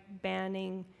outright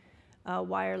banning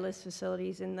wireless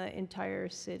facilities in the entire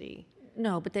city.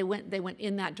 No, but they went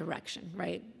in that direction,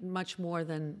 right? Much more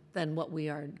than what we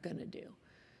are going to do.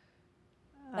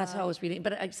 That's how I was reading.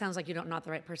 But it sounds like you're not the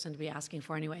right person to be asking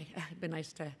for anyway. It'd be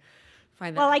nice to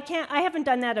find that. Well, I haven't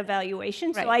done that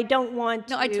evaluation, so Right. I don't want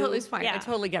to. No, it's fine. Yeah. I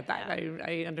totally get that. Yeah.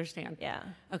 I understand. Yeah.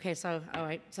 Okay, so, all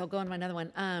right, so I'll go on to another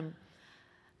one.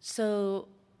 So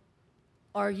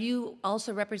are you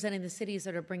also representing the cities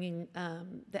that are bringing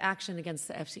the action against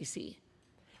the FCC?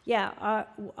 Yeah,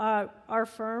 our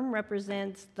firm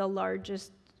represents the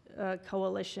largest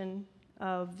coalition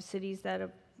of cities that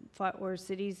have fought, or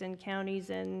cities and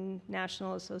counties and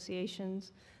national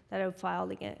associations that have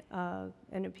filed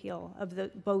an appeal of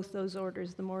both those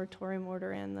orders, the moratorium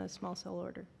order and the small cell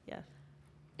order, yes.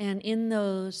 And in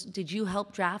those, did you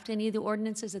help draft any of the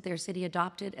ordinances that their city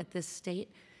adopted at this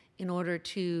state in order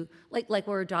to, like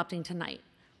we're adopting tonight,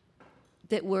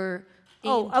 that were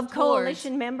aimed of towards-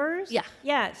 coalition members? Yeah.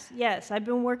 Yes. I've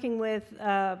been working with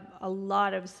a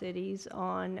lot of cities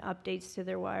on updates to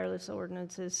their wireless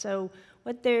ordinances. So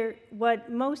what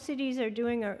most cities are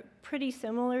doing are pretty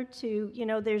similar to,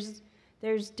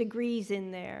 there's degrees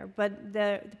in there, but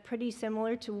they're pretty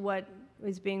similar to what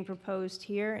is being proposed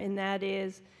here, and that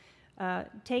is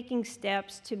taking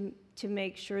steps to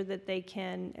make sure that they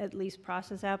can at least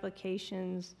process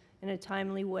applications in a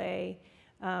timely way,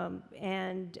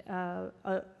 and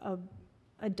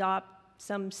adopt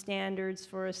some standards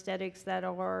for aesthetics that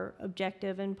are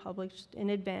objective and published in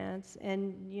advance,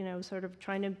 and sort of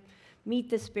trying to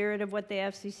meet the spirit of what the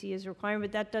FCC is requiring,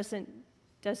 but that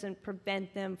doesn't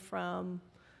prevent them from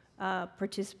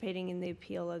participating in the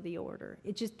appeal of the order.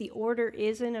 It's just the order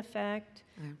is in effect.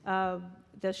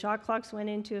 The shot clocks went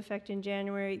into effect in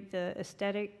January. The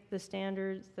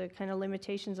standards, the kind of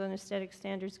limitations on aesthetic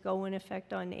standards go in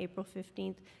effect on April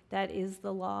 15th. That is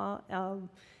the law.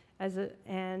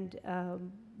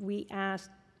 We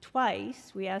asked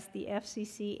twice. We asked the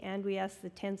FCC and we asked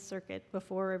the 10th Circuit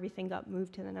before everything got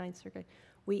moved to the 9th Circuit.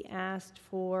 We asked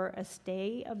for a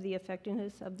stay of the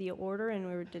effectiveness of the order, and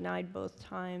we were denied both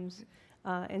times.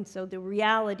 And so the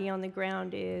reality on the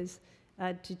ground is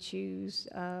to choose,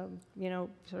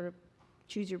 sort of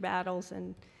choose your battles.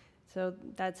 And so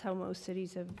that's how most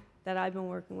cities that I've been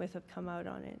working with have come out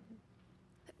on it.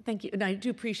 Thank you. And I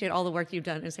do appreciate all the work you've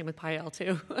done, and same with Payel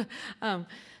too.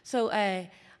 So I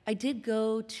did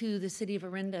go to the city of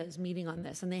Orinda's meeting on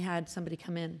this, and they had somebody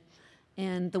come in.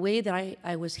 And the way that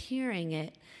I was hearing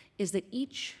it is that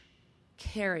each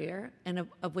carrier, and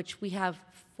of which we have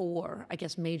 4, I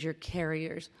guess, major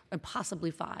carriers, and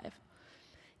possibly 5,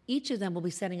 each of them will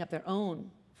be setting up their own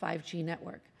 5G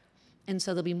network. And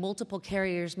so there'll be multiple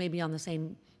carriers maybe on the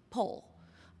same pole.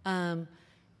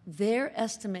 Their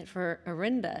estimate for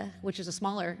Orinda, which is a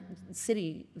smaller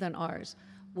city than ours,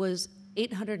 was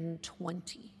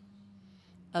 820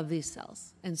 of these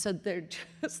cells. And so they're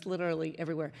just literally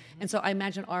everywhere. And so I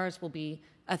imagine ours will be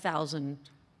 1,000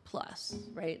 plus,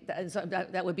 right? And so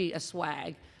that would be a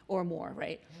swag or more,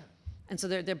 right? Yeah. And so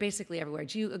they're basically everywhere.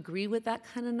 Do you agree with that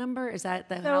kind of number? Is that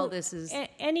how So this is?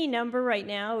 Any number right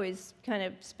now is kind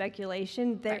of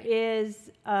speculation. Right.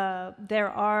 There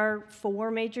are 4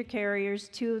 major carriers.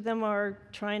 2 of them are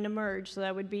trying to merge, so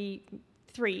that would be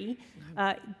 3.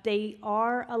 They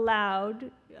are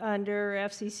allowed under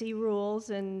FCC rules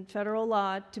and federal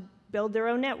law to build their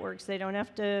own networks. They don't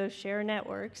have to share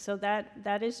networks, so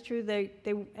that is true.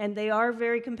 They are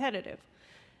very competitive.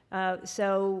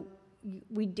 So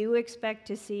we do expect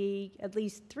to see at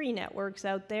least 3 networks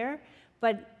out there,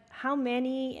 but how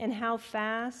many and how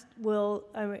fast will,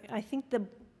 I think the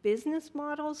business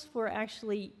models for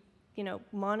actually,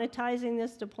 monetizing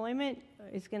this deployment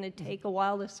is going to take a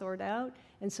while to sort out.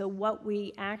 And so what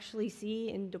we actually see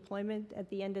in deployment at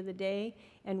the end of the day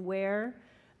and where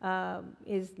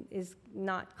is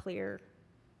not clear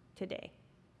today.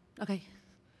 Okay.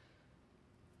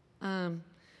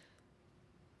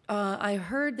 I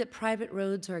heard that private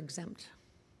roads are exempt.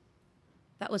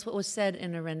 That was what was said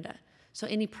in Arenda. So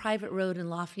any private road in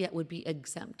Lafayette would be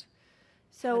exempt.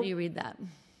 So How do you read that?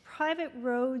 private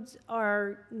roads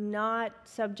are not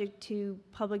subject to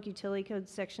Public Utility Code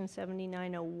Section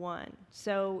 7901.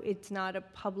 So it's not a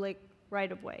public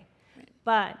right-of-way. Right.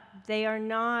 But they are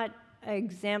not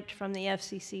exempt from the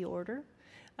FCC order.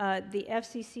 The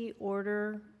FCC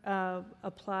order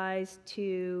applies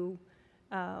to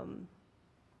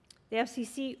the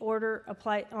FCC order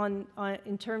apply on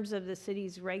in terms of the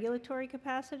city's regulatory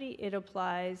capacity. It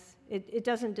applies. It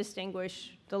doesn't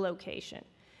distinguish the location.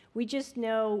 We just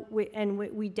know,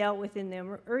 we dealt with in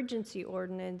the urgency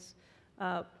ordinance,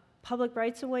 public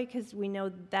rights of way, because we know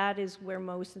that is where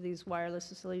most of these wireless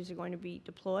facilities are going to be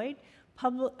deployed.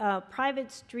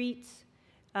 Private streets,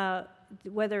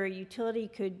 whether a utility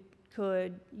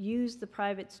could use the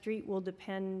private street will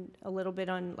depend a little bit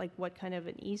on like what kind of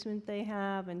an easement they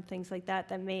have and things like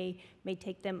that may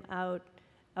take them out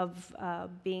of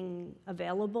being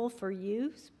available for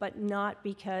use, but not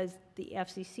because the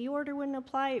FCC order wouldn't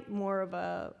apply, more of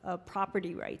a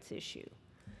property rights issue.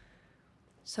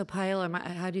 So Pyle,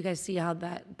 how do you guys see how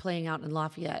that playing out in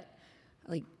Lafayette,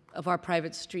 like of our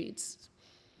private streets?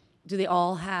 Do they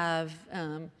all have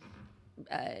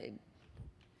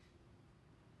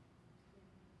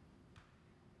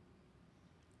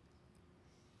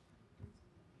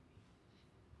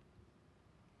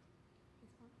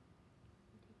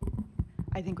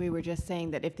I think we were just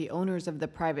saying that if the owners of the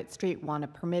private street want to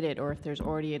permit it, or if there's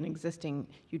already an existing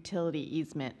utility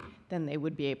easement, then they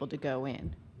would be able to go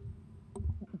in.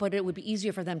 but it would be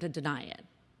easier for them to deny it.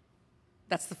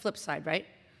 That's the flip side, right?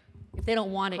 If they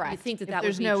don't want it, you Correct. think that If that would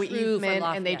there's be no true for easement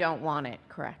Lafayette. and they don't want it,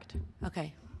 correct.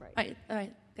 Okay. Right. All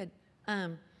right, good.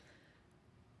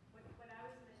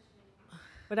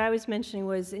 What I was mentioning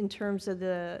was in terms of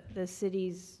the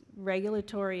city's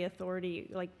regulatory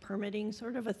authority, like permitting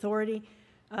sort of authority,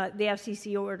 the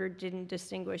FCC order didn't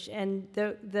distinguish. And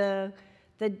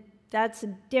that's a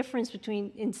difference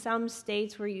between, in some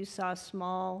states where you saw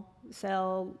small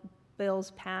cell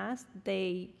bills passed,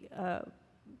 they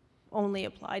only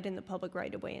applied in the public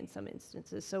right-of-way in some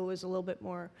instances. So it was a little bit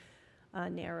more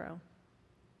narrow.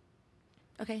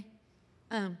 Okay.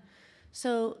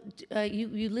 So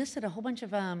you listed a whole bunch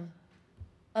of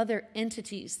other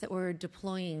entities that were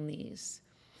deploying these.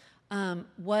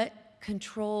 What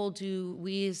control do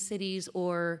we as cities,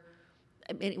 or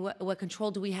I mean, what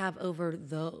control do we have over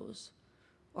those?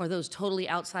 Or those totally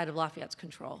outside of Lafayette's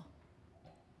control?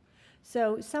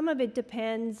 So some of it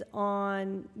depends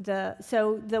on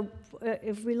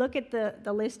if we look at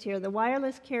the list here, the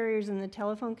wireless carriers and the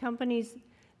telephone companies,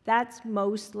 that's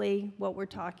mostly what we're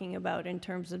talking about in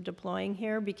terms of deploying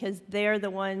here, because they're the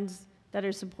ones that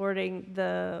are supporting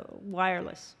the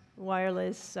wireless,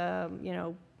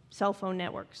 cell phone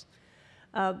networks.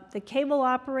 The cable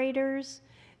operators,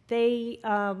 they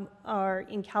are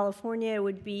in California,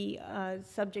 would be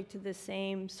subject to the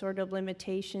same sort of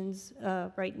limitations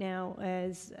right now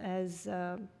as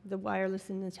the wireless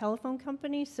and the telephone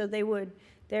companies. So they would,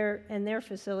 their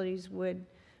facilities would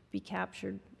be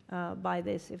captured by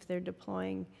this if they're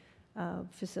deploying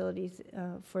facilities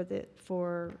for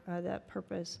that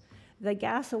purpose. The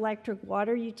gas, electric,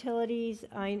 water utilities,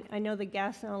 I know the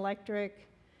gas and electric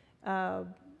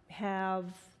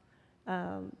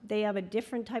they have a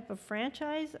different type of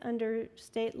franchise under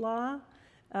state law.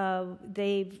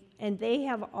 They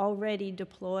have already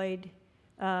deployed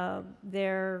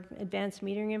their advanced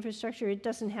metering infrastructure. It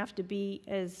doesn't have to be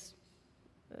as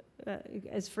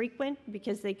frequent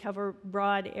because they cover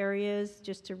broad areas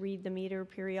just to read the meter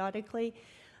periodically.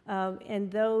 And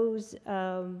those,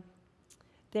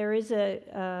 there is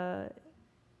a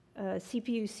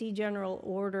CPUC general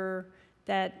order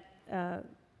that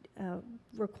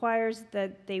requires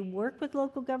that they work with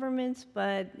local governments,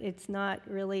 but it's not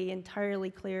really entirely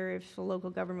clear if the local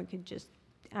government could just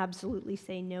absolutely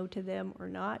say no to them or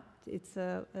not.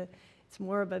 It's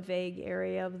more of a vague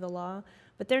area of the law,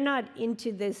 but they're not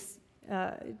into this.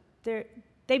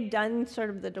 They've done sort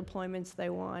of the deployments they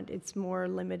want. It's more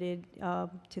limited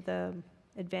to the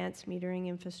advanced metering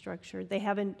infrastructure. They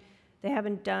haven't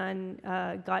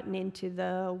gotten into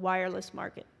the wireless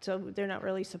market, so they're not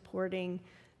really supporting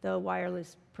the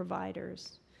wireless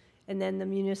providers. And then the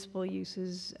municipal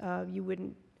uses,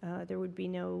 there would be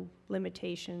no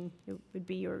limitation. It would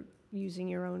be using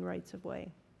your own rights of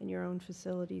way in your own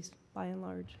facilities, by and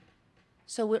large.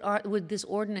 So would this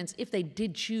ordinance, if they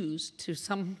did choose to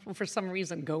for some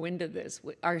reason go into this,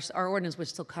 our ordinance would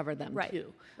still cover them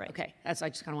too? Right. Okay, I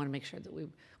just kind of want to make sure that we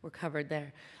were covered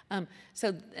there.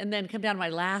 So, and then come down to my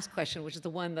last question, which is the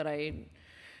one that I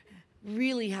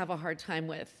really have a hard time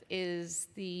with, is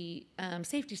the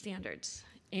safety standards.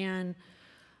 And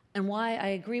why I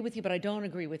agree with you, but I don't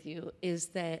agree with you, is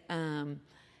that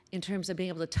in terms of being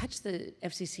able to touch the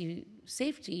FCC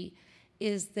safety,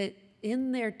 is that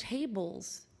in their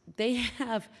tables, they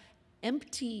have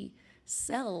empty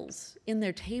cells in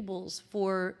their tables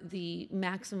for the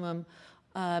maximum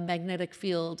magnetic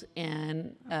field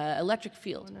and electric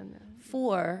field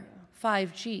for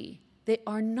 5G. They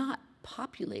are not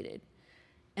populated.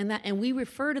 And we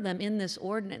refer to them in this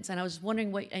ordinance. And I was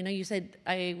wondering I know you said,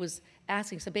 I was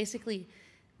asking, so basically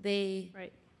we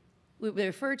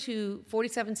refer to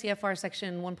 47 CFR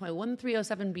section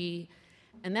 1.1307B,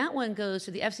 and that one goes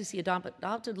to the FCC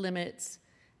adopted limits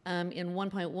in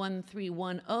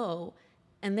 1.1310,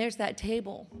 and there's that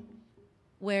table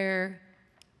where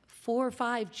for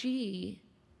 5G,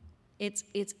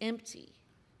 it's empty.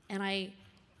 And I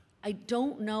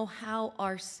don't know how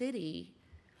our city,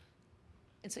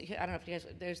 and so I don't know if you guys,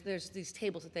 there's these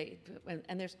tables that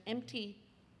and there's empty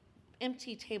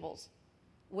tables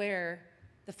where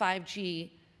the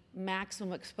 5G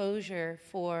maximum exposure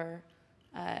for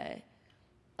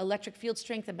electric field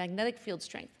strength and magnetic field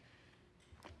strength.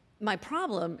 My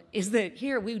problem is that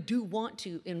here we do want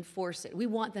to enforce it. We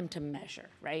want them to measure,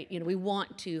 right? We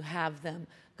want to have them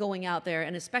going out there,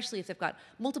 and especially if they've got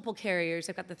multiple carriers,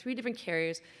 they've got the 3 different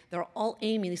carriers, they're all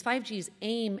aiming. These 5Gs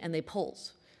aim and they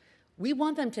pulse. We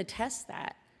want them to test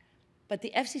that, but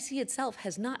the FCC itself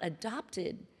has not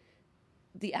adopted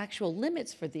the actual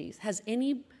limits for these.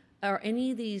 Are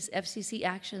any of these FCC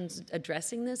actions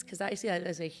addressing this? Because I see that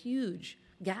as a huge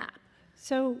gap.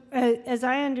 So as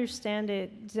I understand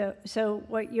it, so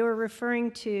what you're referring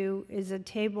to is a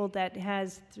table that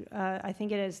has, I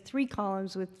think it has 3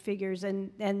 columns with figures,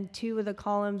 and 2 of the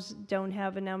columns don't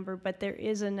have a number, but there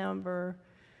is a number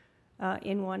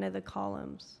in one of the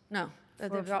columns. No.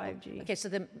 For 5G. Okay, so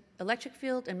the electric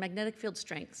field and magnetic field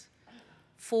strengths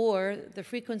for the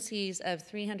frequencies of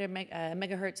 300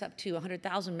 megahertz up to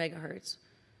 100,000 megahertz,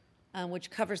 which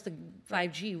covers the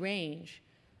 5G range,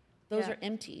 those are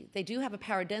empty. They do have a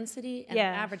power density and an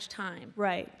average time.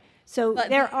 Right. So but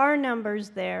there are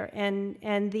numbers there, and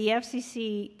the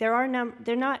FCC,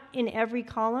 they're not in every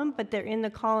column, but they're in the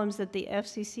columns that the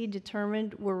FCC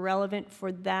determined were relevant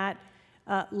for that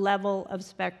level of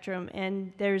spectrum.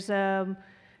 And there's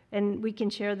and we can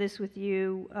share this with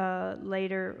you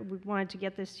later. We wanted to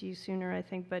get this to you sooner, I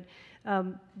think, but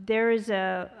there is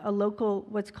a local,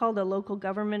 what's called a local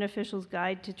government official's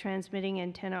guide to transmitting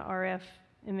antenna RF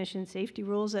emission safety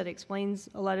rules that explains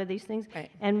a lot of these things. Right.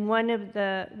 And one of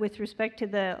with respect to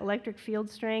the electric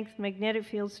field strength, magnetic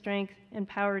field strength, and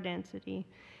power density,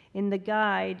 in the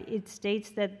guide, it states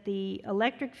that the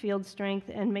electric field strength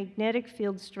and magnetic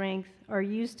field strength are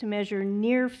used to measure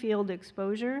near field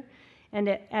exposure and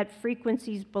at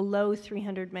frequencies below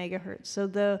 300 megahertz. So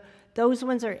those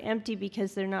ones are empty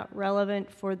because they're not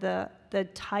relevant for the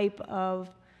type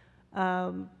of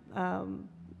megahertz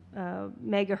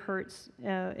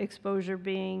exposure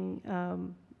being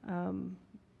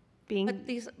But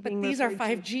these are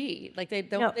 5G. Like they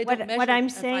don't. No, they don't measure what I'm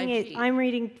at saying 5G. is, I'm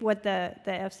reading what the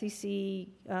FCC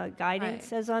guidance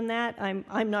says on that.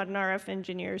 I'm not an RF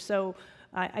engineer, so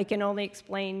I can only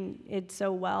explain it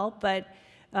so well. But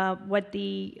what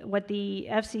the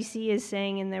FCC is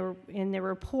saying in their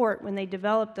report when they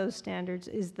developed those standards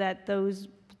is that those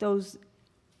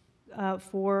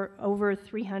for over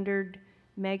 300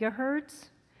 megahertz,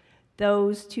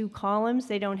 those 2 columns,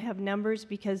 they don't have numbers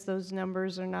because those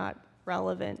numbers are not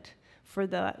relevant for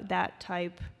that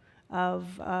type of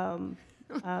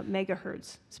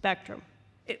megahertz spectrum.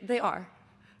 They are.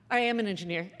 I am an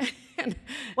engineer.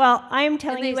 Well, I am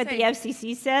telling you what say- the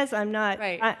FCC says. I'm not.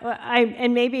 Right.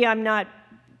 And maybe I'm not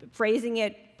phrasing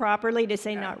it properly to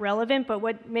say not relevant,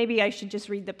 but maybe I should just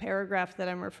read the paragraph that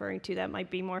I'm referring to. That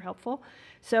might be more helpful.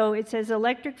 So it says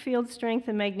electric field strength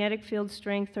and magnetic field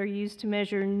strength are used to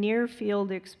measure near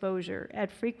field exposure.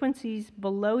 At frequencies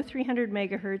below 300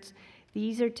 megahertz,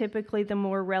 these are typically the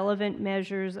more relevant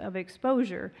measures of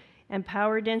exposure, and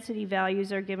power density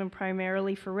values are given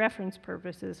primarily for reference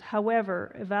purposes.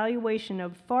 However, evaluation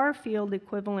of far field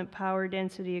equivalent power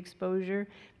density exposure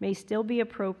may still be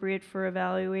appropriate for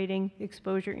evaluating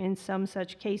exposure in some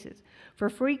such cases. For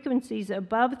frequencies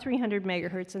above 300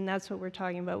 megahertz, and that's what we're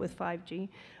talking about with 5G,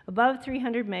 above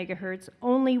 300 megahertz,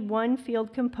 only one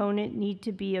field component need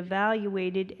to be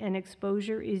evaluated, and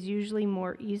exposure is usually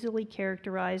more easily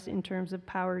characterized in terms of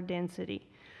power density.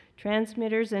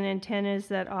 Transmitters and antennas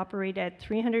that operate at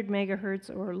 300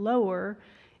 megahertz or lower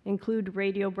include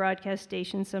radio broadcast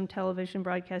stations, some television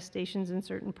broadcast stations, and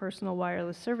certain personal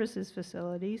wireless services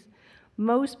facilities.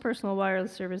 Most personal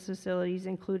wireless service facilities,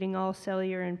 including all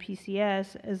cellular and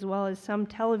PCS, as well as some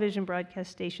television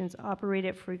broadcast stations, operate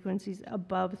at frequencies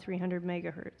above 300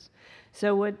 megahertz.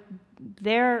 So what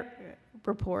their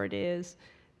report is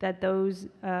that those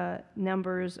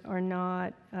numbers are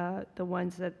not the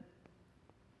ones that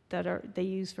they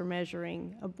use for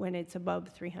measuring when it's above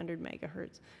 300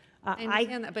 megahertz. I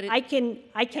understand that, but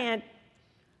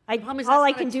all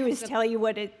I can do is tell you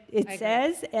what it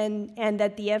says, and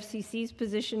that the FCC's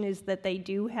position is that they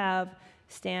do have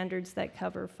standards that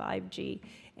cover 5G.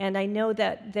 And I know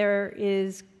that there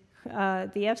is,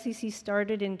 the FCC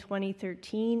started in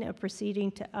 2013 a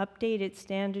proceeding to update its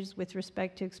standards with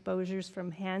respect to exposures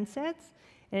from handsets,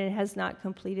 and it has not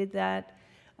completed that.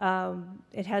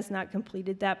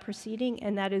 Proceeding,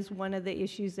 and that is one of the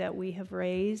issues that we have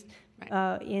raised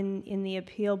in the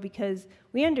appeal, because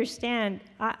we understand,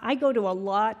 I go to a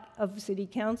lot of city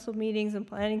council meetings and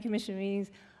planning commission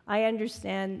meetings. I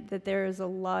understand that there is a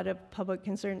lot of public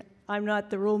concern. I'm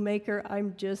not the rule maker,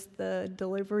 I'm just the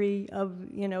delivery of,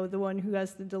 the one who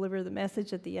has to deliver the message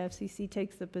that the FCC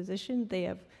takes the position. They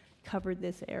have covered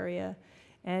this area,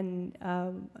 and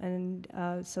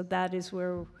so that is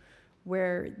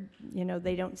where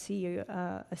they don't see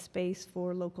a space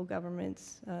for local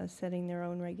governments setting their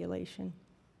own regulation.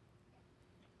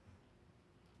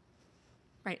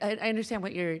 Right, I understand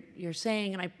what you're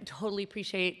saying, and I totally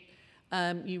appreciate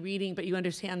you reading, but you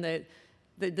understand that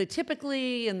the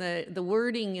typically and the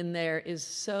wording in there is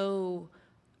so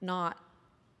not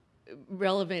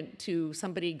relevant to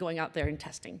somebody going out there and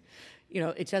testing.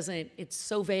 It's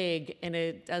so vague, and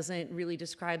it doesn't really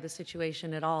describe the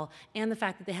situation at all. And the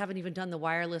fact that they haven't even done the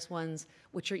wireless ones,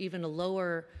 which are even a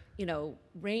lower,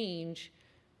 range,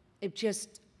 the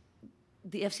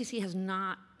FCC has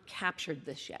not captured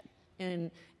this yet.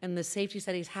 And the safety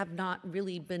studies have not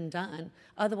really been done.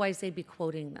 Otherwise, they'd be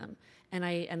quoting them. And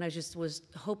I just was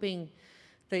hoping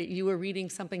that you were reading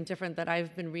something different that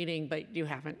I've been reading, but you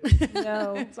haven't.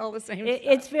 No. It's all the same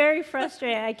It's very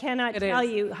frustrating. I cannot tell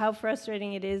is. you how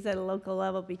frustrating it is at a local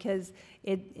level, because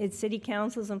it's city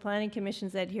councils and planning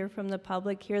commissions that hear from the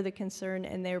public, hear the concern,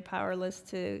 and they're powerless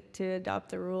to adopt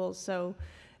the rules. So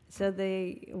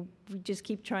we just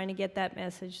keep trying to get that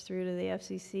message through to the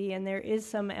FCC, and there is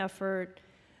some effort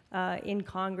in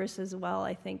Congress as well,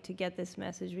 I think, to get this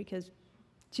message,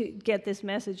 to get this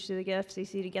message to the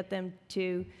FCC, to get them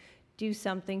to do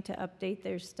something to update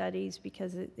their studies,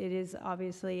 because it is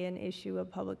obviously an issue of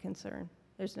public concern.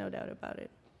 There's no doubt about it.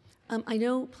 I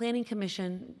know Planning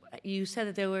Commission, you said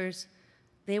that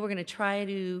they were going to try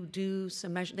to do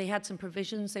some measure. They had some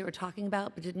provisions they were talking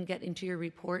about, but didn't get into your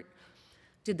report.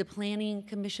 Did the Planning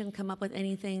Commission come up with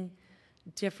anything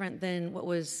different than what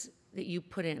that you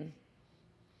put in?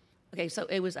 Okay, so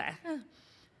it was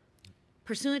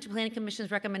pursuant to Planning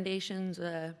Commission's recommendations,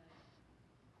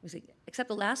 except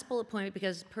the last bullet point,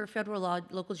 because per federal law,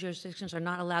 local jurisdictions are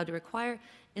not allowed to require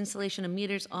installation of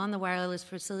meters on the wireless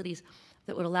facilities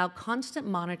that would allow constant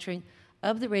monitoring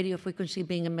of the radio frequency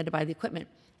being emitted by the equipment.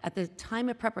 At the time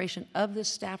of preparation of this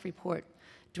staff report,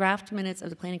 draft minutes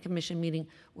of the Planning Commission meeting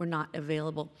were not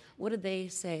available. What did they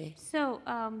say? So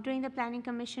during the Planning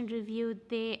Commission review,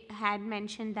 they had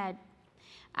mentioned that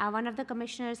one of the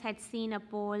commissioners had seen a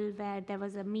poll where there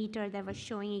was a meter that was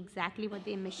showing exactly what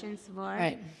the emissions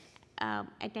were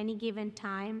at any given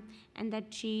time, and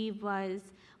that she was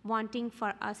wanting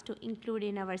for us to include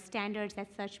in our standards that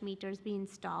such meters be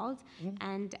installed.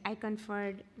 And I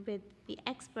conferred with the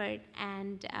expert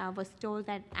and was told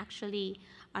that actually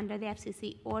under the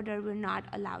FCC order, we're not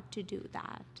allowed to do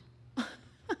that.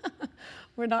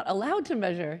 We're not allowed to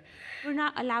measure. We're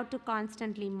not allowed to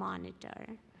constantly monitor.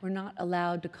 we're not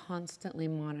allowed to constantly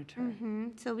monitor.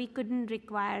 So we couldn't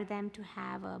require them to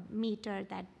have a meter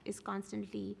that is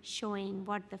constantly showing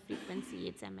what the frequency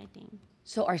it's emitting.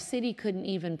 So our city couldn't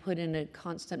even put in a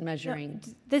constant measuring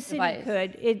The city device.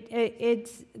 could.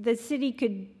 It's the city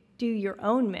could do your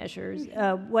own measures.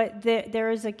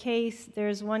 There is a case.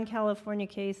 There's one California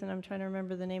case, and I'm trying to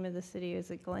remember the name of the city.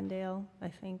 Is it Glendale? I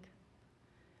think.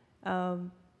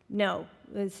 No,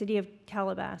 the city of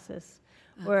Calabasas,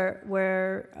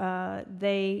 where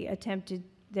they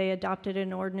adopted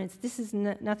an ordinance. This is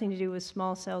nothing to do with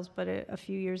small cells, but a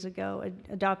few years ago,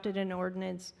 adopted an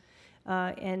ordinance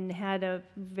and had a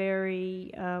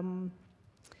very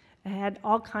had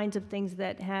all kinds of things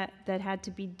that had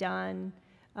to be done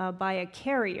by a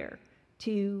carrier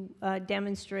to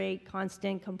demonstrate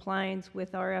constant compliance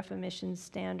with RF emissions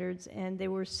standards, and they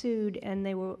were sued, and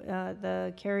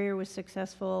the carrier was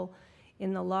successful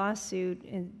in the lawsuit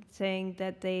in saying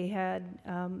that they had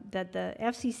that the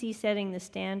FCC setting the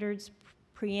standards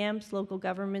preempts local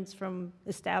governments from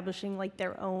establishing like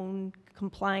their own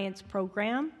compliance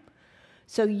program.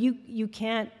 So you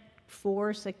can't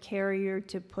force a carrier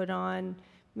to put on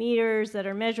meters that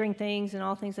are measuring things and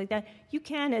all things like that. You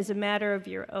can, as a matter of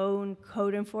your own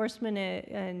code enforcement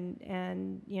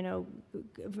and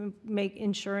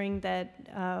ensuring that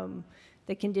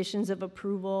the conditions of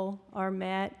approval are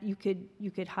met. You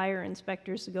could hire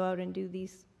inspectors to go out and do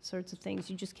these sorts of things.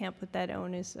 You just can't put that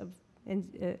onus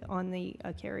on the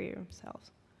carrier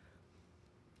themselves.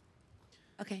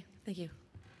 Okay, thank you.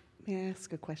 May I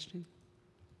ask a question?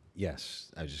 Yes,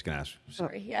 I was just going to ask.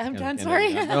 Sorry, yeah, I'm done, And-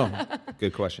 sorry. No,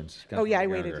 good questions. Oh, yeah, I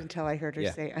Councilmember waited Gallagher. until I heard her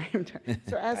Yeah. say, I am done.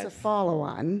 So as a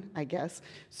follow-on, I guess,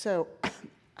 so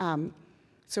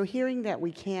hearing that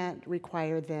we can't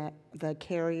require the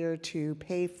carrier to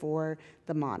pay for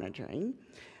the monitoring,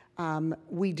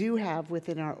 we do have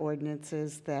within our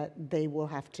ordinances that they will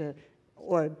have to,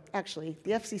 or actually,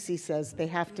 the FCC says they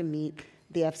have to meet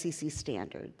the FCC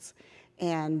standards.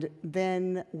 And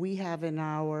then we have in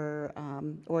our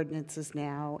ordinances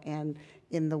now, and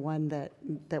in the one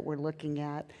that we're looking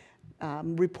at,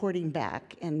 reporting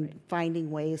back and finding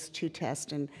ways to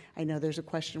test. And I know there's a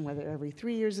question whether every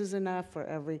 3 years is enough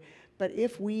or but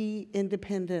if we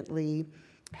independently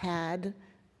had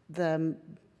the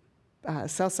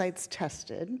cell sites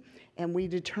tested and we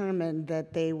determined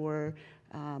that they were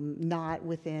not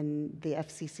within the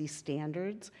FCC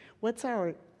standards, what's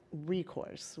our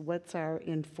recourse? What's our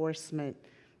enforcement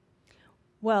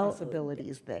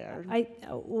possibilities there?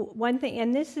 One thing,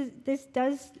 and this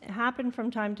does happen from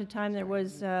time to time. There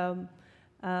was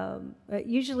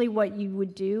usually what you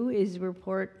would do is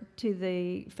report to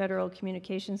the Federal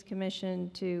Communications Commission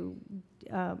to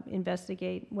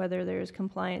investigate whether there is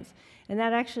compliance, and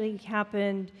that actually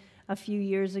happened a few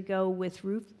years ago with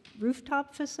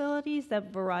rooftop facilities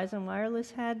that Verizon Wireless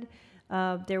had.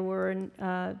 There were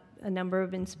a number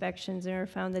of inspections, and it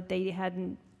found that they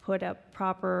hadn't put up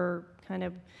proper kind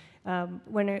of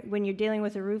when you're dealing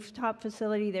with a rooftop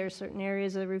facility, there are certain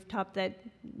areas of the rooftop that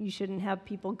you shouldn't have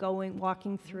people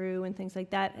walking through and things like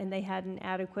that, and they hadn't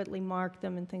adequately marked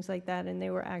them and things like that, and they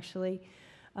were actually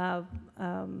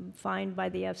fined by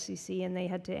the FCC, and they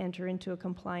had to enter into a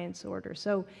compliance order.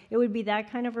 So it would be that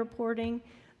kind of reporting.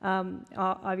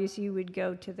 Obviously, you would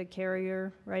go to the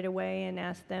carrier right away and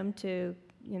ask them to,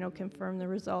 confirm the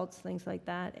results, things like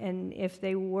that. And if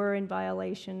they were in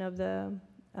violation of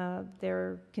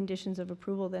their conditions of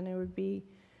approval, then it would be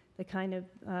the kind of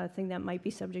thing that might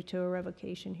be subject to a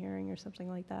revocation hearing or something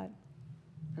like that.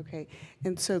 Okay,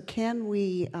 and so can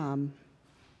we,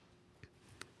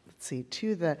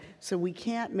 so we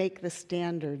can't make the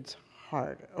standards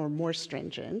hard or more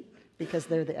stringent because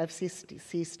they're the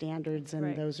FCC standards and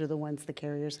Right. those are the ones the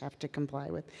carriers have to comply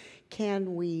with.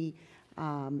 Can we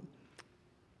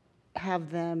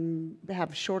have them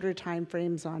have shorter time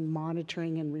frames on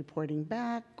monitoring and reporting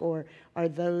back, or are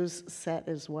those set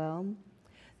as well?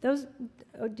 Those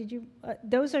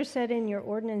are set in your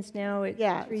ordinance now at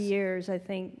Yeah. 3 years, I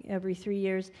think, every 3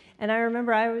 years. And I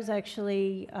remember I was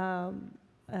actually,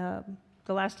 the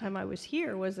last time I was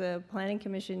here was a planning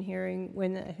commission hearing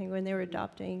when they were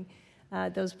adopting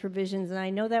those provisions. And I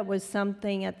know that was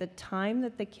something at the time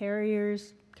that the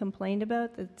carriers complained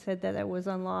about, that said that it was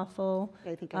unlawful.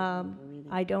 I think I remember reading.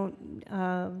 I don't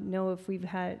know if you've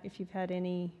had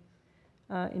any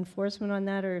enforcement on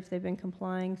that, or if they've been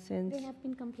complying since. They have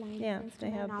been complying Yeah, since, they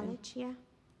to my have been. knowledge, yeah.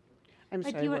 I'm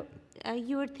But sorry,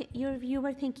 you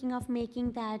were thinking of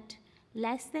making that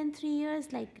less than 3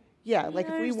 years, like yeah, 2 like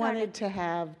if we years or wanted to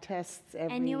have tests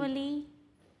every. annually?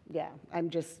 Yeah, I'm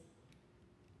just,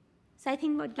 So I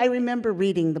think what I remember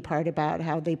reading the part about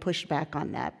how they pushed back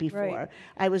on that before. Right.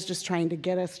 I was just trying to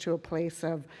get us to a place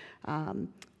of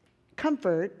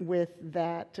comfort with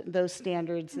those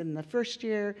standards in the first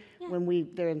year. When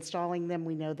they're installing them,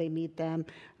 we know they meet them.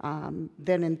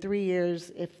 Then in 3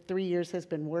 years, if 3 years has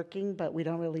been working, but we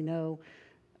don't really know,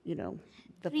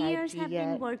 the 3 years 5G have yet.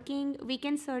 been working. We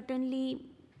can certainly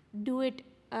do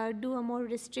a more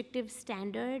restrictive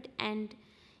standard, and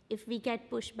if we get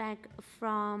pushback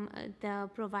from the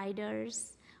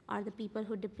providers or the people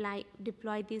who deploy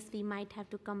this, we might have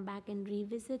to come back and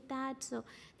revisit that. So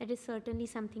that is certainly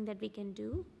something that we can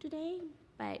do today,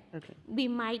 but we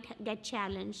might get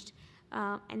challenged,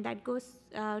 and that goes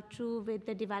true with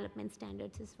the development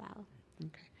standards as well.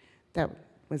 Okay, that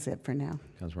was it for now.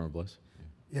 Councilmember Bliss?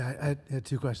 Yeah, I had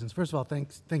two questions. First of all,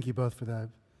 thank you both for the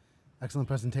excellent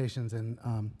presentations and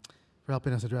for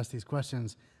helping us address these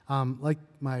questions. Like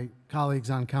my colleagues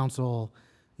on council,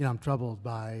 I'm troubled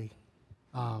by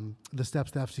the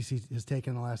steps the FCC has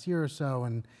taken in the last year or so,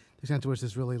 and the extent to which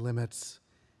this really limits,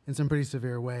 in some pretty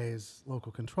severe ways,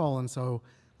 local control. And so,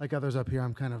 like others up here,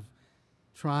 I'm kind of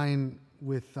trying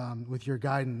with your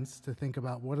guidance to think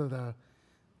about what are the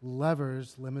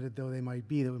levers, limited though they might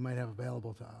be, that we might have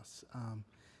available to us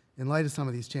in light of some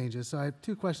of these changes. So I have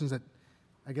two questions that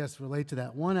I guess relate to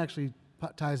that. One actually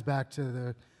ties back to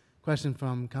the question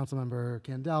from Councilmember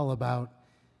Candel about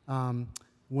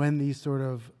when these sort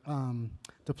of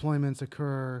deployments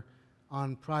occur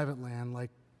on private land, like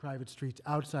private streets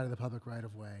outside of the public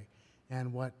right-of-way,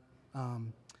 and what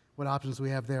options we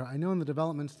have there. I know in the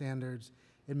development standards,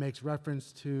 it makes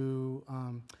reference to,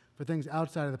 for things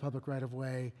outside of the public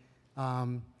right-of-way,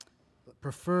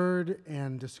 preferred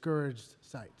and discouraged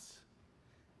sites.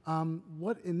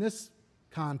 What, in this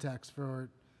context for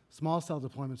small cell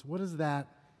deployments, what does that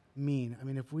mean? I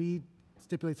mean, if we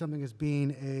stipulate something as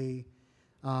being a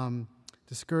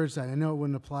discouraged site, I know it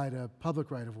wouldn't apply to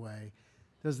public right-of-way.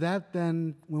 Does that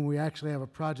then, when we actually have a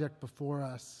project before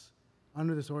us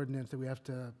under this ordinance that we have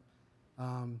to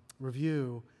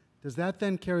review, does that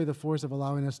then carry the force of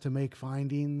allowing us to make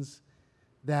findings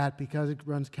that, because it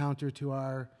runs counter to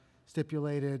our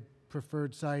stipulated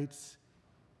preferred sites,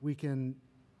 we can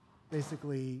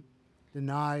basically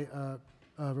deny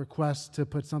a request to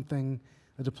put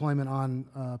a deployment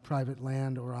on private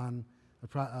land or on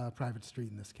a private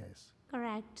street in this case?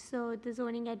 Correct. So the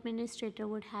zoning administrator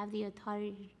would have the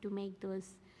authority to make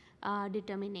those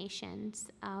determinations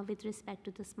with respect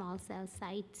to the small cell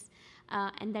sites.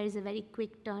 And there is a very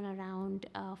quick turnaround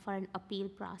for an appeal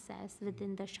process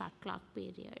within the short clock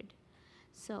period.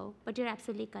 So, but you're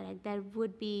absolutely correct. There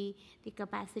would be the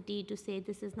capacity to say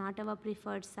this is not our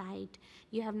preferred site.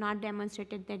 You have not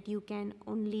demonstrated that you can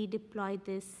only deploy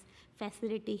this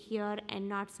facility here and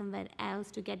not somewhere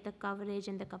else to get the coverage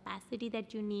and the capacity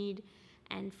that you need.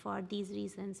 And for these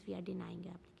reasons, we are denying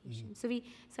your application. Mm-hmm. So we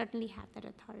certainly have that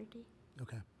authority.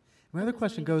 Okay. My other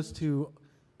question goes to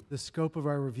the scope of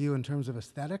our review in terms of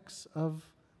aesthetics of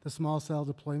the small cell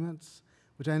deployments,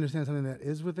 which I understand is something that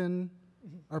is within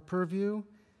our purview.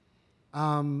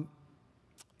 And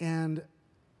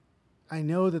I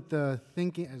know that the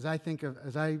thinking, as I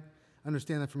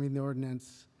understand that from reading the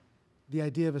ordinance, the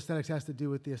idea of aesthetics has to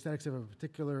do with the aesthetics of a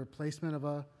particular placement of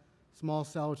a small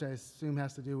cell, which I assume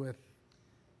has to do with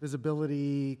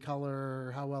visibility,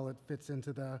 color, how well it fits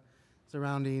into the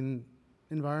surrounding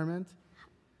environment.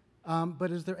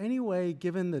 But is there any way,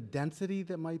 given the density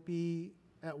that might be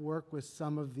at work with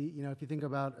some of the, if you think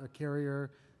about a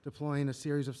carrier deploying a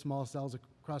series of small cells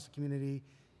across the community,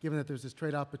 given that there's this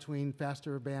trade-off between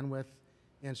faster bandwidth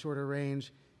and shorter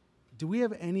range, do we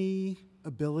have any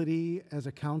ability as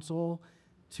a council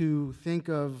to think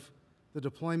of the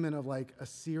deployment of like a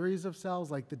series of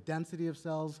cells, like the density of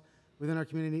cells within our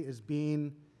community as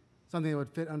being something that would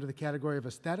fit under the category of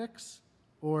aesthetics?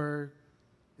 Or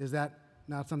is that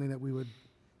not something that we would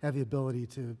have the ability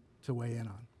to weigh in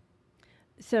on?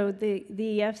 So the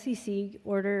FCC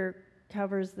order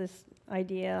covers this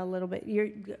idea a little bit.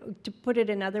 To put it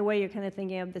another way, you're kind of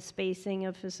thinking of the spacing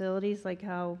of facilities, like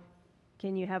how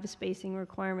can you have a spacing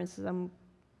requirements? Some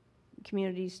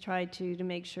communities try to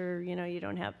make sure, you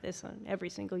don't have this on every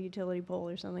single utility pole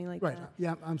or something like that. Right,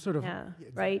 yeah, I'm sort of... Yeah,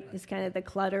 exactly. right? It's kind of the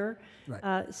clutter.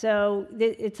 Right. So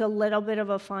it's a little bit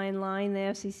of a fine line. The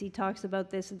FCC talks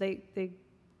about this. They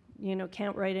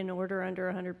can't write an order under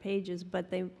 100 pages,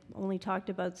 but they only talked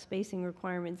about spacing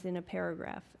requirements in a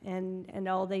paragraph. And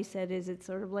all they said is it's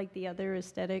sort of like the other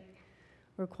aesthetic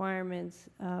requirements,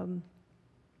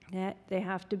 that they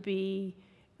have to be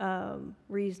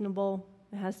reasonable.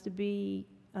 It has to be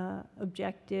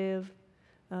objective,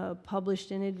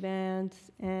 published in advance,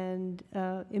 and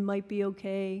it might be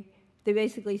okay they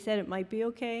basically said it might be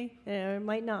okay, it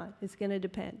might not. It's going to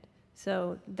depend.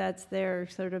 So that's their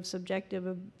sort of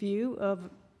subjective view of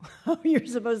how you're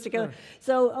supposed to go. Sure.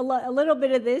 So a little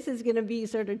bit of this is going to be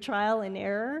sort of trial and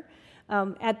error.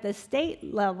 At the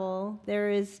state level, there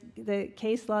is the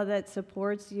case law that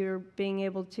supports your being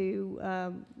able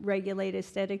to regulate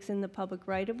aesthetics in the public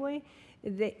right-of-way.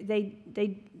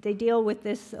 They deal with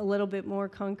this a little bit more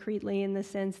concretely in the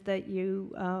sense that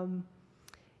you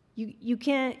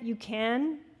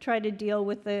can try to deal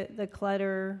with the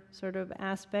clutter sort of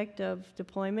aspect of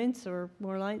deployments or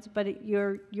more lines, but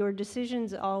your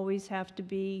decisions always have to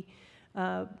be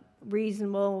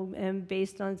reasonable and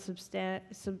based on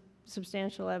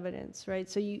substantial evidence, right?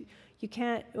 So you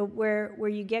can't, where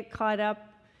you get caught up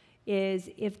is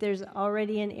if there's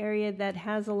already an area that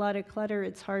has a lot of clutter,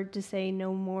 it's hard to say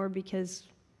no more because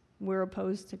we're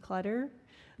opposed to clutter.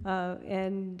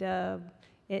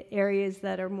 Areas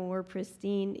that are more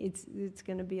pristine, it's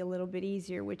going to be a little bit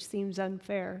easier, which seems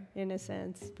unfair in a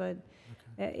sense, but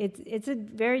it's a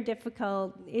very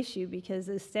difficult issue because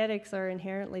aesthetics are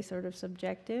inherently sort of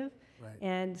subjective. Right.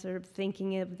 And sort of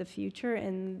thinking of the future,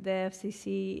 and the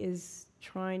FCC is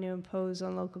trying to impose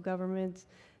on local governments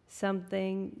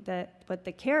something that what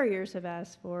the carriers have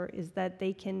asked for is that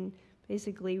they can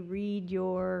basically read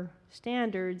your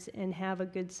standards and have a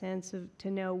good sense of to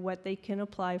know what they can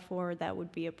apply for that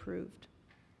would be approved.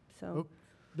 So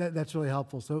That's really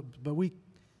helpful. So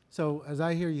as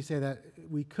I hear you say that,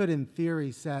 we could in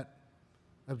theory set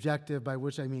objective, by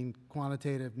which I mean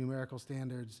quantitative numerical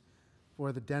standards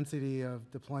for the density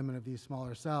of deployment of these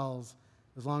smaller cells,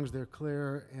 as long as they're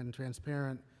clear and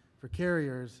transparent for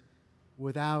carriers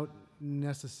without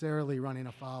necessarily running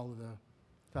afoul of the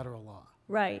federal law.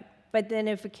 right. But then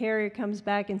if a carrier comes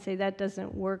back and say that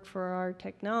doesn't work for our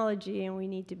technology and we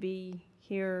need to be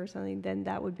here or something, then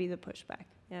that would be the pushback.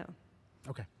 Yeah.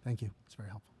 Okay, thank you. It's very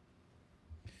helpful.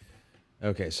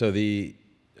 Okay, so a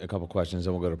couple questions,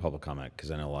 then we'll go to public comment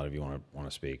because I know a lot of you want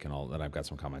to speak, and then I've got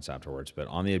some comments afterwards. But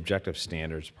on the objective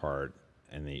standards part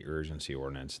and the urgency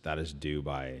ordinance, that is due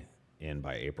by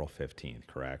April 15th,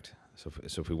 correct? So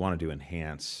if we wanted to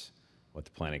enhance what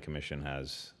the Planning Commission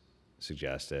has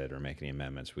suggested or make any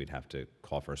amendments, we'd have to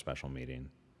call for a special meeting.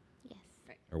 Yes.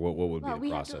 Or what would be the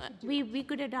process? We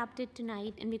could adopt it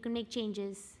tonight, and we could make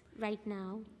changes right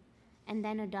now, and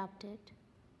then adopt it.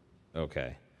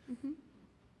 Okay.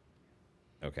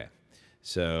 Okay.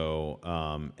 So,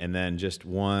 and then just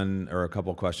one or a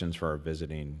couple questions for our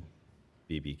visiting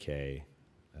BBK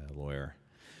lawyer.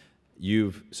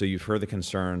 You've heard the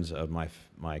concerns of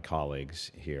my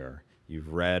colleagues here.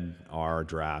 You've read our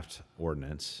draft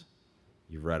ordinance.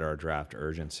 You've read our draft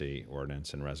urgency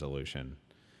ordinance and resolution.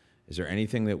 Is there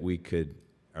anything that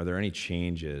are there any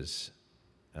changes,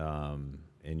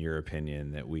 in your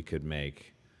opinion, that we could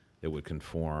make that would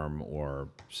conform or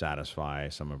satisfy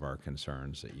some of our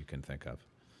concerns that you can think of?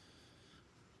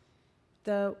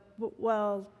 I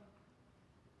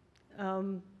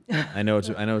know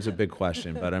it's a big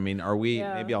question, but I mean, are we?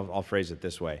 Yeah. Maybe I'll phrase it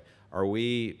this way: are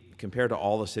we, compared to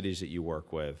all the cities that you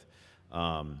work with,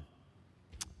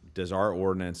 does our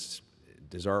ordinance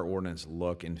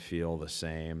look and feel the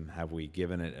same? Have we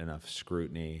given it enough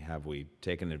scrutiny? Have we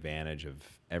taken advantage of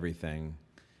everything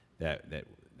that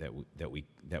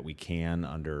we can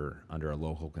under a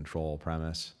local control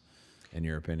premise, in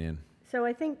your opinion? So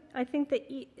I think that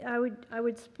I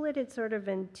would split it sort of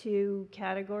in two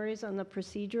categories. On the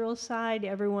procedural side,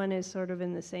 everyone is sort of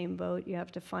in the same boat. You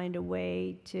have to find a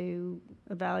way to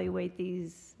evaluate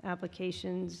these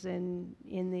applications in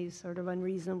these sort of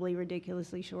unreasonably,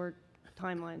 ridiculously short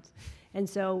timelines. And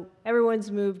so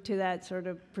everyone's moved to that sort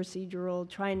of procedural,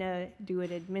 trying to do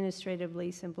it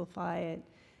administratively, simplify it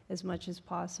as much as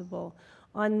possible.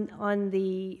 On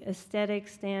the aesthetic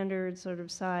standard sort of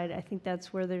side, I think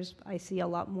that's where I see a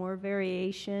lot more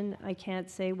variation. I can't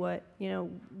say what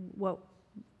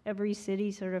every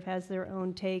city sort of has their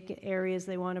own take, areas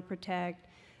they want to protect,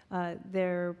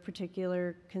 their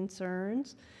particular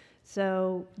concerns.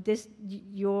 So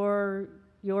your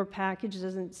package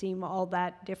doesn't seem all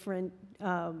that different,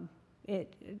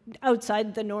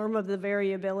 outside the norm of the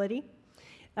variability.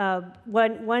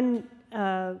 One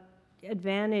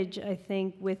advantage, I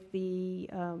think, with the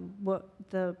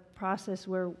process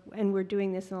and we're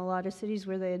doing this in a lot of cities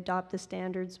where they adopt the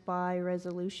standards by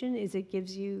resolution, is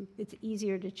it's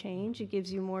easier to change. It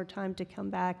gives you more time to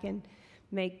come back and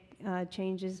make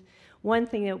changes. One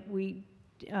thing that we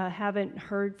haven't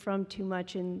heard from too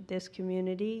much in this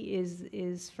community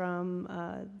is from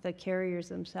the carriers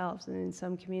themselves, and in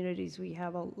some communities we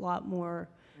have a lot more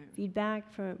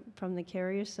feedback from the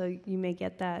carriers, so you may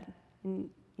get that in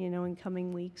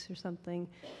coming weeks or something.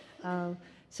 There,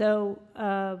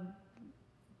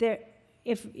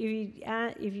 if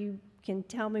you can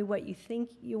tell me what you think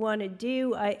you want to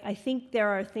do, I think there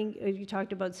are things, you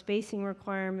talked about spacing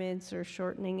requirements or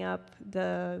shortening up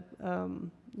the,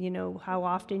 how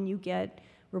often you get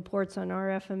reports on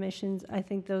RF emissions. I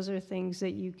think those are things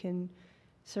that you can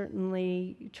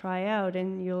certainly try out,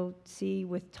 and you'll see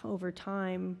over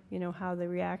time, how the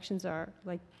reactions are.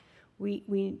 Like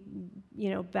we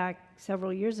back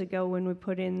several years ago when we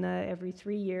put in the every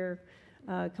 3-year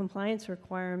compliance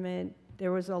requirement,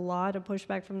 there was a lot of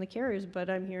pushback from the carriers, but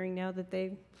I'm hearing now that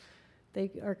they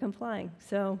are complying.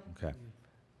 So.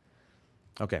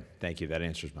 Okay, thank you. That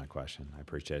answers my question. I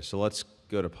appreciate it. So let's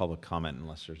go to public comment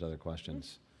unless there's other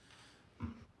questions.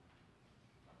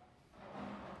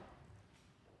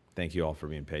 Thank you all for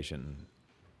being patient.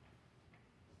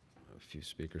 A few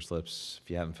speaker slips.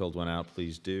 If you haven't filled one out,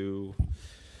 please do.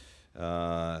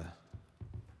 Mr.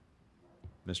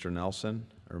 Nelson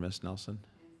or Miss Nelson?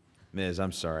 Ms.,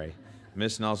 I'm sorry.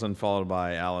 Miss Nelson, followed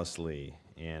by Alice Lee.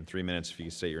 And 3 minutes if you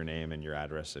can state your name and your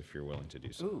address if you're willing to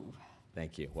do so. Ooh.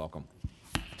 Thank you. Welcome.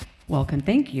 Welcome.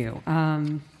 Thank you.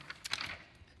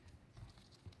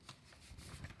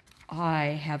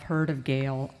 I have heard of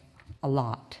Gail a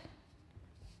lot,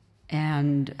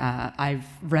 and I've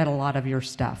read a lot of your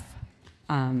stuff.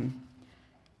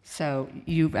 So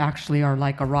you actually are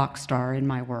like a rock star in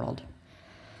my world.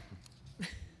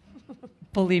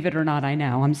 Believe it or not, I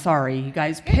know. I'm sorry. You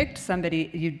guys picked somebody.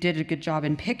 You did a good job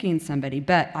in picking somebody,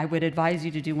 but I would advise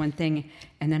you to do one thing,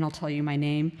 and then I'll tell you my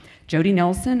name. Jody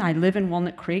Nelson. I live in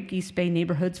Walnut Creek, East Bay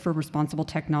Neighborhoods for Responsible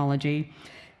Technology.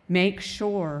 Make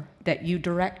sure that you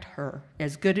direct her.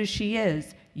 As good as she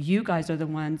is, you guys are the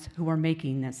ones who are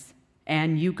making this,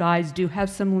 and you guys do have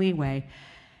some leeway,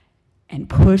 and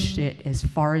push it as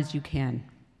far as you can.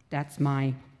 That's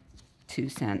my 2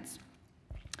 cents.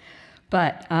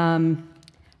 But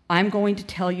I'm going to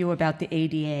tell you about the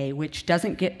ADA, which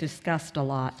doesn't get discussed a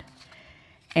lot.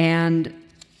 And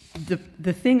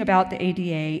the thing about the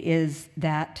ADA is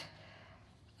that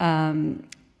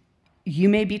you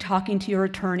may be talking to your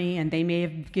attorney and they may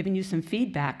have given you some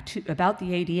feedback about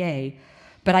the ADA,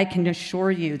 but I can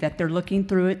assure you that they're looking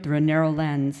through it through a narrow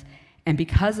lens, and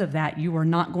because of that, you are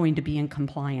not going to be in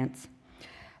compliance.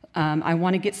 I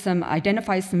want to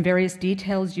identify some various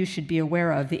details you should be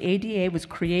aware of. The ADA was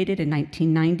created in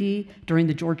 1990 during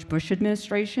the George Bush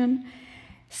administration.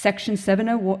 Section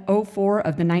 704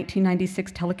 of the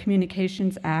 1996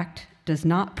 Telecommunications Act does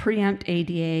not preempt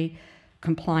ADA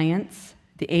compliance.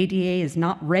 The ADA is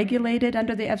not regulated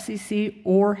under the FCC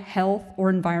or health or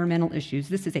environmental issues.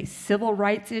 This is a civil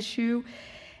rights issue,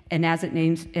 and as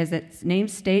its name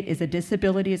states, is a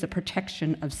disability as a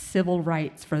protection of civil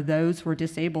rights for those who are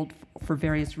disabled for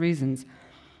various reasons.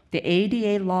 The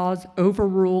ADA laws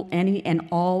overrule any and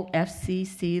all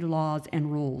FCC laws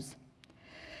and rules.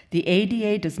 The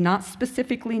ADA does not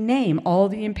specifically name all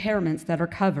the impairments that are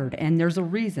covered, and there's a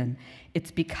reason.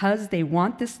 It's because they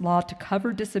want this law to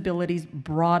cover disabilities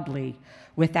broadly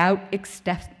without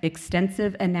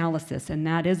extensive analysis, and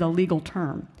that is a legal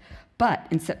term. But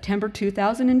in September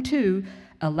 2002,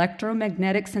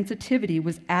 electromagnetic sensitivity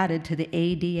was added to the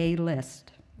ADA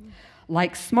list.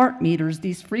 Like smart meters,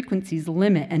 these frequencies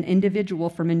limit an individual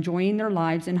from enjoying their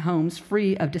lives in homes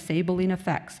free of disabling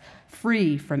effects,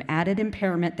 free from added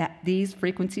impairment that these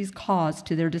frequencies cause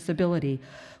to their disability.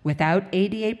 Without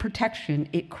ADA protection,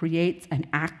 it creates an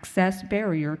access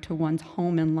barrier to one's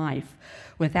home and life.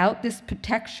 Without this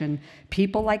protection,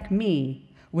 people like me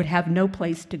would have no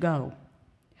place to go,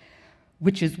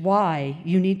 which is why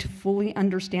you need to fully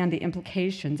understand the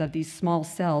implications of these small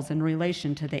cells in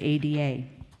relation to the ADA.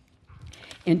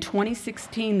 In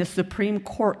 2016, the Supreme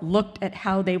Court looked at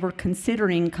how they were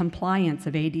considering compliance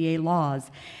of ADA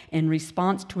laws in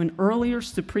response to an earlier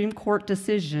Supreme Court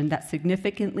decision that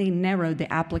significantly narrowed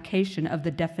the application of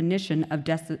the definition of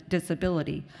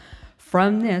disability.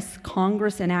 From this,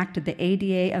 Congress enacted the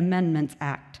ADA Amendments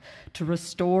Act to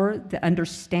restore the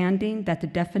understanding that the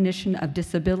definition of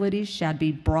disability shall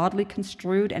be broadly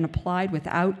construed and applied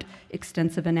without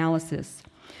extensive analysis.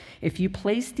 If you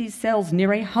place these cells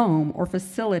near a home or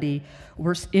facility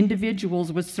where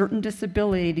individuals with certain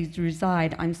disabilities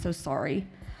reside, I'm so sorry,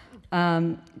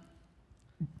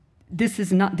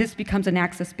 this becomes an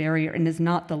access barrier and is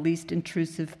not the least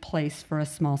intrusive place for a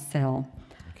small cell.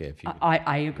 Okay,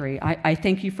 I agree. I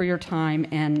thank you for your time,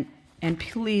 and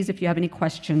please, if you have any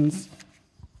questions,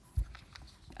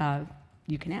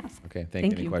 you can ask. Okay,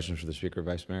 thank you. Any questions for the speaker,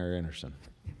 Vice Mayor Anderson?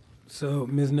 So,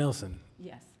 Ms. Nelson.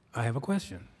 Yes. I have a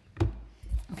question.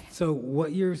 Okay. So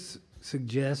what you're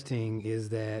suggesting is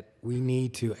that we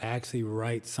need to actually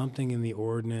write something in the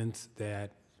ordinance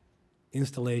that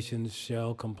installations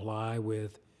shall comply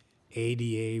with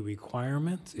ADA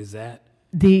requirements? Is that?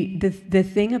 The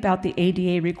thing about the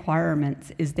ADA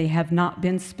requirements is they have not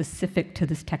been specific to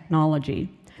this technology.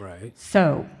 Right.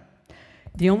 So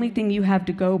the only thing you have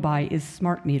to go by is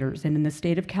smart meters. And in the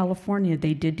state of California,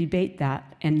 they did debate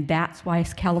that. And that's why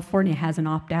California has an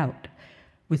opt-out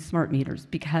with smart meters,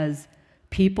 because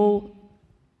people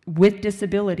with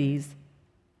disabilities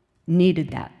needed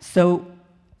that. So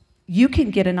you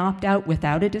can get an opt-out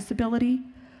without a disability,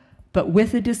 but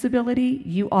with a disability,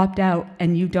 you opt out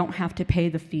and you don't have to pay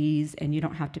the fees and you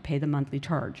don't have to pay the monthly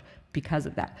charge because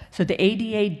of that. So the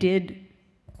ADA did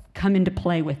come into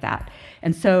play with that.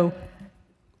 And so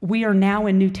we are now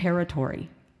in new territory.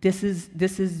 This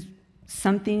is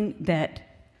something that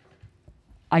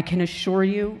I can assure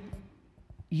you,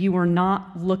 you are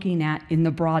not looking at in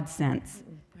the broad sense.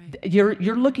 You're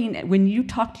looking at, when you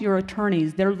talk to your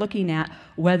attorneys, they're looking at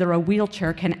whether a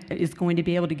wheelchair is going to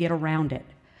be able to get around it.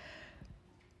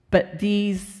 But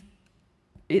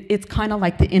it's kind of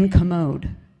like the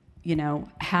incommode, you know,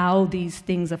 how these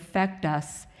things affect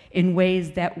us in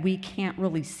ways that we can't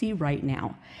really see right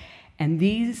now. And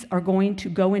these are going to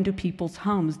go into people's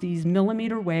homes. These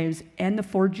millimeter waves and the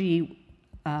 4G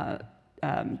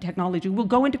technology will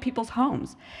go into people's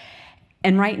homes.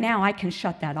 And right now I can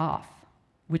shut that off,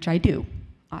 which I do.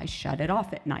 I shut it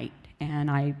off at night, and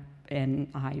I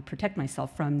protect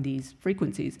myself from these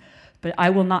frequencies. But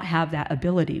I will not have that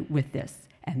ability with this.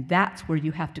 And that's where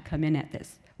you have to come in at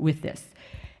this, with this.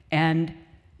 And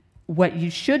what you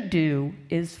should do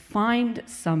is find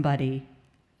somebody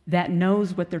that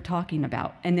knows what they're talking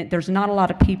about, and that there's not a lot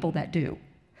of people that do.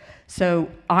 So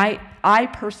I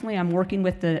personally am working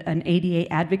with an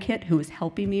ADA advocate who is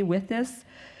helping me with this.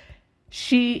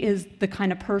 She is the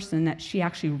kind of person that she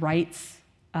actually writes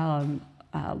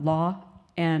law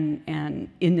and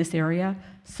in this area,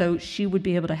 so she would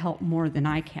be able to help more than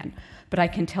I can. But I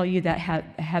can tell you that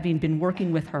having been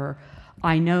working with her,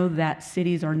 I know that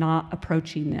cities are not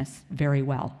approaching this very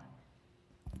well.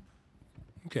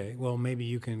 Okay, well, maybe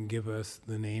you can give us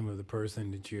the name of the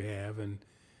person that you have, and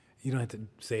you don't have to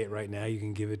say it right now. You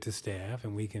can give it to staff,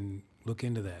 and we can look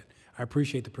into that. I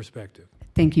appreciate the perspective.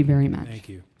 Thank you very much. Thank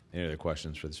you. Any other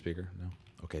questions for the speaker? No?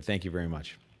 Okay, thank you very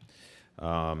much.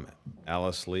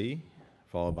 Alice Lee,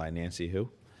 followed by Nancy Hu.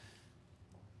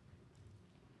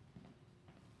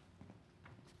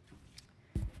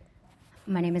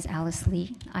 My name is Alice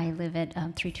Lee. I live at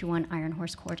 321 Iron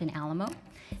Horse Court in Alamo.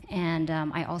 And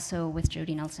I also, with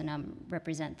Jody Nelson,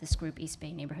 represent this group, East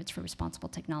Bay Neighborhoods for Responsible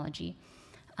Technology.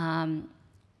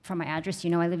 From my address,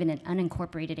 you know I live in an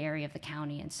unincorporated area of the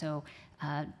county, and so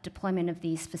deployment of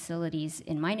these facilities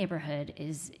in my neighborhood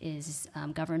is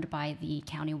governed by the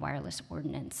county wireless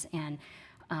ordinance. And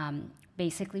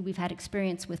basically, we've had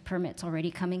experience with permits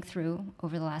already coming through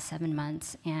over the last 7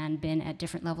 months and been at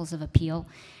different levels of appeal.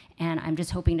 And I'm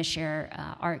just hoping to share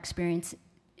our experience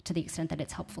to the extent that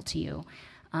it's helpful to you.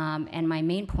 And my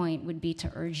main point would be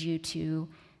to urge you to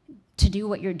do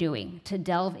what you're doing, to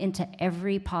delve into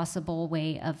every possible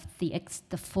way of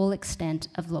the full extent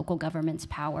of local government's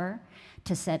power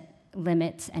to set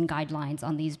limits and guidelines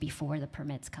on these before the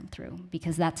permits come through,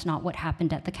 because that's not what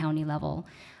happened at the county level.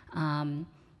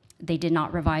 They did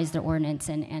not revise their ordinance,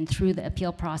 and through the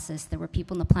appeal process, there were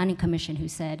people in the Planning Commission who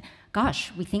said,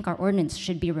 gosh, we think our ordinance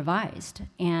should be revised.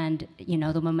 And you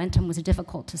know, the momentum was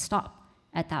difficult to stop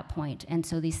at that point. And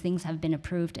so these things have been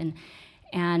approved,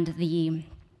 and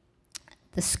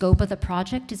the scope of the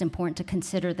project is important to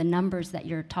consider. The numbers that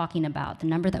you're talking about, the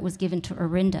number that was given to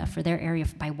Orinda for their area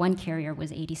by one carrier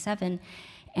was 87,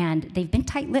 and they've been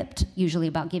tight-lipped usually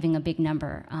about giving a big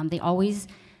number.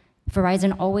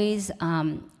 Verizon always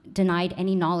denied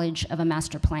any knowledge of a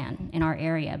master plan in our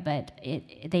area, but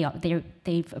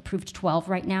they've approved 12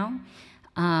 right now,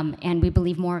 and we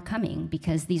believe more are coming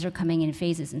because these are coming in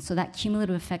phases, and so that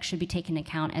cumulative effect should be taken into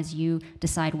account as you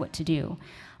decide what to do.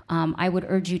 I would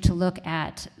urge you to look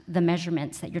at the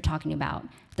measurements that you're talking about,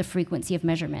 the frequency of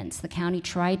measurements. The county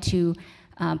tried to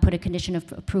put a condition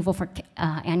of approval for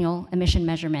annual emission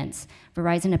measurements.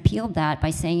 Verizon appealed that by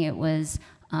saying it was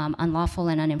unlawful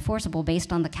and unenforceable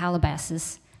based on the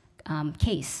Calabasas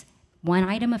case. One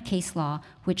item of case law,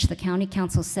 which the county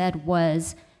council said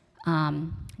was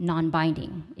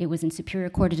non-binding. It was in Superior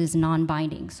Court, it is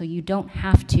non-binding. So you don't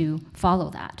have to follow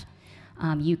that.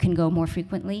 You can go more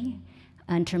frequently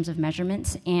in terms of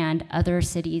measurements, and other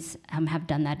cities have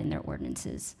done that in their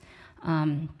ordinances.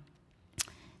 And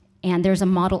there's a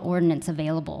model ordinance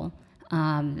available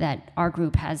that our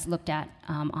group has looked at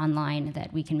online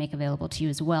that we can make available to you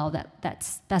as well that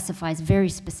specifies very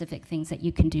specific things that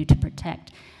you can do to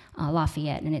protect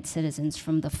Lafayette and its citizens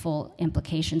from the full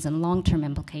implications and long-term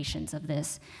implications of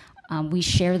this. We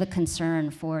share the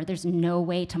concern for there's no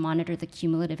way to monitor the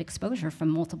cumulative exposure from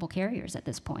multiple carriers at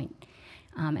this point.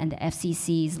 And the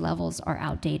FCC's levels are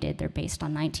outdated. They're based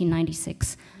on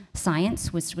 1996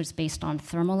 science, which was based on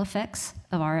thermal effects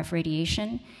of RF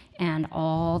radiation, and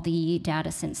all the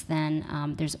data since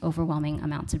then, there's overwhelming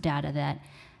amounts of data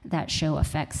that show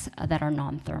effects that are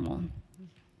non-thermal.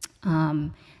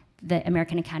 The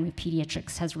American Academy of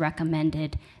Pediatrics has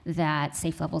recommended that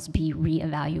safe levels be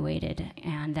reevaluated,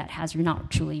 and that has not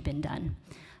truly been done.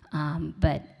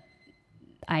 But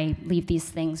I leave these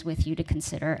things with you to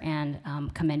consider and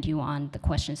commend you on the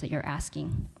questions that you're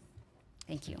asking.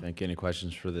 Thank you. Thank you. Any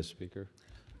questions for this speaker?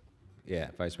 Yeah,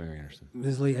 Vice Mayor Anderson.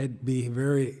 Ms. Lee, it'd be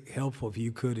very helpful if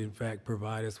you could, in fact,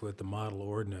 provide us with the model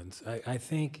ordinance. I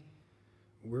think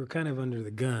we're kind of under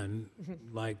the gun,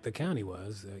 like the county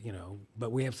was,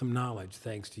 but we have some knowledge,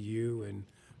 thanks to you and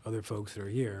other folks that are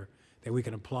here, that we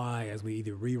can apply as we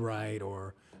either rewrite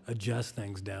or adjust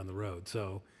things down the road.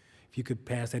 So if you could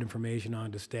pass that information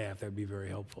on to staff, that would be very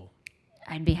helpful.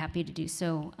 I'd be happy to do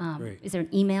so. Is there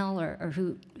an email or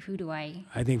who do I?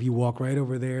 I think if you walk right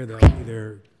over there, they'll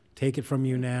either take it from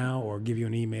you now or give you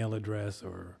an email address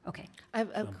or okay.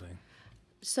 something.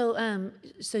 So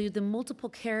the multiple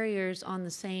carriers on the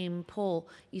same pole,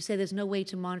 you say there's no way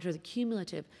to monitor the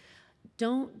cumulative.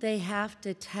 Don't they have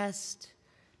to test,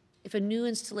 if a new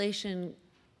installation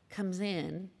comes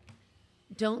in,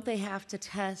 don't they have to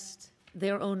test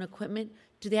their own equipment?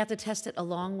 Do they have to test it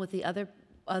along with the other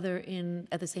in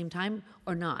at the same time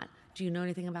or not? Do you know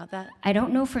anything about that? I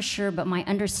don't know for sure, but my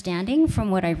understanding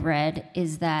from what I've read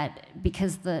is that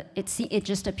because it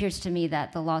just appears to me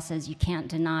that the law says you can't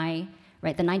deny.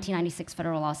 Right, the 1996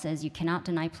 federal law says you cannot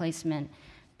deny placement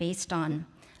based on,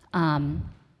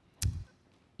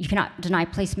 you cannot deny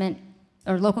placement,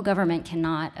 or local government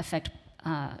cannot affect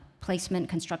placement,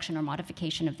 construction, or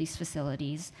modification of these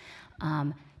facilities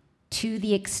to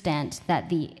the extent that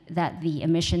the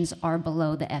emissions are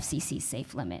below the FCC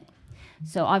safe limit.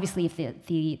 So obviously, if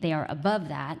they are above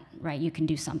that, right, you can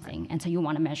do something, and so you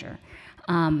want to measure.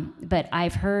 But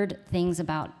I've heard things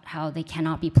about how they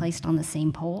cannot be placed on the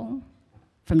same pole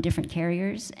from different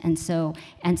carriers, and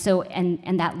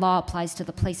that law applies to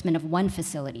the placement of one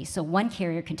facility. So one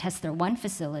carrier can test their one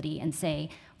facility and say,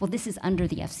 well, this is under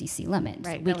the FCC limit.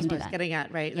 Right, we that was can do what I was that. getting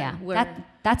at, right? Yeah,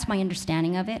 that's my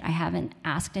understanding of it. I haven't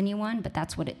asked anyone, but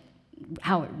that's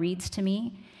how it reads to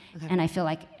me. Okay. And I feel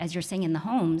like, as you're saying in the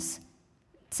homes,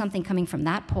 something coming from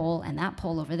that pole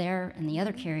over there and the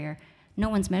other carrier, no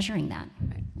one's measuring that.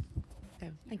 Right.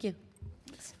 Okay, thank you.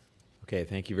 Okay,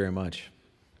 thank you very much.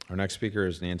 Our next speaker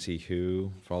is Nancy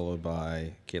Hu, followed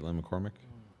by Caitlin McCormick.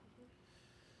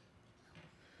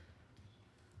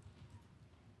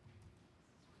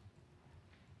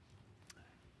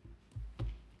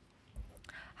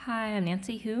 Hi, I'm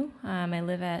Nancy Hu. I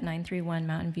live at 931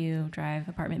 Mountain View Drive,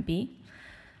 Apartment B.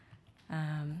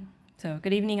 So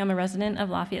good evening. I'm a resident of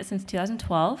Lafayette since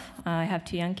 2012. I have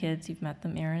 2 young kids. You've met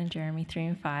them, Aaron and Jeremy, 3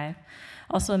 and 5.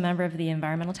 Also a member of the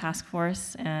Environmental Task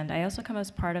Force, and I also come as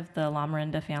part of the La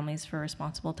Miranda Families for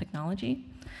Responsible Technology.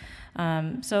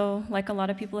 So like a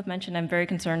lot of people have mentioned, I'm very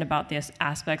concerned about the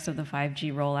aspects of the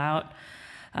 5G rollout,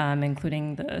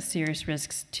 including the serious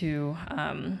risks to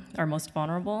our most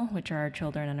vulnerable, which are our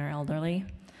children and our elderly.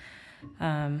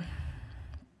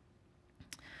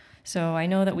 So I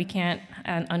know that we can't,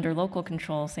 under local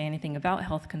control, say anything about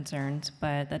health concerns,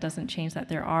 but that doesn't change that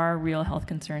there are real health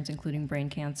concerns, including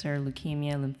brain cancer,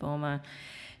 leukemia, lymphoma,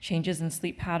 changes in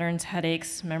sleep patterns,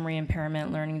 headaches, memory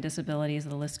impairment, learning disabilities,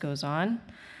 the list goes on.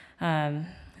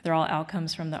 They're all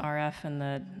outcomes from the RF and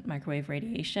the microwave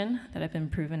radiation that have been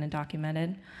proven and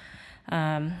documented.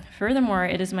 Furthermore,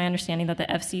 it is my understanding that the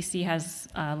FCC has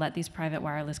let these private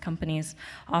wireless companies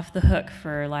off the hook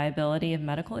for liability of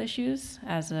medical issues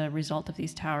as a result of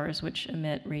these towers, which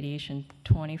emit radiation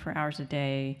 24 hours a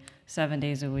day, 7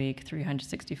 days a week,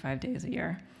 365 days a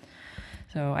year.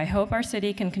 So I hope our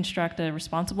city can construct a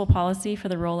responsible policy for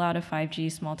the rollout of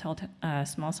 5G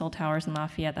small cell towers in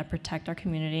Lafayette that protect our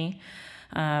community.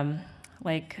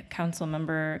 Like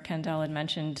Councilmember Kendall had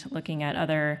mentioned, looking at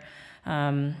other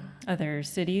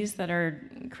cities that are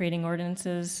creating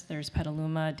ordinances. There's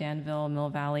Petaluma, Danville, Mill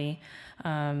Valley.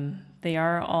 They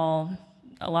are all,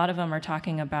 a lot of them are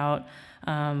talking about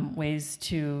ways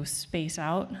to space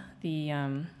out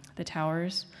the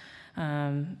towers.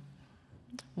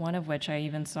 One of which I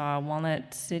even saw,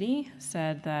 Walnut City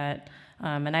said that,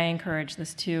 and I encourage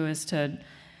this too, is to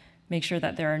make sure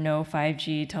that there are no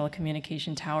 5G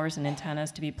telecommunication towers and antennas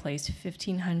to be placed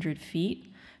 1,500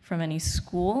 feet from any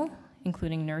school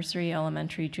including nursery,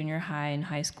 elementary, junior high, and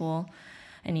high school,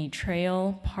 any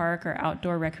trail, park, or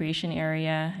outdoor recreation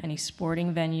area, any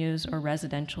sporting venues, or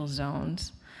residential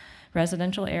zones.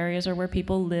 Residential areas are where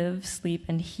people live, sleep,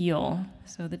 and heal.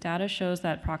 So the data shows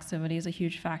that proximity is a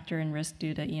huge factor in risk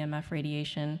due to EMF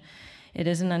radiation. It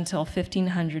isn't until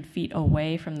 1,500 feet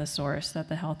away from the source that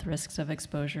the health risks of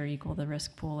exposure equal the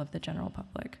risk pool of the general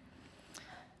public.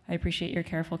 I appreciate your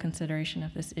careful consideration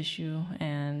of this issue,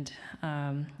 and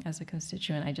as a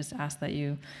constituent, I just ask that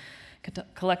you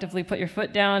collectively put your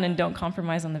foot down and don't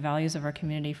compromise on the values of our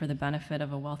community for the benefit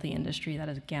of a wealthy industry that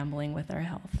is gambling with our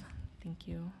health. Thank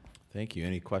you. Thank you.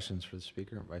 Any questions for the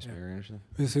speaker, Vice Mayor Anderson?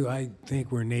 So I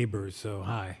think we're neighbors, so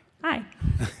hi. Hi.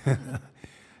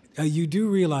 You do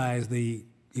realize the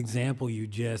example you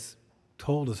just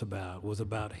told us about was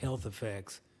about health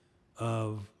effects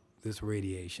of this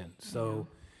radiation. So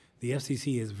the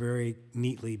FCC has very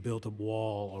neatly built a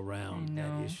wall around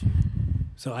that issue.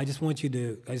 So I just want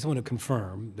to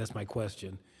confirm, that's my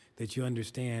question, that you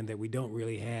understand that we don't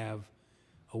really have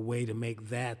a way to make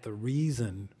that the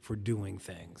reason for doing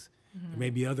things. There may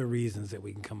be other reasons that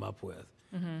we can come up with,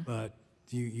 but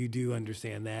you do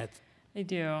understand that I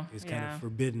do. It's kind of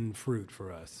forbidden fruit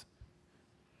for us.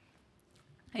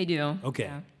 I do. Okay.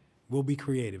 Yeah. We'll be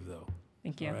creative, though.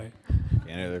 Thank you. All right.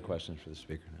 Any other questions for the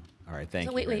speaker now? All right, thank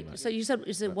So you. wait, very wait. much. So you said,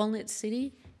 is it Walnut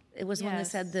City? It was one that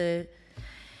said the.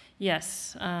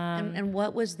 Yes. And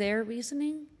what was their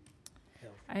reasoning?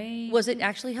 Was it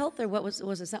actually health, or what was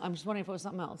it? I'm just wondering if it was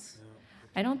something else.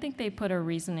 I don't think they put a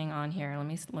reasoning on here. Let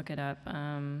me look it up.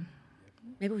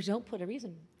 Maybe we don't put a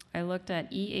reason. I looked at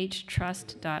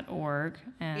ehtrust.org.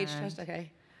 And Trust,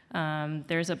 okay.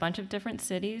 There's a bunch of different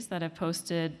cities that have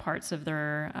posted parts of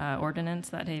their ordinance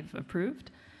that they've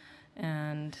approved.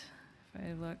 And if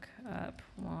I look up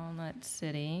Walnut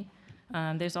City,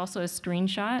 there's also a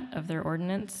screenshot of their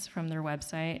ordinance from their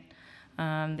website.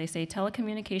 They say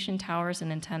telecommunication towers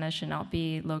and antennas should not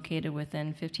be located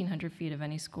within 1,500 feet of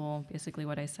any school, basically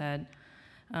what I said.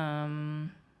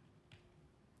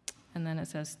 And then it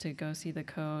says to go see the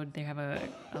code. They have a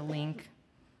link.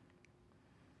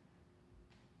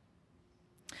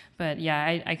 But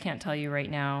yeah, I can't tell you right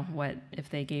now if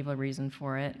they gave a reason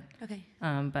for it. Okay.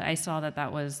 But I saw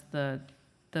that was the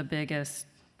biggest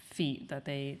feat that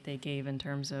they gave in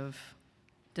terms of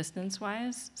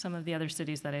distance-wise. Some of the other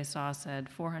cities that I saw said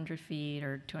 400 feet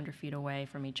or 200 feet away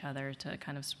from each other to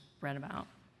kind of spread them out.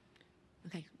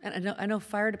 Okay. And I know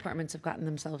fire departments have gotten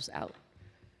themselves out,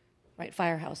 right?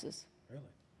 Firehouses.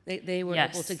 Really? They were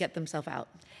able to get themselves out.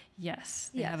 Yes.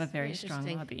 They have a very strong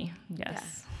lobby.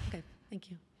 Yes. Yeah. Okay.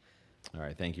 Thank you. All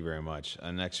right, thank you very much.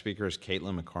 Next speaker is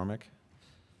Caitlin McCormick.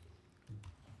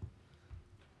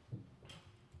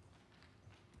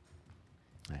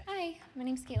 Hi, my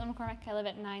name's Caitlin McCormick. I live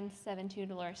at 972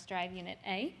 Dolores Drive, Unit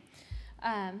A.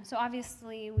 So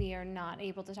obviously we are not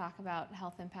able to talk about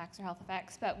health impacts or health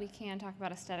effects, but we can talk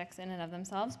about aesthetics in and of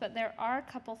themselves. But there are a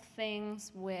couple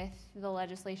things with the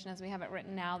legislation as we have it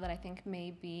written now that I think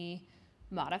may be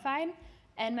modified.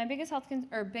 And my biggest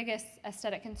biggest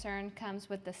aesthetic concern comes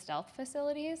with the stealth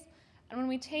facilities. And when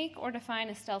we take or define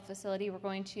a stealth facility, we're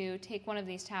going to take one of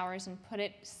these towers and put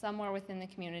it somewhere within the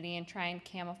community and try and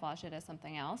camouflage it as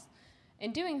something else.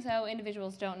 In doing so,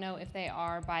 individuals don't know if they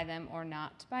are by them or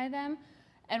not by them.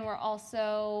 And we're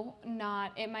also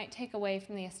it might take away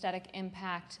from the aesthetic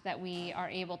impact that we are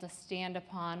able to stand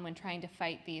upon when trying to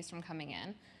fight these from coming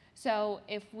in. So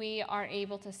if we are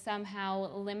able to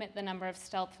somehow limit the number of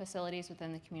stealth facilities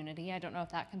within the community, I don't know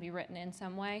if that can be written in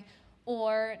some way,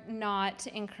 or not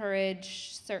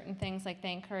encourage certain things, like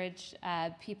they encourage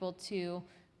people to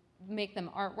make them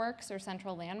artworks or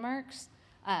central landmarks.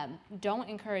 Don't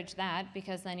encourage that,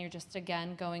 because then you're just,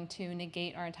 again, going to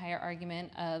negate our entire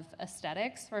argument of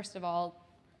aesthetics. First of all,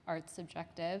 art's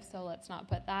subjective, so let's not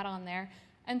put that on there.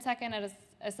 And second, as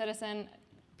a citizen,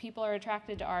 people are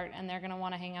attracted to art and they're going to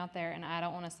want to hang out there, and I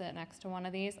don't want to sit next to one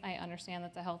of these. I understand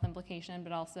that's a health implication,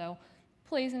 but also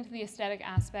plays into the aesthetic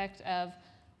aspect of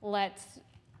let's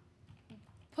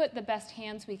put the best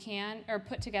hands we can, or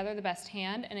put together the best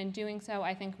hand, and in doing so,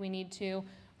 I think we need to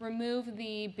remove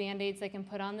the Band-Aids they can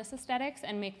put on this aesthetics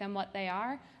and make them what they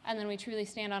are, and then we truly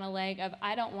stand on a leg of,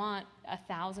 I don't want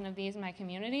 1,000 of these in my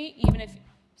community, even if,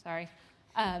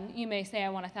 you may say I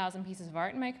want 1,000 pieces of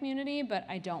art in my community, but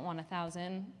I don't want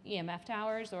 1,000 EMF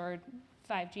towers or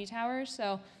 5G towers,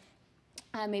 so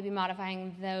maybe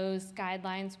modifying those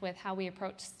guidelines with how we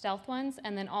approach stealth ones.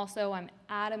 And then also I'm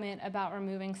adamant about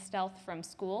removing stealth from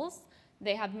schools,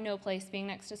 They have no place being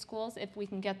next to schools if we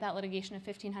can get that litigation of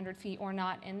 1,500 feet or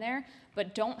not in there,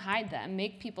 but don't hide them.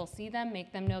 Make people see them,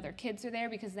 make them know their kids are there,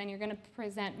 because then you're gonna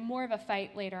present more of a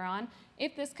fight later on.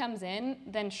 If this comes in,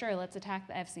 then sure, let's attack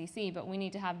the FCC, but we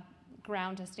need to have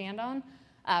ground to stand on.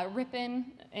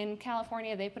 Ripon in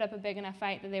California, they put up a big enough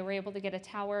fight that they were able to get a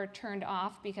tower turned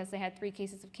off because they had 3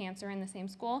 cases of cancer in the same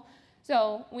school.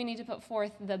 So we need to put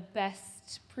forth the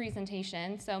best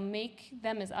presentation. So make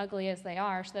them as ugly as they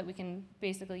are so that we can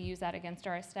basically use that against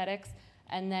our aesthetics.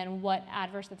 And then what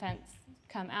adverse events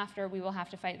come after, we will have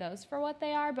to fight those for what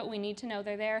they are, but we need to know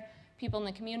they're there. People in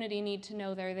the community need to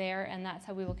know they're there, and that's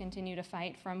how we will continue to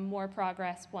fight for more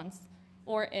progress once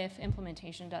or if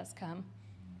implementation does come.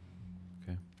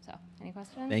 Okay. So, any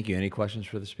questions? Thank you. Any questions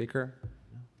for the speaker?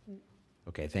 No?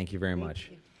 Okay, thank you very much.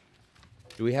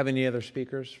 Do we have any other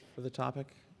speakers for the topic?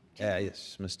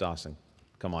 Yes, Ms. Dawson,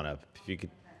 come on up. If you could,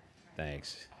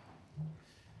 thanks.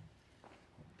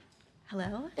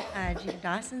 Hello, Gina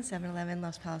Dawson, 711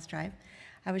 Los Palos Drive.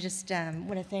 I was just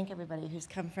want to thank everybody who's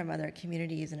come from other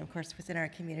communities and, of course, within our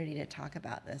community to talk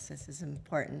about this. This is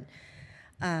important.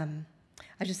 I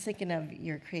was just thinking of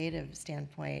your creative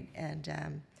standpoint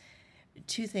and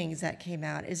 2 things that came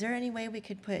out. Is there any way we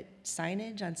could put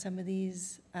signage on some of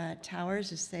these towers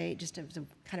to say, just as a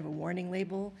kind of a warning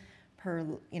label per,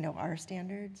 our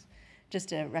standards?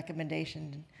 Just a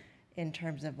recommendation in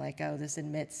terms of like, oh, this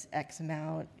emits X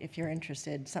amount, if you're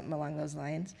interested, something along those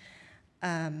lines,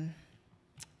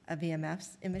 of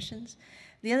EMFs emissions.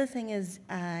 The other thing is,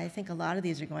 I think a lot of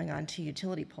these are going on to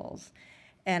utility poles.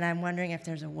 And I'm wondering if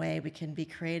there's a way we can be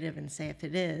creative and say if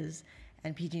it is,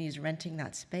 and PG&E is renting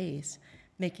that space,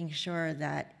 making sure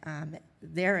that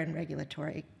they're in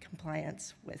regulatory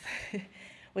compliance with,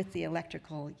 with the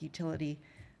electrical utility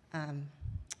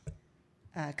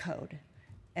code.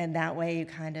 And that way you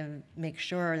kind of make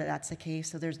sure that that's the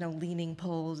case, so there's no leaning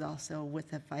poles also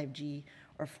with a 5G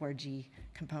or 4G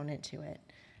component to it.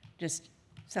 Just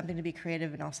something to be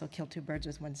creative and also kill 2 birds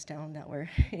with 1 stone, that we're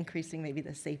increasing maybe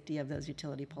the safety of those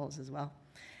utility poles as well.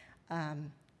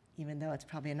 Even though it's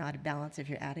probably an odd balance if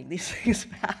you're adding these things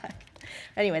back.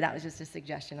 Anyway, that was just a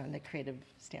suggestion on the creative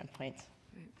standpoints.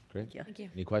 Great. Thank you.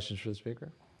 Any questions for the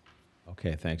speaker?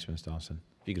 Okay, thanks, Ms. Dawson.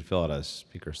 If you could fill out a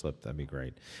speaker slip, that'd be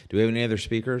great. Do we have any other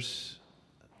speakers?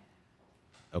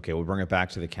 Okay, we'll bring it back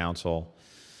to the council.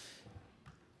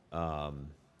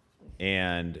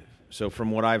 And so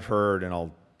from what I've heard, and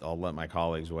I'll let my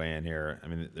colleagues weigh in here. I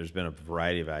mean, there's been a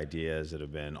variety of ideas that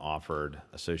have been offered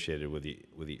associated with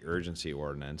the urgency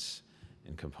ordinance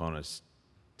and components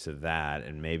to that,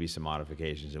 and maybe some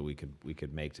modifications that we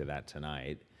could make to that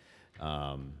tonight,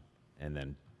 and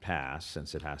then pass,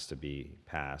 since it has to be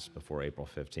passed before April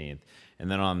 15th, and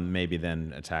then maybe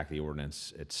attack the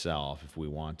ordinance itself if we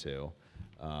want to.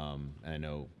 And I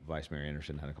know Vice Mayor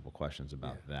Anderson had a couple questions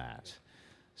about that.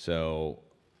 So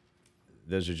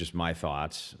those are just my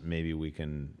thoughts. Maybe we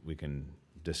can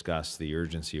discuss the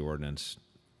urgency ordinance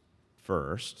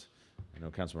first. I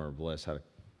know Councilmember Bliss had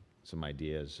some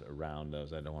ideas around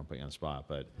those. I don't want to put you on the spot,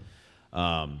 but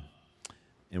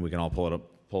and we can all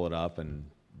pull it up and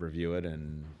review it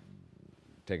and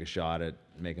take a shot at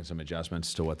making some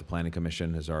adjustments to what the Planning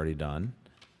Commission has already done,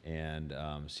 and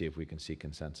see if we can see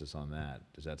consensus on that.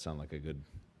 Does that sound like a good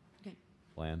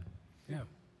plan? Yeah.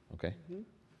 Okay.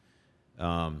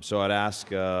 So I'd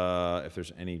ask if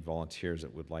there's any volunteers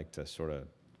that would like to sort of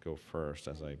go first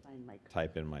as I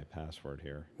type in my password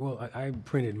here. Well, I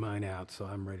printed mine out, so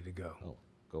I'm ready to go. Oh,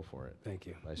 go for it. Thank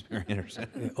you. Vice Mayor Anderson.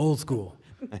 Yeah, old school.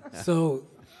 So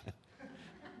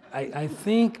I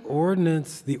think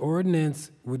the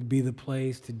ordinance would be the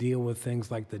place to deal with things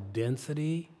like the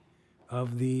density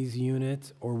of these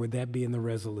units, or would that be in the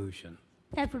resolution?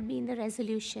 That would be in the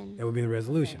resolution. That would be in the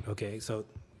resolution. Okay, so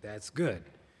that's good.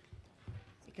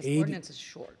 Because the ordinance is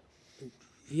short.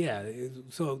 Yeah,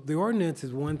 so the ordinance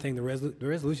is one thing, the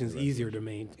resolution is easier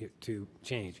to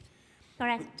change.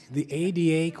 Correct. The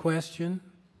ADA question,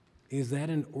 is that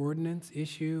an ordinance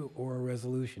issue or a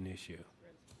resolution issue?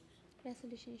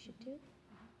 Resolution issue too?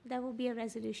 That will be a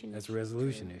resolution That's a issue.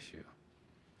 resolution issue.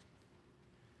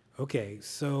 Okay,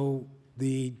 so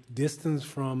the distance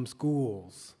from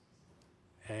schools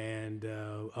and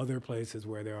other places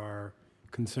where there are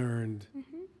concerned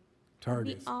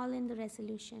targets. Be all in the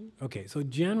resolution. Okay, so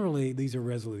generally, these are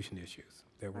resolution issues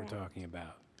that we're Correct. talking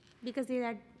about. Because they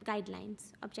are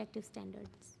guidelines, objective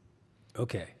standards.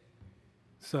 Okay,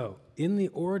 so in the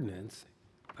ordinance,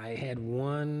 I had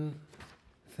one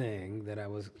thing that I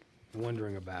was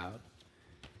wondering about,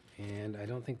 and I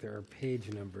don't think there are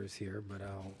page numbers here, but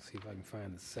I'll see if I can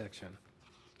find the section.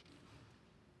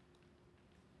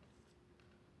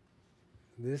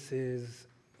 This is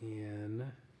in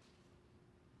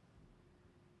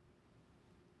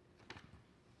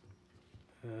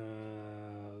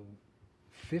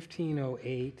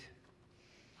 1508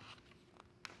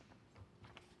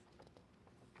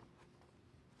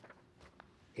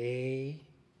 A1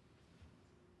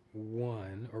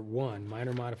 or 1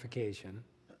 minor modification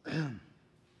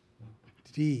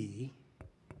D,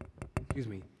 excuse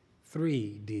me,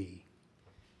 3D.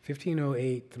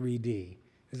 1508 3D.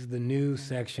 This is the new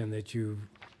section that you've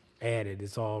added.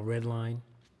 It's all red line.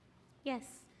 Yes.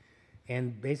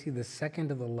 And basically the second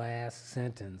to the last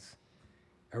sentence,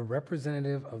 a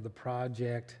representative of the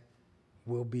project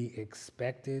will be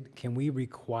expected. Can we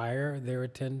require their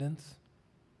attendance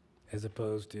as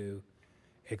opposed to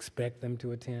expect them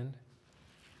to attend?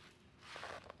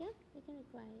 Yeah, we can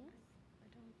require, yes.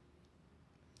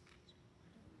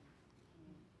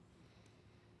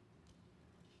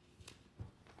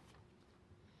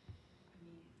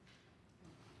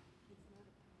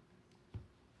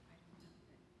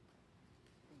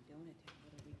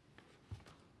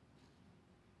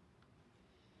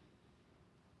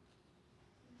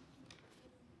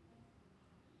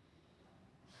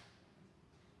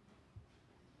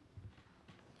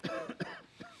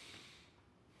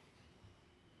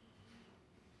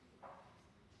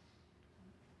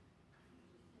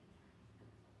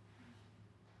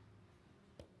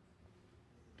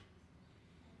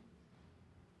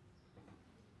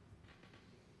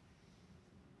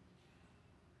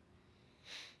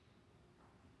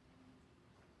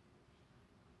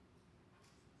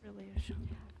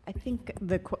 I think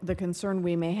the concern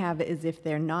we may have is if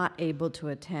they're not able to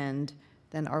attend,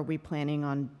 then are we planning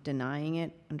on denying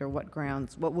it? Under what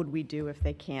grounds? What would we do if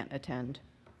they can't attend?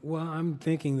 Well, I'm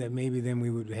thinking that maybe then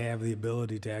we would have the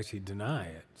ability to actually deny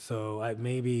it. So are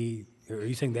you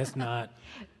saying that's not?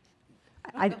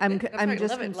 I'm sorry,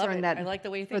 just love it. concerned that I like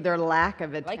the way you for think. their lack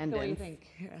of I like attendance. the way you think.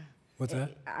 Yeah. What's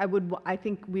that? I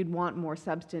think we'd want more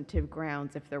substantive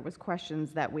grounds if there was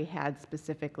questions that we had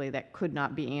specifically that could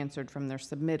not be answered from their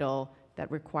submittal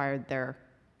that required their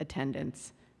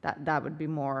attendance. That would be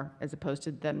more as opposed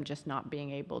to them just not being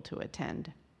able to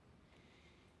attend.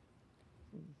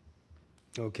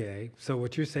 Okay, so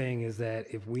what you're saying is that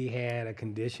if we had a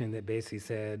condition that basically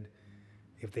said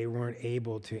if they weren't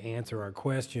able to answer our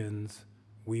questions,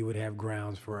 we would have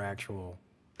grounds for actual.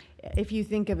 If you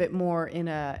think of it more in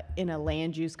a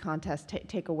land use contest,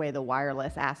 take away the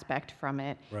wireless aspect from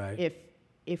it. Right.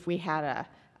 If we had a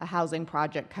housing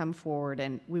project come forward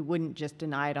and we wouldn't just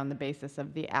deny it on the basis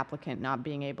of the applicant not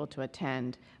being able to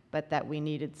attend, but that we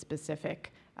needed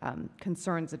specific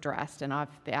concerns addressed, and if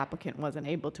the applicant wasn't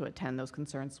able to attend, those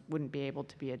concerns wouldn't be able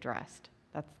to be addressed.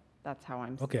 That's how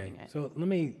I'm seeing it. So let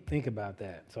me think about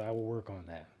that. So I will work on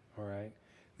that. All right.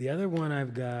 The other one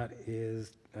I've got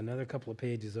is another couple of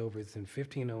pages over. It's in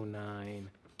 1509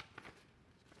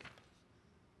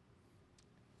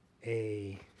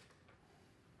 A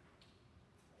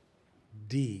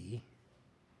D,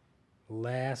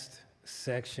 last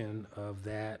section of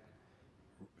that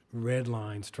red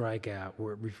line strikeout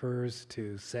where it refers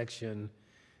to section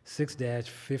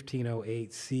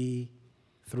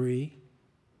 6-1508C3.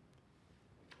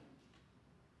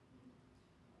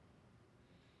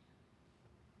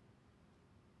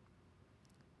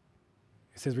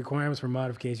 It says requirements for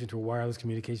modification to a wireless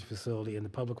communication facility in the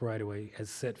public right-of-way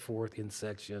as set forth in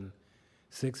section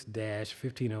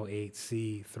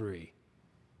 6-1508C3.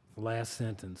 The last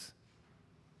sentence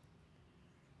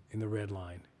in the red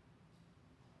line.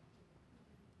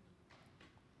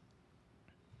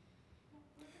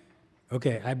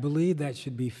 Okay, I believe that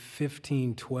should be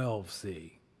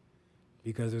 1512C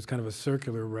because there's kind of a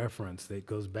circular reference that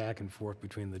goes back and forth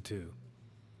between the two.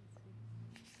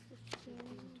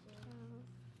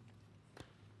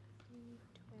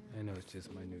 I know it's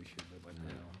just minutia, but what the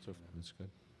hell. That's good.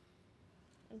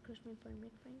 Encroachment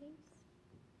permit findings?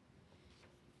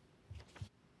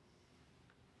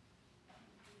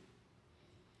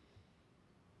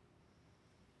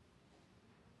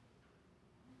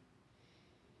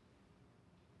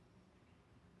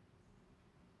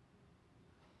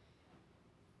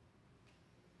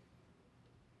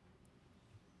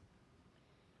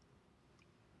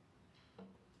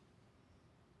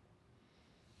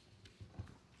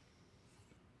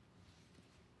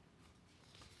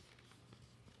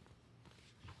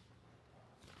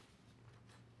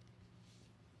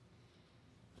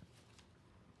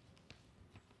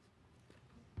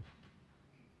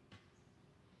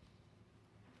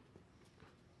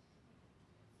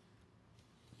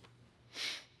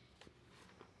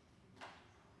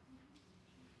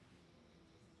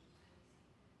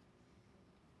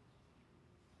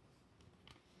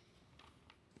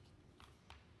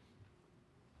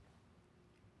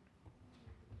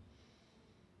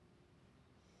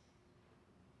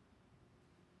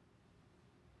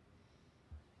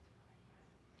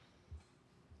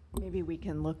 Maybe we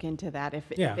can look into that if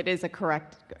Yeah. it is a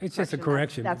correct. It's just a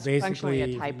correction. That's Basically, functionally a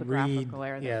read, typographical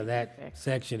error. yeah, we that can fix.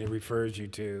 section, it refers you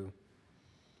to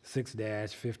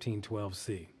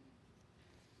 6-1512C.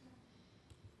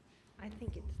 I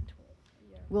think it's 12.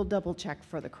 Yeah. We'll double check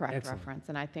for the correct Excellent. reference,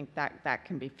 and I think that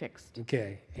can be fixed.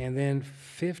 Okay, and then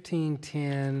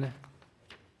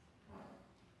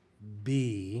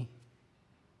 1510B,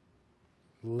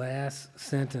 last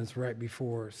sentence right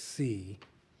before C,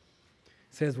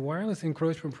 says wireless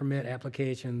encroachment permit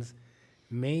applications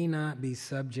may not be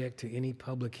subject to any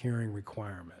public hearing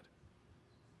requirement.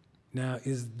 Now,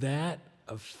 is that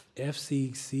a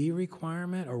FCC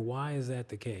requirement, or why is that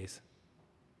the case?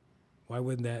 Why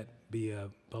wouldn't that be a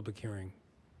public hearing?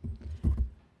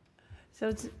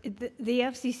 So the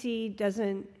FCC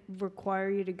doesn't require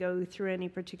you to go through any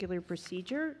particular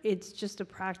procedure. It's just a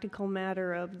practical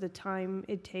matter of the time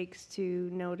it takes to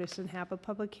notice and have a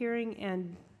public hearing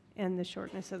and the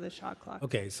shortness of the shot clock.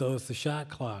 Okay, so it's the shot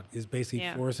clock is basically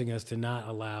Yeah. forcing us to not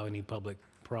allow any public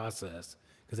process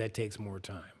because that takes more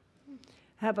time.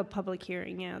 Have a public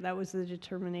hearing, yeah, that was the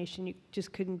determination. You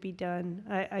just couldn't be done.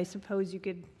 I suppose you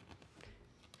could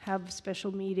have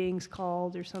special meetings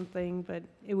called or something, but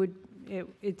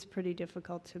it's pretty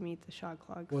difficult to meet the shot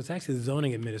clock. Well, it's actually the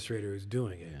zoning administrator who's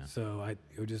doing it. So I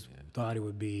just thought it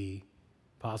would be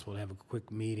possible to have a quick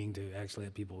meeting to actually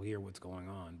let people hear what's going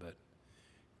on. But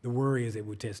the worry is it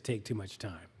would just take too much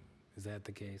time. Is that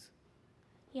the case?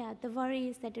 Yeah, the worry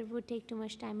is that it would take too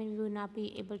much time and we would not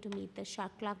be able to meet the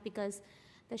shot clock because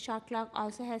the shot clock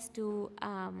also has to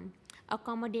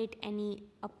accommodate any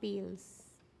appeals.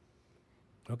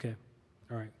 Okay,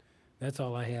 all right. That's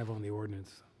all I have on the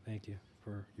ordinance. Thank you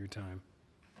for your time.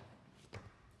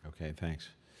 Okay, thanks.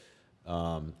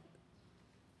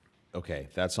 Okay,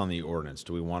 that's on the ordinance.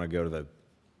 Do we want to go to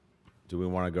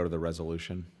the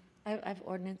resolution? I have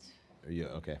ordinance. Yeah,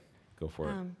 okay, go for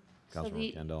it.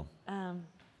 Councilmember Kendall. And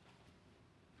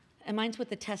mine's with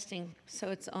the testing, so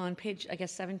it's on page, I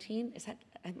guess, 17. Is that?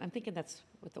 I'm thinking that's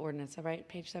with the ordinance, right?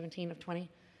 Page 17 of 20.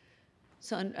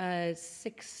 So on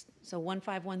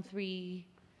 1513I.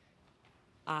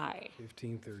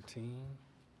 1513.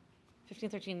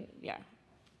 1513, yeah.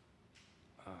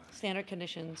 Standard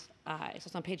conditions I. So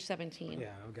it's on page 17. Yeah,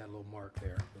 I've got a little mark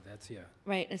there, but that's, yeah.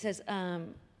 Right. It says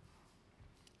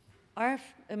RF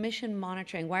emission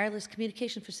monitoring, wireless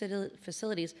communication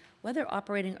facilities, whether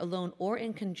operating alone or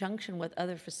in conjunction with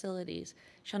other facilities,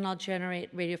 shall not generate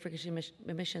radio frequency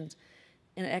emissions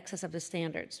in excess of the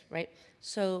standards, right?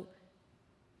 So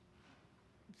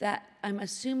that, I'm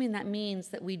assuming that means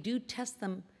that we do test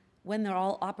them when they're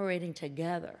all operating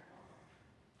together.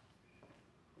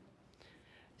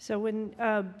 So when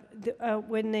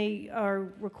they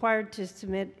are required to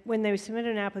submit, when they submit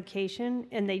an application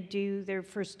and they're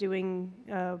first doing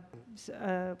a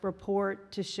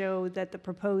report to show that the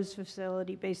proposed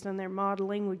facility, based on their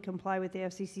modeling, would comply with the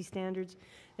FCC standards,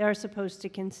 they are supposed to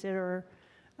consider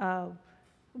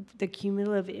the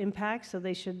cumulative impact, so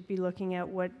they should be looking at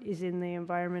what is in the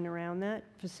environment around that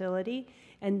facility.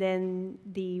 And then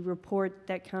the report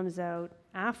that comes out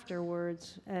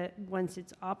afterwards, once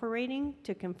it's operating,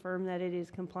 to confirm that it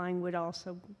is complying, would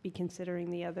also be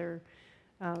considering the other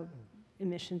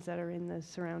emissions that are in the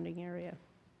surrounding area.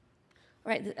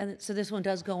 Right, and so this one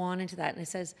does go on into that, and it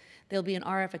says there'll be an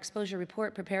RF exposure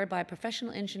report prepared by a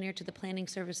professional engineer to the Planning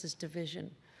Services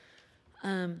Division.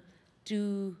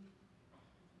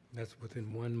 That's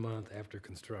within 1 month after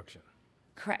construction.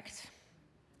 Correct.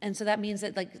 And so that means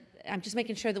that, like, I'm just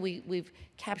making sure that we've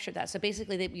captured that. So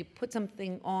basically, that you put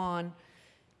something on,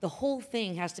 the whole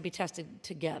thing has to be tested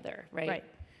together, right? Right.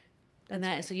 And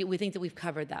that, so we think that we've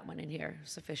covered that one in here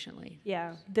sufficiently.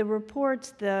 Yeah, the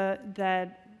reports that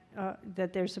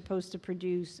they're supposed to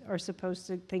produce are supposed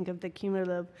to think of the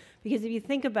cumulative, because if you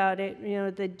think about it,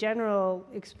 the general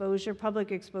exposure,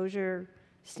 public exposure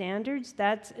standards,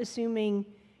 that's assuming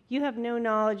you have no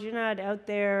knowledge, you're not out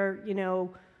there, you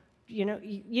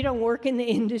don't work in the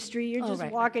industry, you're just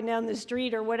walking down the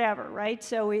street or whatever, right?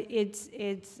 So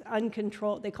it's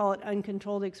uncontrolled, they call it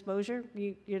uncontrolled exposure.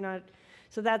 You're not,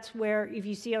 so that's where, if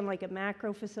you see on like a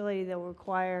macro facility, they'll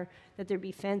require that there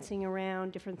be fencing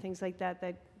around, different things like that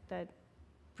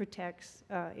protects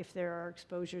if there are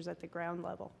exposures at the ground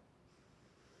level.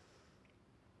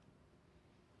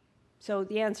 So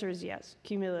the answer is yes,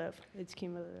 cumulative, it's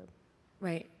cumulative.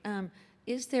 Right.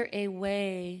 Is there a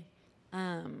way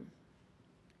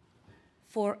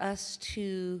for us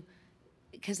to,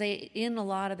 because in a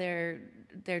lot of their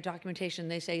documentation,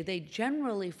 they say they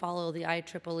generally follow the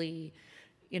IEEE,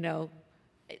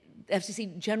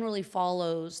 FCC generally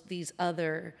follows these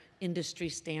other industry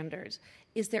standards.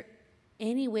 Is there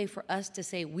any way for us to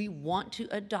say we want to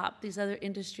adopt these other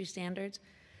industry standards?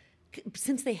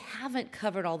 Since they haven't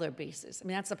covered all their bases. I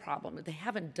mean, that's the problem. They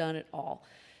haven't done it all.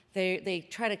 They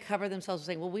try to cover themselves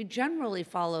saying, well, we generally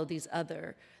follow these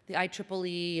other, the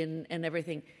IEEE and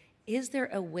everything. Is there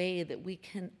a way that we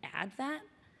can add that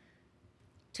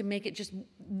to make it just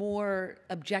more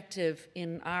objective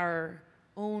in our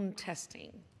own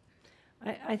testing?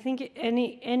 I think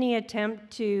any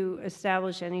attempt to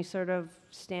establish any sort of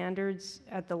standards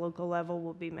at the local level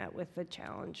will be met with the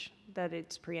challenge that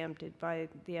it's preempted by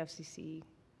the FCC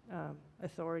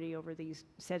authority over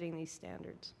setting these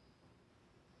standards.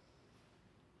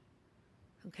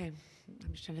 Okay,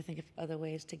 I'm just trying to think of other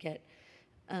ways to get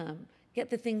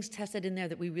the things tested in there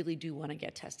that we really do want to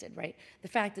get tested, right? The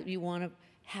fact that you want to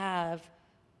have,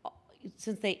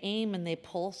 since they aim and they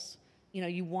pulse,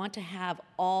 you want to have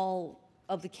all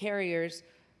of the carriers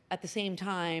at the same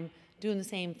time doing the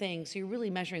same thing. So you're really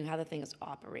measuring how the thing is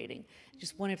operating.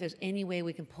 Just wonder if there's any way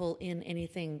we can pull in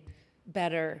anything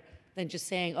better than just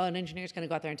saying, oh, an engineer's going to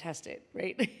go out there and test it,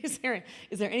 right? Is there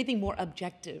anything more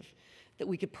objective that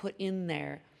we could put in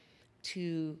there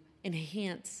to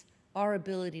enhance our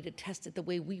ability to test it the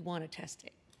way we want to test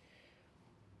it?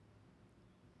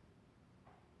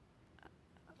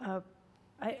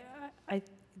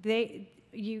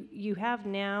 You have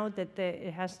now that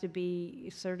it has to be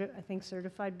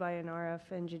certified by an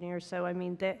RF engineer. So I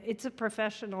mean, it's a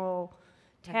professional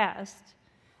test,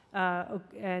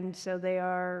 and so they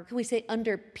are. Can we say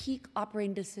under peak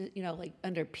operating, like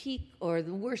under peak or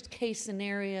the worst case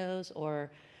scenarios,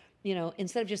 or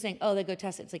instead of just saying, oh, they go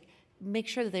test it, it's like make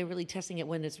sure that they're really testing it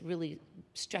when it's really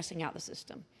stressing out the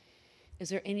system. Is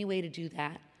there any way to do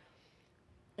that?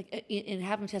 Like, and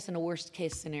have them test in a worst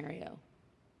case scenario?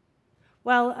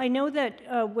 Well, I know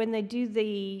that when they do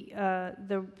the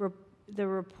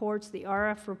reports, the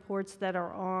RF reports that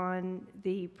are on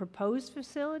the proposed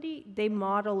facility, they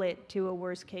model it to a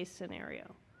worst case scenario.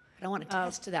 I want to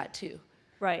test to that too.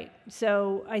 Right.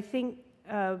 So I think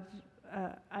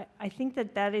I think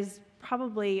that is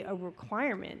probably a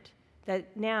requirement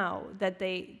that now that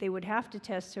they would have to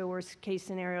test to a worst case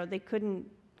scenario. They couldn't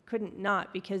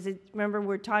not, because remember,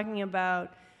 we're talking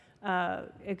about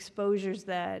exposures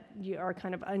that are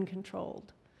kind of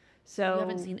uncontrolled. So you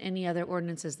haven't seen any other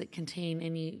ordinances that contain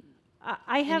any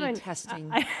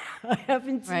testing. I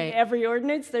haven't seen Right. every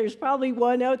ordinance. There's probably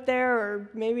one out there, or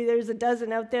maybe there's a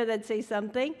dozen out there that say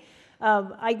something.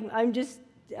 I'm just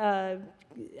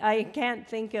I can't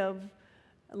think of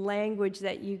language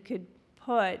that you could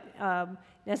put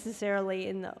necessarily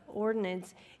in the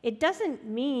ordinance. It doesn't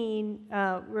mean,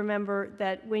 remember,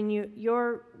 that when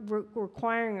you're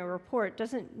requiring a report,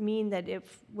 doesn't mean that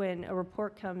when a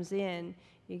report comes in,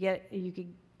 you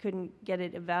couldn't get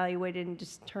it evaluated and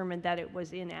determined that it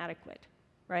was inadequate,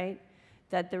 right?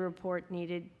 That the report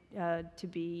needed to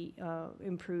be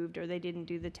improved, or they didn't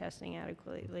do the testing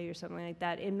adequately or something like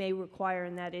that. It may require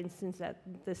in that instance that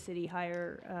the city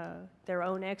hire their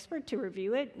own expert to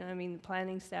review it. I mean, the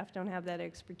planning staff don't have that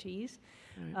expertise,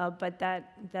 but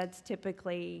that's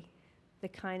typically the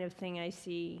kind of thing I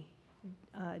see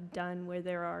done where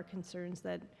there are concerns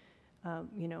that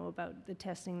about the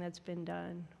testing that's been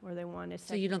done, or they want to.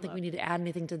 So you don't think we need to add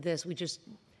anything to this? We just,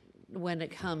 when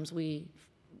it comes, we.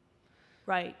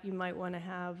 Right, you might want to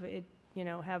have it,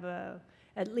 have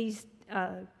at least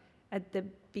at the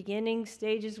beginning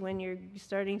stages when you're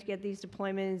starting to get these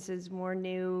deployments as more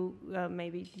new,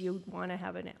 maybe you'd want to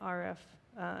have an RF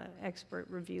expert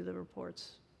review the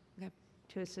reports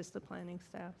to assist the planning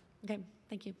staff. Okay,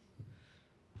 thank you.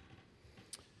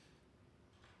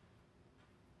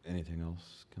 Anything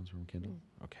else, Councilmember Kendall?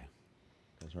 Okay.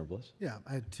 Councilmember Bliss? Yeah,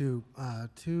 I had two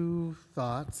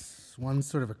thoughts. One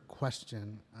sort of a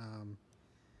question.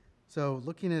 So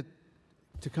looking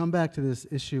to come back to this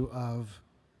issue of,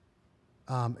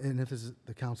 and if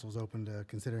the council's open to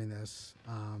considering this,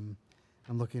 I'm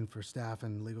looking for staff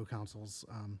and legal counsel's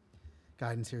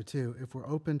guidance here too. If we're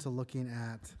open to looking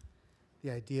at the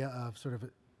idea of sort of a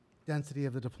density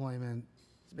of the deployment,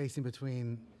 spacing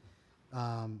between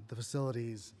the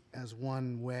facilities as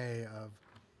one way of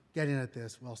getting at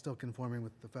this while still conforming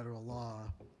with the federal law,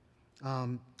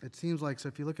 it seems like, so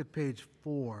if you look at page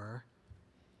 4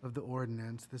 of the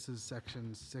ordinance, this is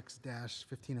section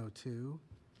 6-1502,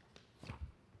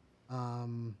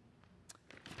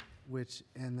 which,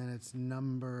 and then it's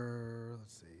number,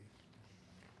 let's see,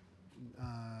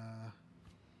 I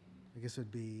guess it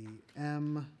would be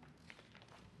M1.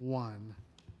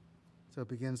 So it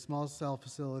begins, small cell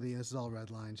facility, and this is all red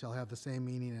line, shall have the same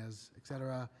meaning as, et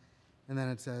cetera. And then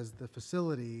it says the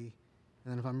facility,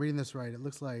 and then if I'm reading this right, it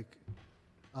looks like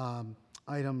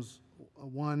items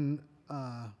 1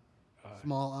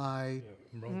 small I,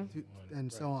 Roman to- one,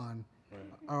 and so right. on, Right.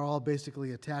 are all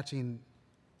basically attaching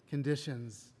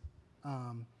conditions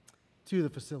to the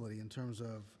facility in terms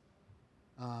of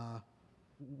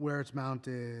where it's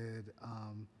mounted,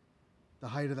 the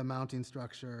height of the mounting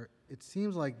structure. It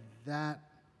seems like that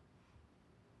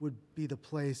would be the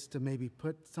place to maybe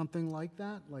put something like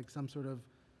that, like some sort of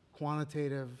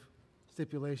quantitative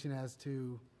stipulation as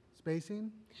to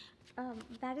spacing.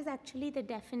 That is actually the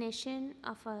definition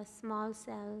of a small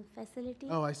cell facility.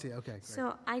 Oh, I see. Okay, great.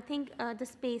 So I think the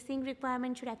spacing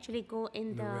requirement should actually go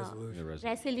in the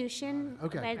resolution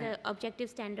Okay. where the objective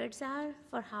standards are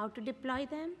for how to deploy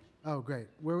them. Oh, great.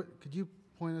 Where, could you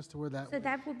point us to where that? So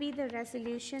that would be the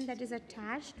resolution that is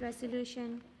attached,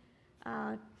 resolution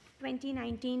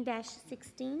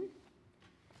 2019-16.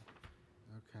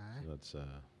 Okay. So that's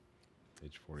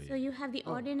page 48. So you have the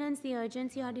ordinance, the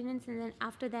urgency ordinance, and then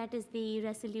after that is the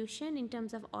resolution in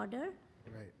terms of order.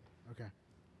 Right, okay.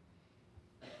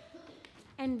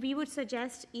 And we would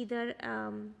suggest either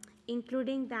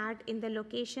including that in the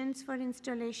locations for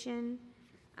installation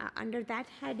under that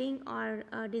heading, or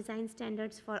design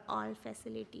standards for all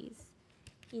facilities,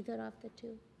 either of the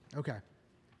two. Okay.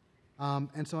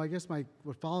 And so I guess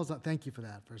what follows that, thank you for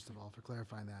that, first of all, for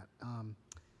clarifying that.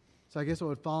 So I guess what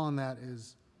would follow on that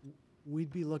is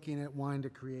we'd be looking at wanting to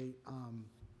create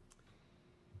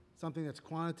something that's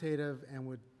quantitative and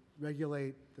would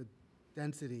regulate the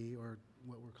density, or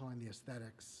what we're calling the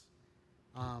aesthetics,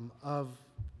 of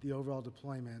the overall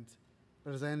deployment.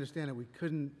 But as I understand it, we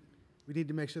need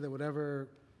to make sure that whatever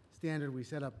standard we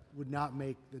set up would not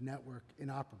make the network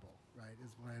inoperable, right,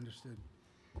 is what I understood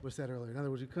was said earlier. In other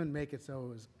words, we couldn't make it so it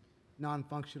was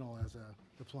non-functional as a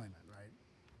deployment,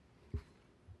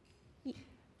 right?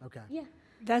 Okay. Yeah.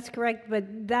 That's correct,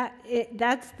 but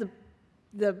that's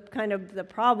the kind of the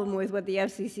problem with what the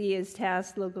FCC has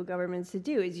tasked local governments to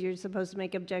do, is you're supposed to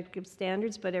make objective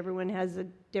standards, but everyone has a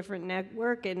different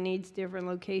network and needs different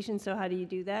locations, so how do you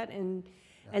do that? And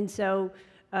so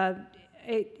I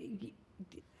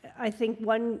think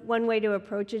one way to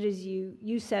approach it is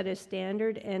you set a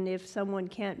standard, and if someone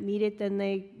can't meet it, then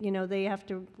they have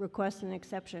to request an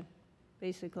exception,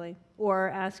 basically, or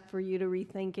ask for you to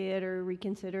rethink it or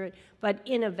reconsider it. But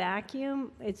in a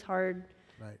vacuum, it's hard,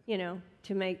 right,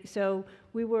 to make. So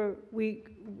we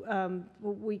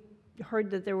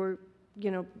heard that there were,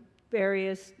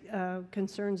 various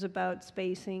concerns about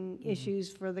spacing issues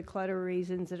for the clutter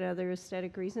reasons and other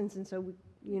aesthetic reasons, and so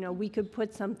we could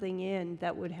put something in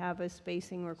that would have a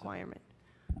spacing requirement.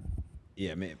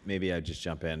 Yeah, maybe I'd just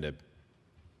jump in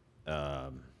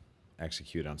to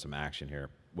execute on some action here.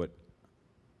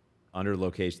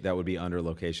 That would be under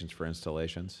locations for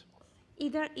installations?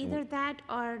 Either that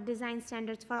or design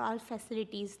standards for all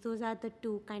facilities. Those are the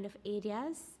two kind of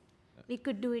areas. We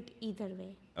could do it either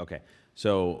way. Okay,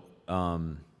 so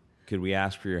could we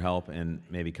ask for your help in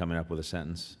maybe coming up with a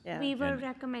sentence? Yeah. We were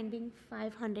recommending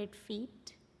 500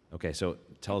 feet. Okay, so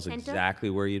tell us Center? exactly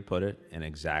where you'd put it and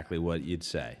exactly what you'd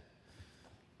say.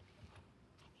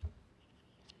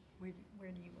 Where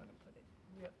do you want to put it?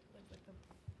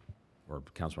 Or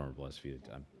Councilmember Bliss, if you,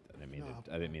 I didn't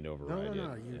mean to override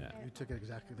No, you. you took it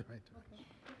exactly the right direction.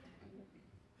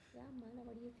 Yeah, Mala,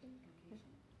 what do you think?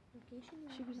 Location?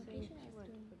 She was saying location she as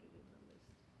wanted to to- put it in the list.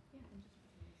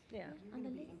 Yeah. On the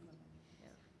list?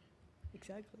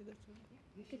 Exactly, that's what.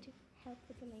 Could you help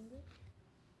with the language?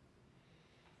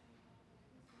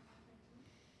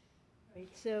 Right,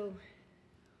 so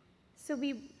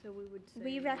we would say.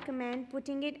 We recommend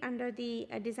putting it under the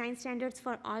design standards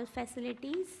for all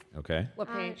facilities. Okay. What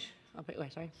Uh, page?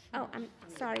 Wait, sorry. Oh, I'm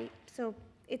sorry. So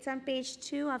it's on page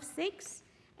 2 of 6,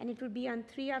 and it would be on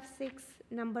 3 of 6,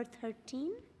 number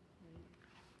 13.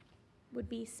 Would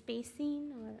be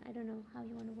spacing, or I don't know how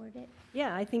you want to word it.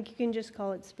 Yeah, I think you can just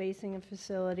call it spacing of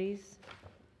facilities.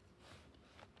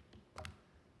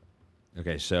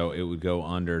 Okay, so it would go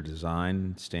under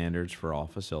design standards for all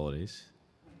facilities,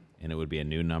 and it would be a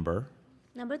new number,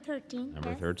 Number 13.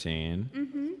 number yes. 13.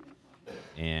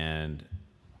 Mm-hmm. And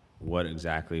what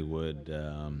exactly would,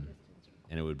 and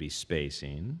it would be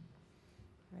spacing,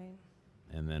 Right.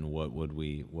 and then what would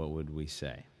we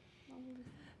say?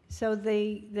 So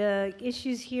the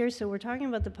issues here, so we're talking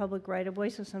about the public right-of-way,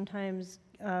 so sometimes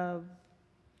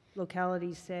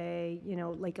localities say,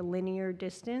 like a linear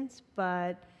distance,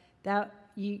 but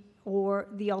or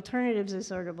the alternatives is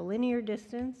sort of a linear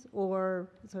distance or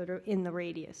sort of in the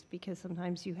radius, because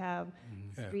sometimes you have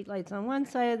streetlights on one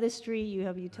side of the street, you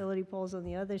have utility poles on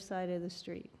the other side of the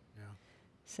street. Yeah.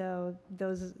 So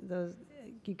those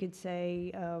you could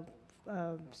say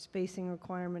spacing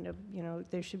requirement of,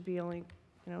 there should be only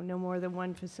no more than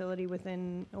one facility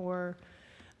within, or,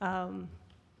 I don't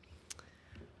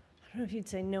know if you'd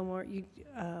say no more,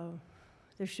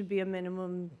 there should be a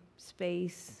minimum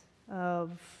space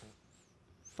of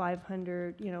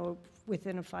 500,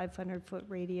 within a 500-foot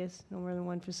radius, no more than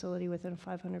one facility within a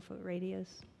 500-foot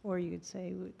radius. Or you could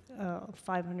say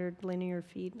 500 linear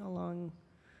feet along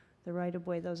the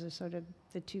right-of-way. Those are sort of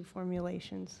the two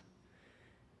formulations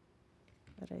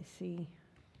that I see.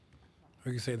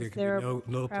 Or you say there Is could there be a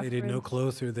located no preference?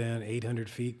 closer than 800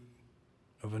 feet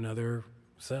of another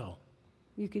cell.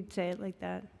 You could say it like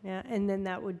that, yeah. And then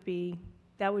that would be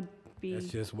That's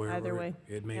just wherever either way.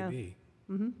 it may Yeah. be.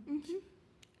 Mm-hmm.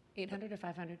 800 or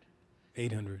 500?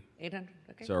 800. 800,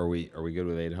 okay. So are we good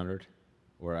with 800?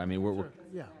 Or, I mean, we're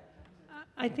Yeah.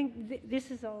 I think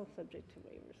this is all subject to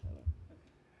waivers,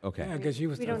 so. okay. Yeah, because you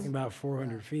was We don't- talking about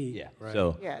 400 feet. Yeah, right?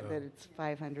 so- Yeah, that it's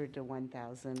 500 to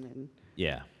 1,000, and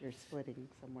Yeah, you're splitting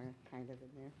somewhere kind of in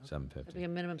there. 750. That'd be a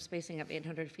minimum spacing of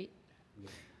 800 feet?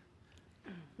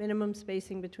 Minimum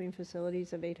spacing between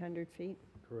facilities of 800 feet.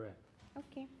 Correct.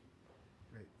 Okay.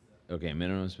 Okay,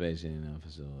 minimum spacing in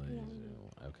facilities.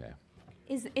 Okay.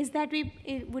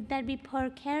 Would that be per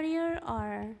carrier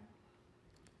or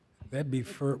That'd be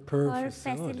per per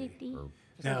facility. facility?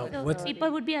 Now, So what's, people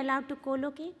would be allowed to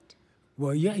co-locate?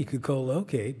 well, yeah, you could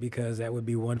co-locate because that would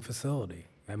be one facility.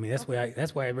 I mean, that's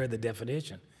why I read the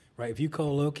definition, right? If you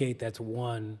co-locate, that's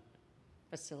one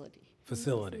Facility.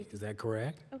 facility. Is that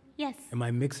correct? Oh, yes. Am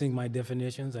I mixing my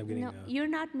definitions? I'm getting, No, you're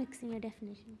not mixing your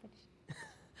definition, but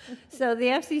So the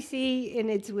FCC, in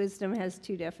its wisdom, has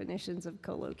two definitions of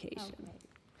co-location.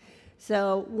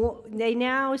 So they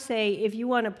now say if you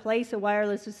want to place a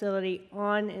wireless facility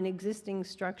on an existing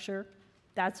structure,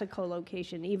 that's a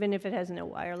co-location, even if it has no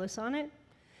wireless on it.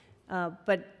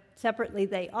 But separately,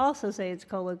 they also say it's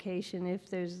co-location if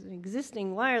there's an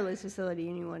existing wireless facility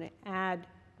and you want to add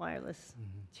wireless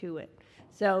to it.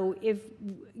 So if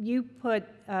you put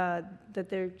that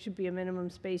there should be a minimum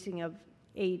spacing of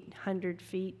 800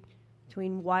 feet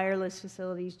between wireless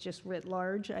facilities just writ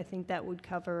large, I think that would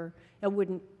cover, it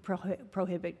wouldn't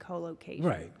prohibit co-location.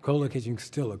 right, co-location can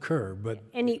still occur, but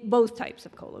Both types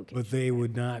of co-location. but they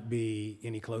would not be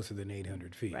any closer than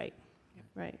 800 feet. Right,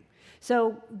 right.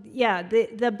 So, yeah,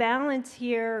 the balance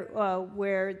here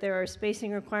where there are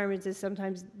spacing requirements is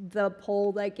sometimes the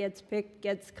pole that gets picked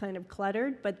gets kind of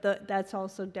cluttered, but that's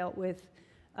also dealt with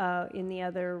in the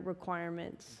other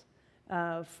requirements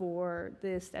for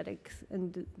the aesthetics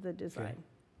and the design.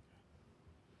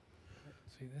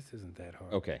 See, this isn't that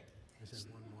hard. Okay. There's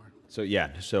one more. So,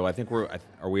 yeah, so I think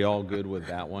are we all good with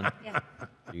that one? Yeah.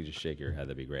 You can just shake your head,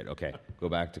 that'd be great. Okay, go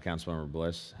back to Councilmember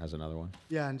Bliss, has another one?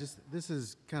 Yeah, and just, this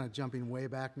is kind of jumping way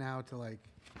back now to like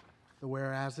the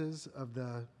whereases of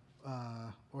the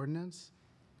ordinance.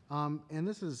 And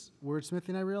this is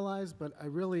wordsmithing, I realize, but I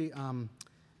really,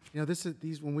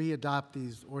 when we adopt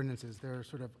these ordinances, they're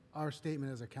sort of our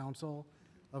statement as a council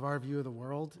of our view of the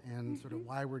world and sort of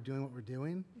why we're doing what we're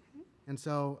doing. And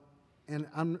so, and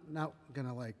I'm not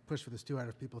gonna like push for this too hard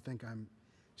if people think I'm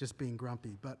just being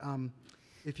grumpy, but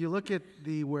if you look at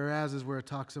the whereases where it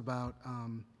talks about,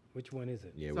 Which one is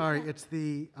it? Yeah, sorry, it's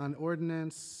on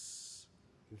ordinance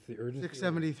It's the urgency.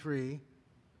 673,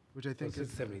 which I Oh, think is,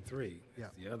 673. Yeah.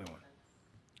 That's the other one.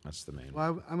 That's the main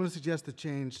one. well, I'm going to suggest the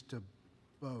change to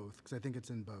both, because I think it's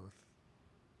in both.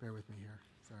 Bear with me here,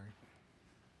 sorry.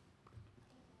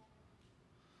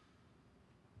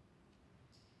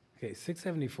 Okay,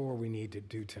 674 we need to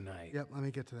do tonight. Yep, let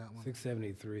me get to that one.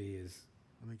 673 is,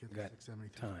 Let me get to got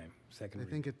 673. time, second I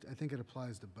reading. think it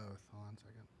applies to both. Hold on a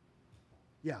second.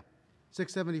 Yeah,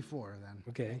 674 then.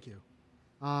 Okay. Thank you.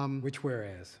 Which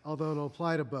whereas? Although it'll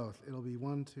apply to both. It'll be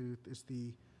it's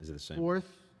the Is it the same? fourth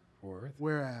Fourth?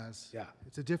 whereas. Yeah.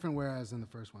 It's a different whereas than the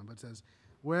first one, but it says,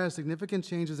 whereas significant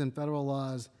changes in federal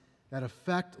laws that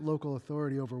affect local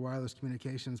authority over wireless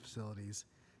communications facilities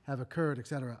have occurred, et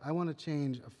cetera. I want to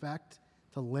change affect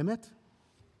to limit.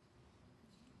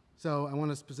 So I want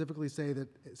to specifically say that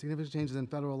significant changes in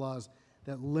federal laws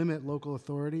that limit local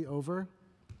authority over.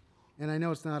 And I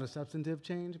know it's not a substantive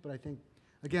change, but I think,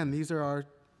 again, these are our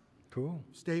Cool.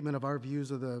 statement of our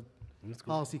views of the That's good.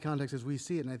 policy context as we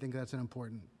see it, and I think that's an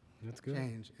important That's good.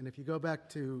 change. And if you go back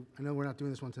to, I know we're not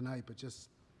doing this one tonight, but just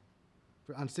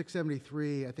on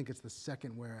 673, I think it's the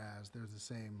second whereas, there's the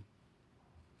same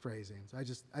phrasing. So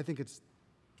I think it's,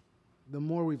 the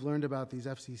more we've learned about these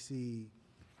FCC,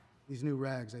 these new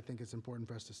regs, I think it's important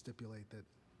for us to stipulate that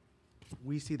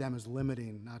we see them as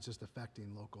limiting, not just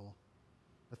affecting local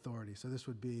authority. So this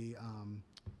would be,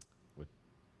 What-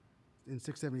 in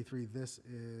 673, this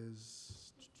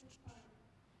is,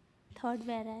 third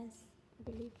whereas, I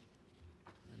believe.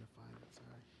 trying to find it,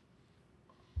 sorry.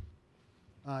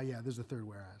 Yeah, there's a third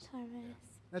whereas.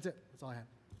 That's it. That's all I had.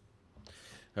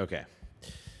 Okay.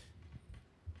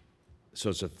 So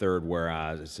it's a third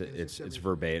whereas, it's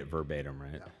verbatim,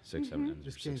 right? 673.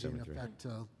 Just changing the effect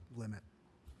limit.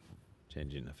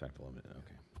 Changing the effect limit,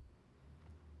 okay.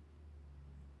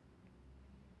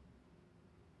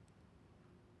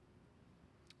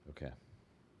 Okay.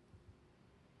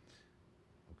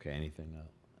 Okay, anything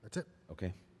else? That's it.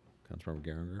 Okay. Councilmember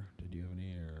Geringer, did you have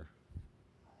any, or?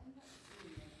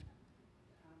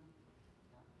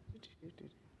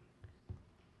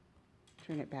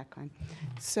 Turn it back on.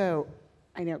 So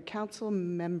I know Council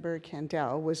Member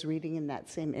Candell was reading in that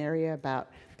same area about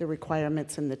the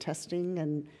requirements and the testing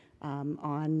and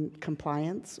on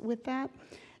compliance with that.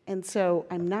 And so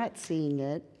I'm not seeing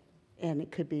it, and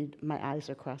it could be my eyes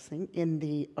are crossing, in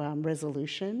the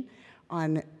resolution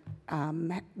on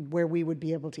where we would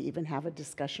be able to even have a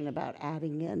discussion about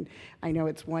adding in. I know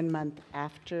it's 1 month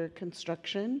after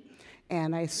construction,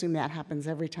 and I assume that happens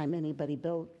every time anybody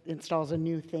installs a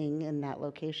new thing in that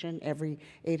location, every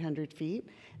 800 feet,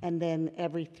 and then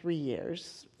every 3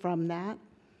 years from that.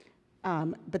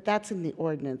 But that's in the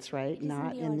ordinance, right?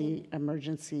 Not in the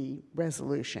emergency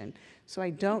resolution. So I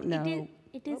don't know.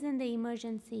 It is in the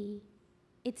emergency.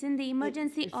 It's in the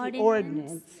emergency It's the ordinance,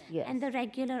 ordinance, yes. and the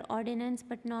regular ordinance,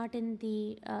 but not in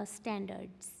the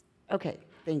standards. Okay,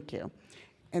 thank you.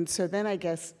 And so then I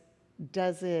guess,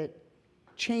 does it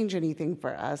change anything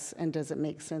for us, and does it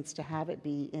make sense to have it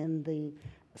be in the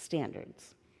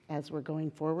standards as we're going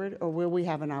forward? Or will we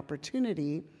have an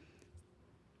opportunity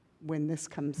when this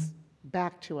comes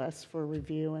back to us for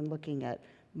review and looking at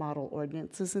model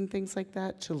ordinances and things like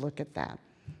that, to look at that?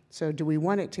 So do we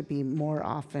want it to be more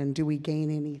often? Do we gain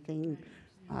anything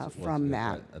from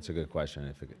that? That's a good question.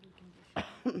 If it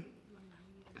could,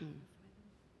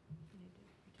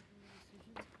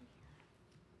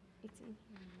 It's in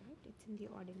here, right? It's in the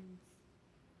ordinance.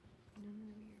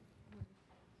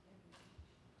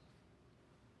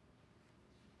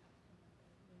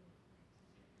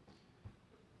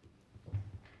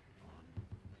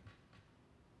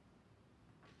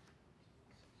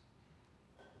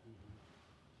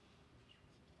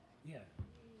 Yeah.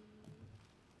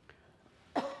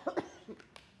 Oh,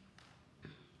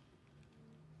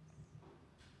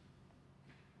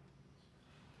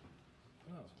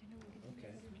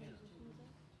 okay, yeah.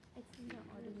 It's in the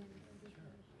ordinance. Sure,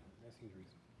 that seems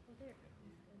reasonable.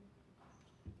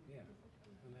 Yeah,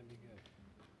 wouldn't that be good?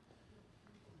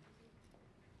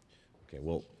 okay,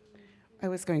 well, I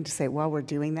was going to say, while we're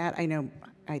doing that,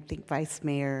 I think Vice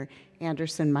Mayor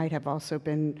Anderson might have also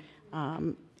been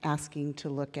asking to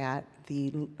look at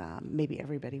the, maybe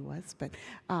everybody was, but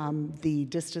the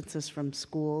distances from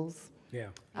schools. Yeah.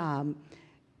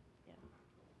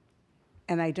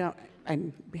 And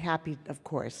I'm happy, of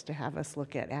course, to have us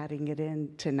look at adding it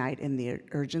in tonight in the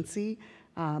urgency.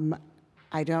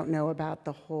 I don't know about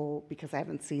the whole, because I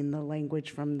haven't seen the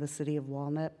language from the city of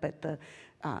Walnut, but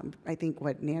I think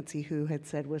what Nancy Hu had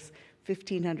said was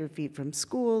 1,500 feet from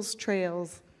schools,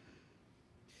 trails,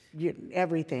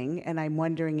 everything. And I'm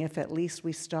wondering if at least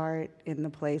we start in the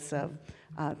place of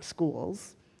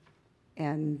schools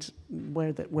and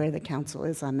where the council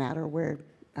is on that, or where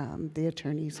the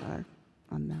attorneys are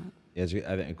on that. I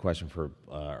think a question for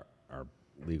our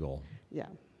legal Yeah.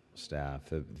 staff.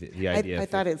 The idea. I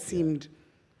thought it seemed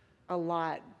a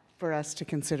lot for us to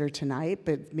consider tonight,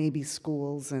 but maybe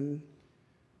schools and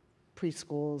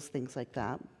preschools, things like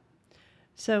that.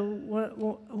 So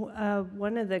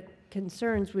one of the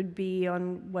concerns would be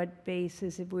on what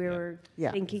basis, if we were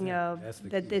Yeah. thinking of That's the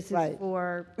that key. this is Right.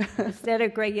 for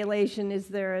aesthetic regulation, is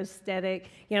there aesthetic,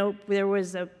 there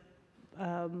was a,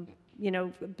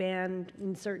 ban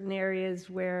in certain areas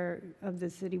of the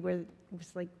city where it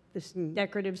was like this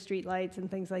decorative streetlights and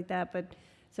things like that, but,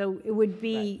 so it would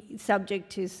be subject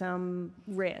to some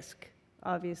risk,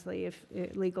 obviously,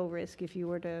 legal risk if you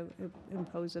were to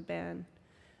impose a ban.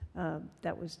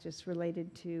 That was just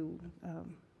related to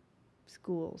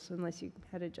schools, unless you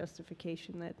had a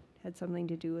justification that had something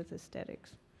to do with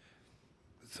aesthetics.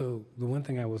 So the one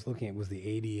thing I was looking at was the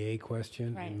ADA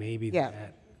question, Right. and maybe Yeah.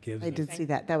 that gives I us did see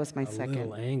that. That was my a second.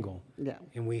 little angle. Yeah.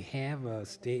 And we have a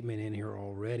statement in here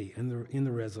already, in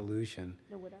the resolution.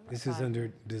 This is under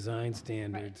Design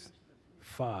Standards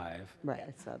 5. Right,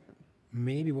 I saw that.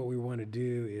 Maybe what we want to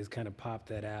do is kind of pop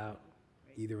that out,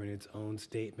 either in its own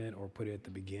statement or put it at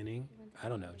the beginning. I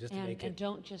don't know, just to make And it.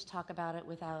 don't just talk about it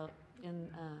without,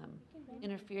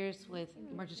 interferes with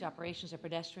emergency operations or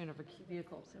pedestrian or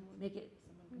vehicles. Make it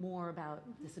more about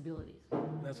disabilities.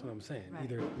 That's what I'm saying. Right.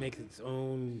 Either make its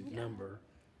own number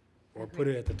or put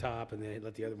it at the top and then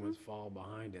let the other ones fall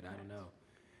behind it. I don't know.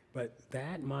 But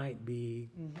that might be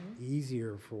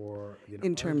easier for,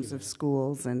 In terms of argument.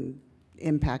 schools and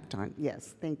impact on,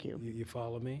 yes, thank you. You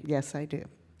follow me? Yes, I do.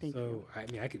 Thank you. So, I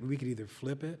mean, we could either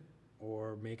flip it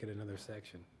or make it another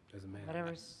section. Doesn't matter.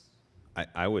 Whatever's,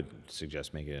 I would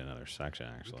suggest making it another section,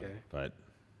 actually. Okay. But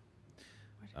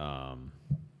I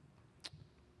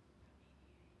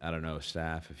don't know,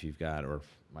 staff, if you've got, or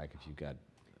Mike, if you've got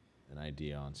an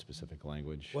idea on specific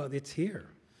language. Well, it's here.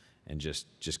 And just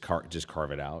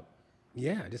carve it out.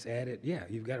 Yeah, just add it. Yeah,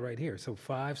 you've got it right here. So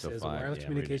 5 So says, five, a wireless yeah,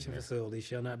 communication read it here. facility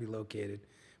shall not be located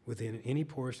within any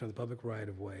portion of the public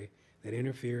right-of-way that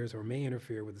interferes or may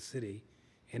interfere with the city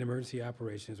and emergency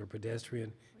operations or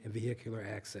pedestrian and vehicular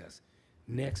access.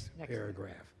 Next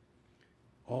paragraph.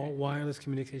 All wireless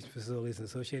communication facilities and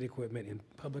associated equipment in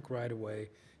public right-of-way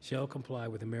shall comply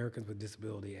with Americans with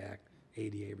Disability Act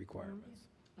ADA requirements.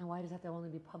 and why does that have to only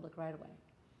be public right away?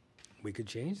 We could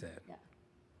change that. Yeah.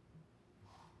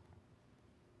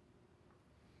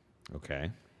 Okay.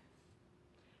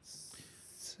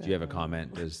 Do you have a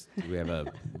comment? Do we have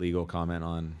a legal comment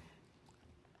on?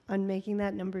 On making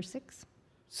that number 6?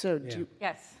 So Yeah. do,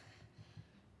 Yes.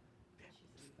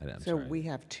 I'm so sorry. we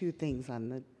have two things on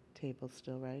the table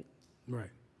still, right?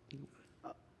 Right.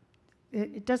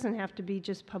 It doesn't have to be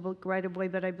just public right-of-way,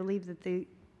 but I believe that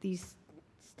these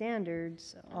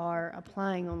standards are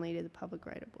applying only to the public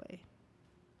right-of-way.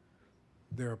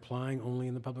 They're applying only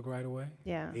in the public right-of-way?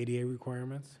 Yeah. ADA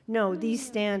requirements? No, these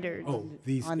standards. Oh,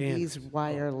 these On standards. these Oh,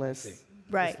 I wireless, see.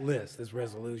 Right. This list, this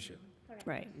resolution.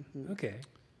 Right. Okay.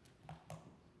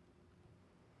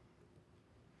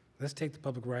 Let's take the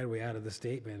public right-of-way out of the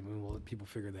statement, and we'll let people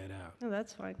figure that out. No,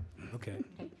 that's fine. Okay.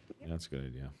 Yeah, that's a good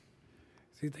idea.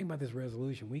 See, the thing about this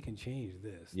resolution, we can change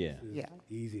this. Yeah. This is Yeah.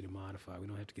 easy to modify. We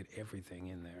don't have to get everything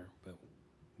in there, but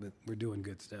we're doing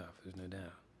good stuff, there's no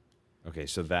doubt. Okay,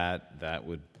 so that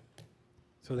would,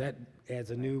 So that adds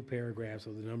a new paragraph,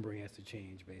 so the numbering has to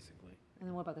change, basically. And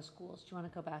then what about the schools? Do you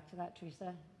want to go back to that,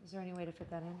 Teresa? Is there any way to fit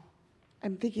that in?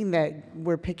 I'm thinking that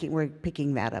we're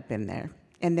picking that up in there.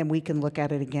 And then we can look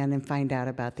at it again and find out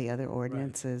about the other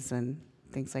ordinances and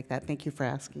things like that. Thank you for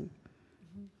asking.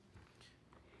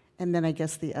 And then I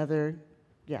guess the other,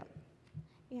 yeah.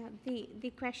 Yeah,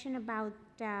 the question about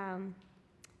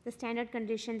the standard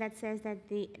condition that says that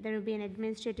there will be an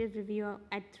administrative review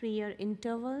at 3-year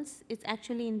intervals, it's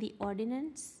actually in the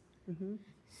ordinance.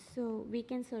 So we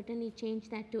can certainly change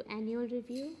that to annual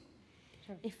review,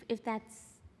 if that's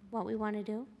what we want to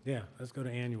do, Yeah, let's go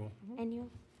to annual. annual.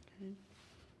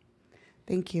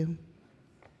 Thank you.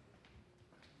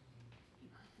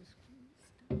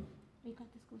 We got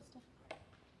the school stuff.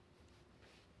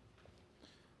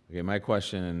 okay, my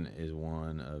question is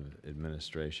one of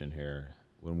administration here.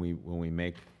 When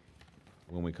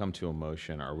we come to a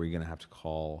motion, are we going to have to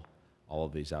call all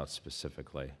of these out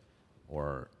specifically?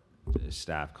 Or is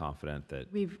staff confident that,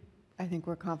 I think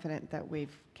we're confident that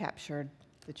we've captured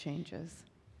the changes.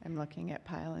 I'm looking at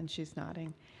Pyle and she's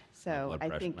nodding. So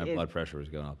I think my blood pressure was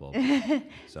going up a little bit.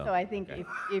 So I think okay.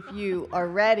 if you are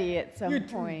ready at some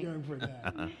point, for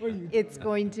that. it's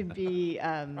going to be,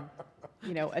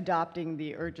 adopting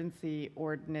the urgency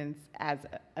ordinance as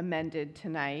amended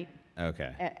tonight,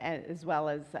 Okay, as well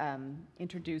as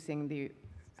introducing the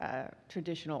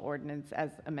traditional ordinance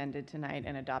as amended tonight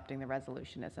and adopting the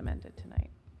resolution as amended tonight.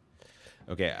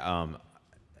 okay,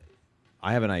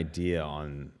 I have an idea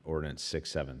on ordinance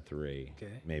 673.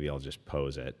 Okay. Maybe I'll just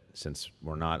pose it, since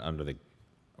we're not under the,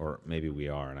 or maybe we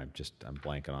are, and I'm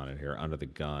blanking on it here, under the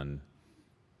gun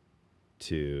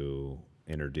to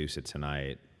introduce it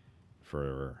tonight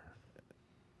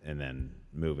and then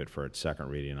move it for its second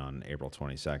reading on April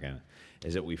 22nd,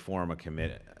 is that we form a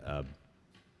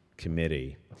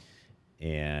committee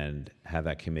and have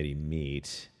that committee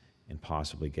meet and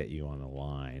possibly get you on the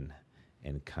line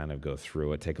and kind of go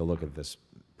through it, take a look at this,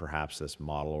 perhaps this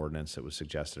model ordinance that was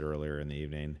suggested earlier in the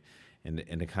evening, and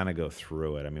to kind of go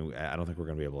through it. I mean, I don't think we're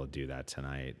going to be able to do that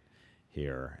tonight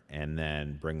here, and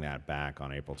then bring that back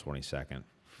on April 22nd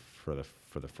for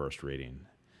the first reading.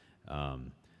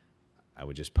 I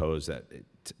would just pose that,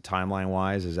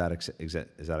 timeline-wise, is that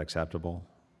acceptable?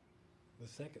 The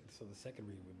second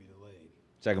reading would be delayed.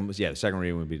 The second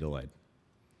reading would be delayed.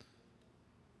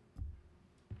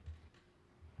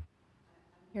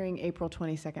 Hearing April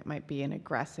 22nd might be an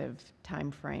aggressive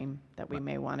timeframe that we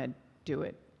may want to do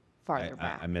it farther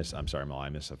back. I'm sorry, Mel, I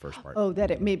missed the first part. Oh,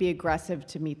 that it may be aggressive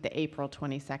to meet the April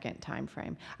 22nd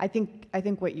timeframe. I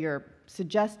think what you're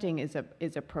suggesting is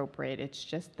appropriate. It's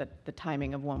just that the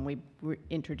timing of when we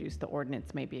introduce the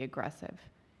ordinance may be aggressive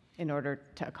in order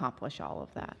to accomplish all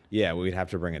of that. Yeah, we'd have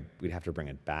to bring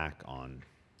it back on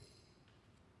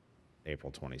April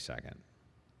 22nd.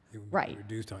 It would be Right.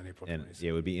 Reduced on April And 22nd.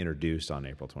 it would be introduced on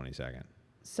April 22nd.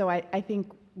 So I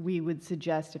think we would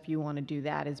suggest, if you want to do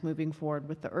that, is moving forward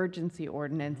with the urgency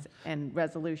ordinance and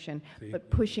resolution, but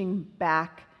pushing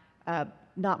back,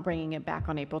 not bringing it back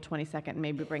on April 22nd,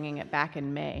 maybe bringing it back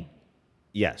in May.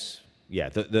 Yes, yeah,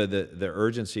 the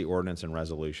urgency ordinance and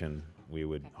resolution, we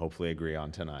would hopefully agree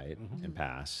on tonight and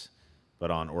pass.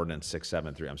 But on ordinance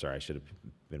 673, I'm sorry, I should have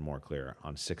been more clear.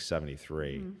 On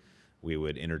 673, we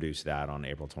would introduce that on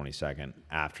April 22nd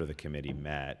after the committee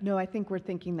met. No, I think we're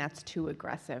thinking that's too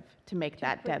aggressive to make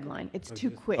that deadline. It's too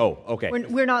quick. Oh, okay.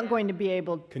 We're not going to be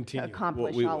able to Continue.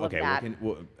 accomplish Well, all of okay, that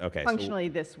okay, so- functionally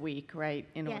this week, right?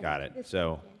 In order Got it,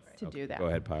 so. to do that. Go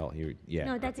ahead, Pyle, yeah.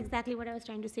 No, that's exactly what I was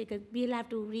trying to say, because we'll have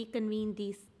to reconvene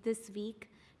this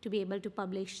week to be able to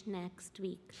publish next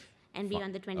week and be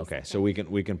on the 22nd. Okay, so we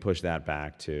can push that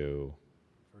back to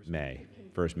May,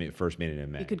 first meeting in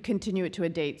May. You could continue it to a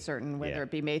date certain, whether Yeah. it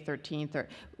be May 13th or,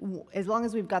 as long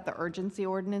as we've got the urgency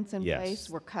ordinance in Yes. place,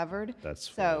 we're covered. That's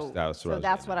what So, I was so getting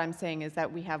that's at. what I'm saying, is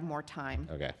that we have more time.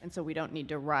 Okay. And so we don't need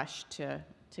to rush to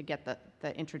get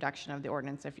the introduction of the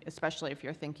ordinance, especially if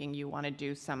you're thinking you want to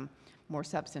do some more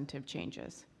substantive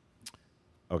changes.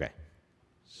 Okay,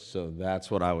 so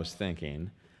that's what I was thinking,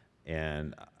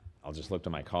 and I'll just look to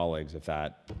my colleagues if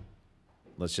that,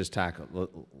 let's just talk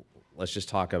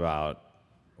about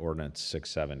ordinance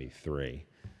 673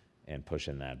 and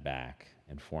pushing that back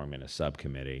and forming a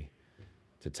subcommittee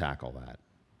to tackle that.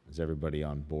 Is everybody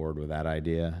on board with that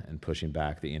idea and pushing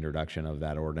back the introduction of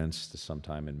that ordinance to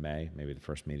sometime in May, maybe the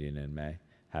first meeting in May?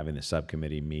 Having the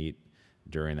subcommittee meet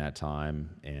during that time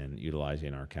and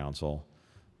utilizing our council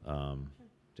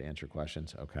to answer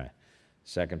questions? Okay.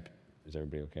 Second, is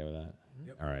everybody okay with that?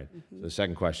 Yep. All right. So the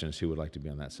second question is, who would like to be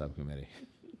on that subcommittee?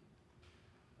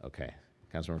 Okay.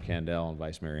 Councilmember Candell and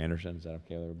Vice Mayor Anderson, is that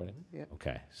okay with everybody? Yep.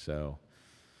 Okay, so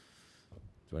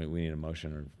do we need a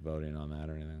motion or voting on that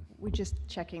or anything? We're just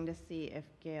checking to see if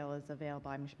Gail is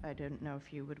available. I don't know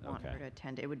if you would want her Okay. to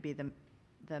attend. It would be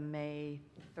the May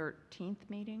 13th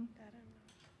meeting?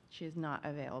 She is not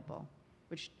available,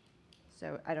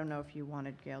 so I don't know if you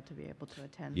wanted Gail to be able to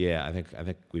attend. Yeah, I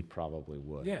think we probably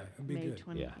would. Yeah, it'd be May good.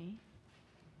 28th? Yeah.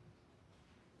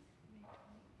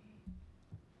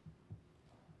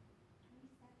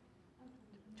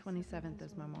 27th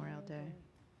is Memorial Day.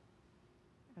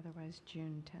 Otherwise,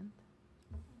 June 10th.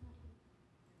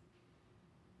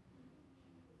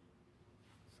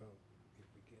 So if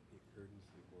we get the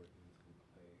urgency ordinance in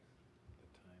place, the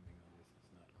timing on this is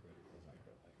not critical.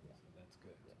 So that's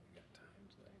good. So we got time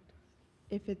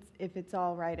tonight. If it's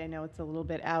all right, I know it's a little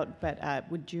bit out, but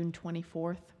would June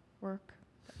 24th work?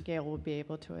 Gail would be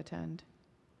able to attend.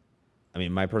 I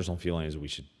mean, my personal feeling is we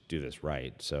should do this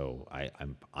right, so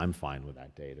I'm fine with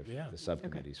that date if Yeah. the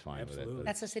subcommittee's fine with it. Absolutely.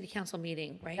 That's a city council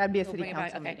meeting, right? That'd be a We'll city bring it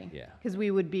back, council okay. meeting. Yeah. Because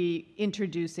we would be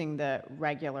introducing the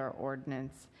regular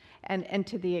ordinance. And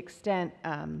to the extent,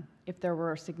 if there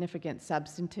were significant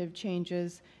substantive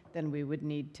changes, then we would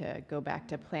need to go back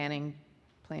to planning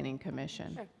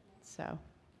commission. Sure. So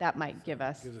that might give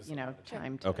us, Gives us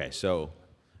time to. Okay, so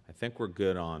I think we're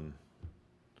good on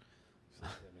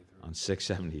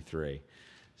 673.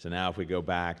 So now if we go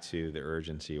back to the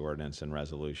urgency ordinance and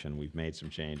resolution, we've made some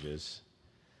changes.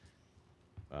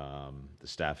 The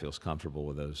staff feels comfortable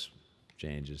with those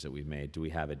changes that we've made. Do we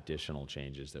have additional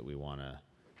changes that we want to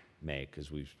make?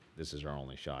 Because this is our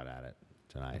only shot at it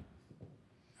tonight.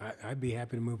 I'd be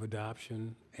happy to move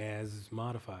adoption as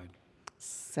modified.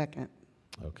 Second.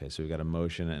 Okay, so we've got a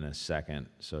motion and a second.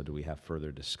 So do we have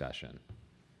further discussion?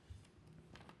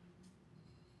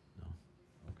 No?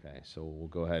 Okay, so we'll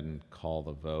go ahead and call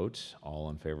the vote. All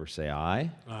in favor say aye.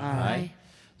 Aye.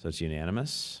 So it's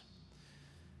unanimous.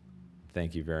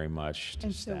 Thank you very much to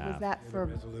And so staff. was that for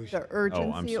resolution. the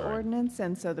urgency sorry. ordinance,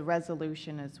 and so the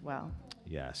resolution as well?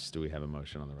 Yes, do we have a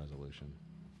motion on the resolution?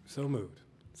 So moved.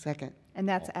 Second. And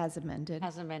that's as amended?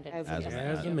 As amended. As As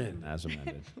amended. As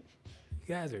amended.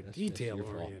 You guys are detail your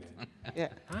fault. oriented. Yeah.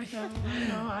 I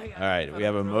know. All right, we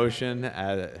have a motion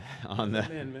on the,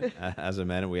 Amendment. as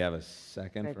amended. We have a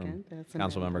second from Second, that's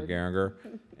Councilmember amended. Geringer.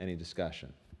 Any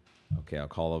discussion? Okay, I'll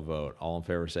call a vote. All in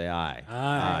favor say aye.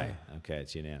 Aye. Okay,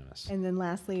 it's unanimous. And then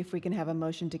lastly, if we can have a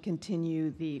motion to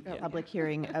continue the public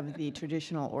hearing of the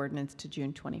traditional ordinance to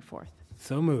June 24th.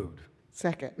 So moved.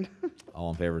 Second. All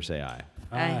in favor say aye.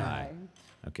 Aye.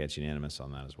 Okay, it's unanimous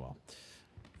on that as well.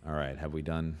 All right, have we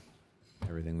done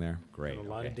everything there? Great. A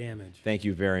lot of okay. damage. Thank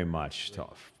you very much to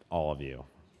all of you.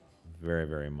 Very,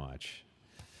 very much.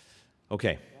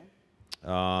 Okay.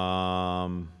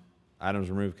 Items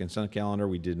removed consent calendar.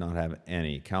 We did not have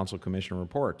any. Council Commission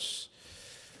reports.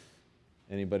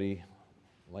 Anybody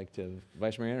like to,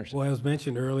 Vice Mayor Anderson? Well, it was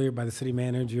mentioned earlier by the city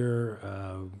manager,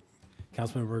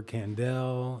 Councilmember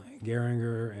Candell,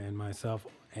 Geringer, and myself,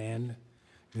 and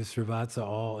Ms. Srivatsa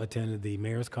all attended the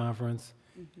mayor's conference.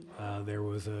 There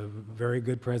was a very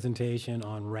good presentation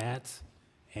on rats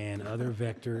and other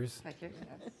vectors.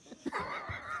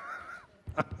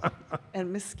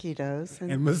 And mosquitoes.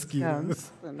 And mosquitoes.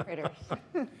 skunks and-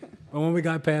 But when we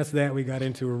got past that, we got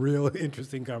into a real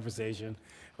interesting conversation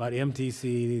about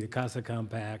MTC, the Casa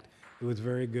Compact. It was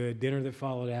very good. Dinner that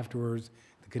followed afterwards,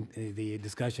 the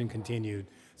discussion continued.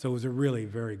 So it was a really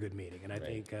very good meeting. And I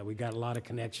think we got a lot of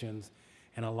connections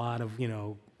and a lot of,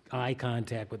 eye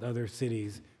contact with other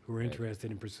cities who were interested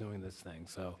in pursuing this thing.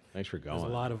 So Thanks for there's going.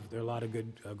 a lot of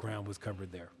good ground was covered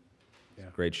there. Yeah.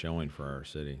 Great showing for our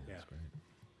city. Yeah. That's great.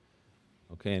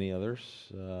 Okay, any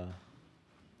others?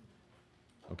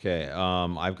 Okay,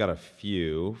 I've got a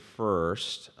few.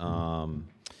 First,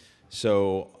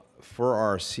 so for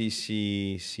our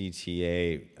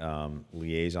CCCTA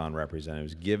liaison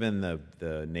representatives, given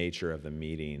the nature of the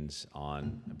meetings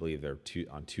on, I believe they're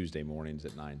on Tuesday mornings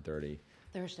at 9:30.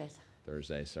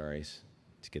 Thursday, sorry,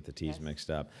 to get the T's mixed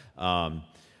up.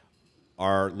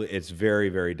 It's very,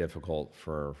 very difficult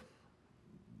for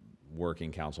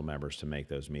working council members to make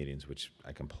those meetings, which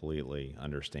I completely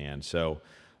understand. So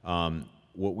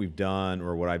what we've done,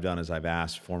 or what I've done, is I've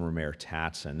asked former Mayor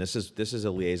Tatson. This is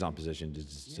a liaison position,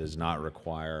 does not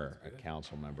require a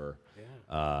council member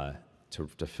to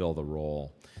fill the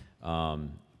role.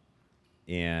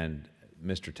 And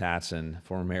Mr. Tatson,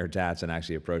 former Mayor Tatson,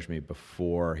 actually approached me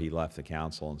before he left the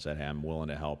council and said, hey, I'm willing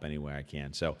to help any way I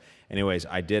can. So anyways,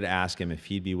 I did ask him if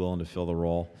he'd be willing to fill the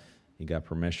role. He got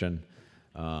permission,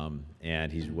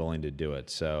 and he's willing to do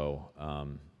it. So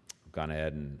I've gone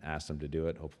ahead and asked him to do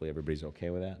it. Hopefully everybody's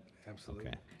okay with that? Absolutely.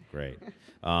 Okay, great.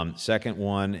 Second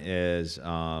one is,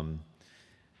 I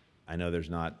know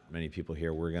there's not many people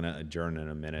here. We're going to adjourn in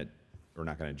a minute. We're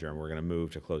not going to adjourn. We're going to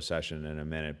move to closed session in a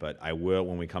minute. But I will,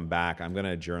 when we come back, I'm going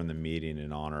to adjourn the meeting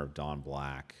in honor of Don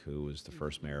Black, who was the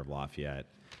first mayor of Lafayette,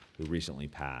 who recently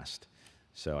passed.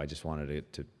 So I just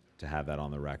wanted to have that on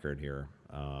the record here.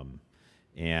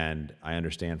 And I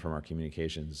understand from our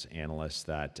communications analyst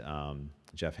that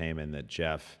Jeff Heyman, that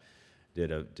Jeff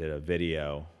did a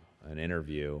video, an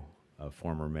interview of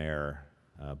former Mayor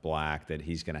Black that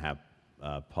he's going to have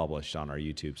published on our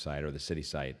YouTube site or the city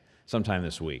site sometime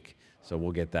this week. So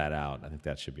we'll get that out. I think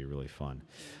that should be really fun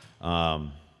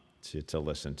to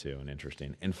listen to and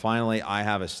interesting. And finally, I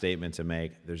have a statement to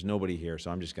make. There's nobody here,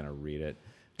 so I'm just going to read it.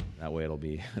 That way it'll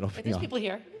be There's people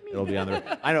here. It'll be on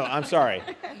the. I know. I'm sorry.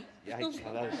 That is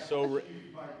so rude.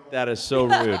 That is so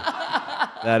rude.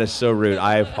 That is so rude.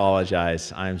 I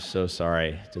apologize. I'm so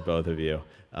sorry to both of you.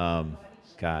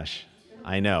 Gosh,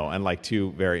 I know, and like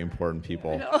two very important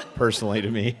people personally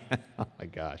to me. Oh my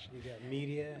gosh. You got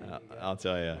media. I'll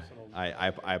tell you.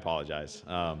 I apologize.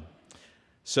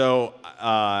 So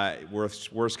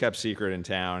worst kept secret in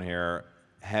town here.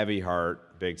 Heavy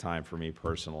heart, big time for me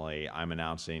personally. I'm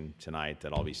announcing tonight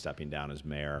that I'll be stepping down as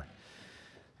mayor,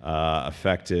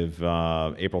 effective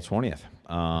April 20th.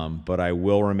 But I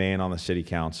will remain on the city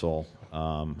council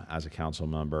as a council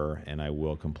member, and I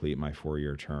will complete my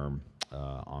 4-year term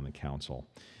on the council.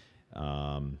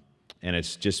 And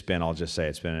it's just been, I'll just say,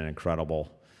 it's been an incredible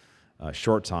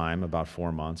short time, about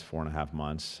 4 months, 4.5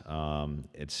 months.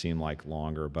 It seemed like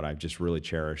longer, but I've just really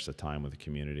cherished the time with the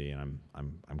community, and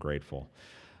I'm grateful.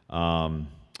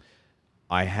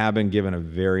 I have been given a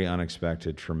very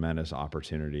unexpected, tremendous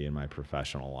opportunity in my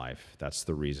professional life. That's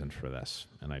the reason for this,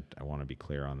 and I want to be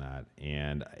clear on that.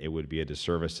 And it would be a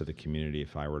disservice to the community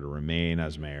if I were to remain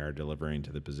as mayor, delivering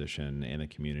to the position in the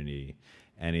community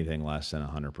anything less than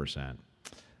 100%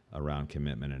 around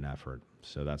commitment and effort.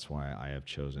 So that's why I have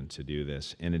chosen to do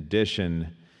this. In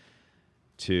addition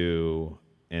to,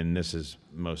 and this is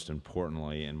most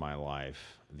importantly in my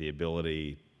life, the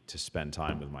ability to spend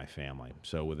time with my family.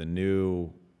 So with a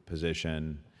new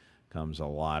position comes a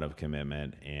lot of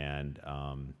commitment, and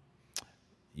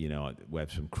we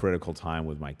have some critical time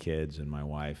with my kids and my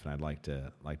wife, and I'd like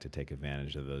to take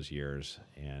advantage of those years,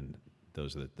 and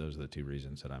those are the two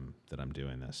reasons that I'm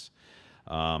doing this.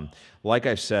 Like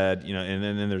I've said, and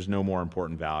then there's no more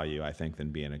important value, I think, than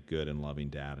being a good and loving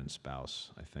dad and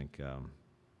spouse. I think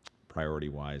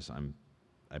priority-wise,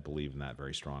 I believe in that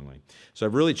very strongly. So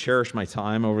I've really cherished my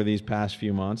time over these past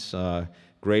few months.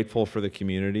 Grateful for the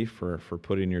community for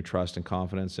putting your trust and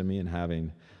confidence in me and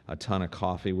having a ton of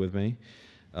coffee with me.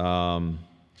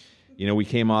 We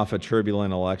came off a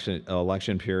turbulent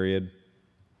election period,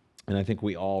 and I think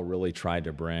we all really tried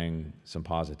to bring some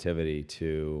positivity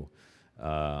to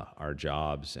our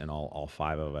jobs, and all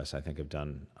five of us, I think, have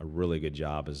done a really good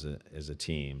job as a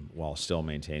team while still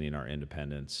maintaining our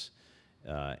independence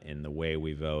in the way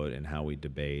we vote and how we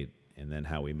debate, and then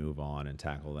how we move on and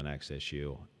tackle the next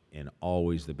issue, in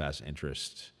always the best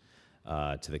interest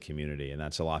to the community. And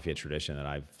that's a Lafayette tradition that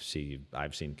I've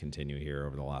seen continue here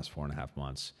over the last 4.5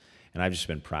 months. And I've just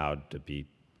been proud to be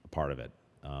a part of it,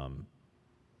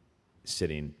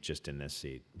 sitting just in this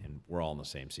seat. And we're all in the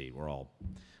same seat. We're all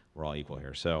equal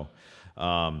here. So,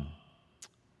 I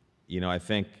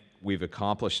think we've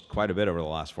accomplished quite a bit over the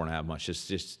last 4.5 months,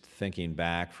 just thinking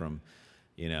back from,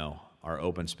 our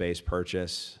open space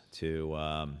purchase to,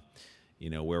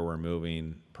 where we're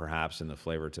moving perhaps in the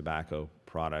flavored tobacco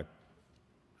product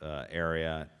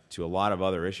area to a lot of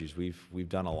other issues. We've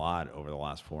done a lot over the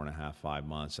last 4.5, 5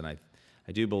 months, and I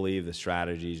do believe the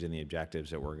strategies and the objectives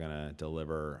that we're going to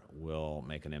deliver will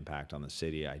make an impact on the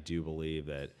city. I do believe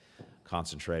that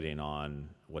concentrating on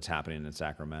what's happening in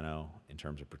Sacramento in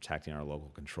terms of protecting our local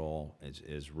control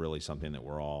is really something that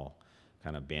we're all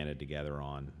kind of banded together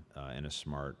on in a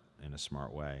smart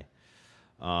way.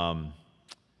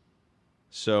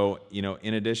 So,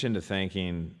 in addition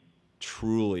to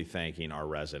truly thanking our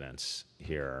residents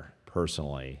here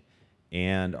personally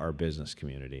and our business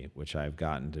community, which I've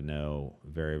gotten to know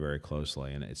very, very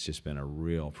closely, and it's just been a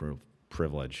real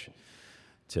privilege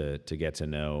to get to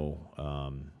know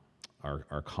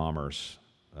our commerce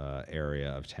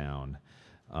area of town.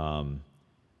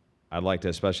 I'd like to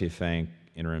especially thank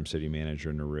Interim City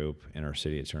Manager Narup and our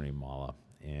City Attorney Mala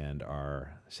and our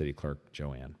City Clerk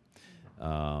Joanne,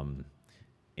 and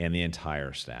the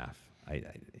entire staff.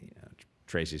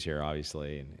 Tracy's here,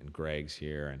 obviously, and Greg's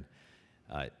here,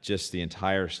 and just the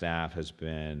entire staff has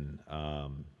been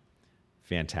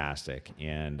fantastic.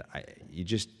 And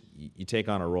you take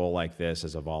on a role like this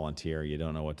as a volunteer, you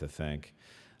don't know what to think.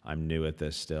 I'm new at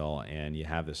this still, and you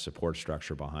have this support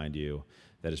structure behind you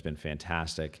that has been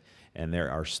fantastic. And they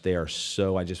are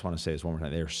so, I just want to say this one more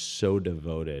time, they are so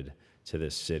devoted to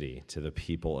this city, to the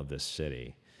people of this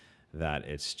city, that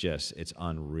it's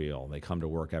unreal. They come to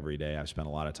work every day. I've spent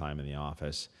a lot of time in the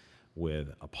office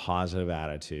with a positive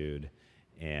attitude,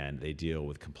 and they deal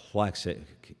with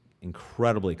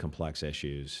incredibly complex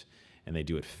issues, and they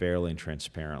do it fairly and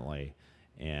transparently.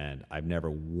 And I've never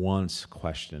once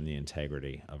questioned the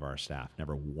integrity of our staff,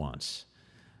 never once.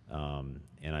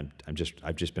 And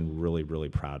I've just been really, really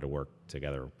proud to work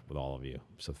together with all of you.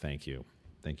 So thank you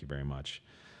very much.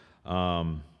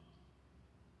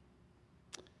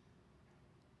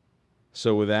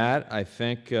 So with that, I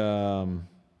think I'd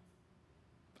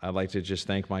like to just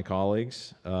thank my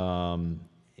colleagues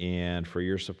and for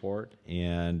your support.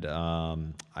 And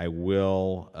I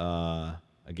will,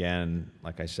 again,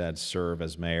 like I said, serve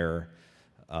as mayor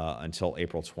until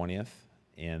April 20th.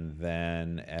 And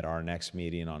then at our next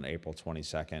meeting on April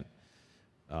 22nd,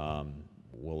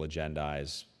 we'll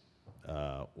agendize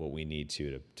what we need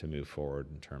to move forward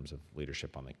in terms of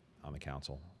leadership on the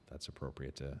council. That's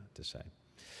appropriate to say.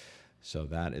 So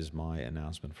that is my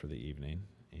announcement for the evening,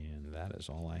 and that is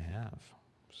all I have.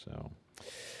 So,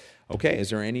 okay,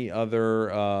 is there any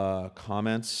other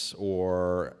comments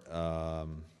or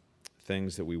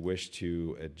things that we wish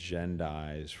to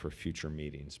agendize for future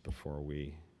meetings before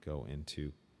we go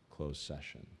into closed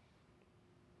session?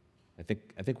 I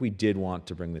think we did want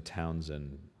to bring the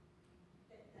Townsend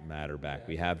matter back.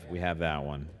 We have that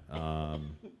one,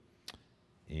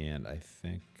 and I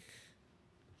think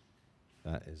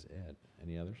that is it.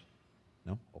 Any others?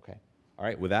 No? Okay. All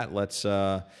right. With that, let's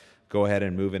go ahead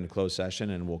and move into closed session,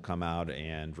 and we'll come out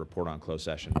and report on closed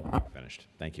session when we're finished.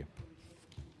 Thank you.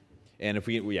 And if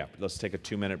let's take a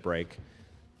 2-minute break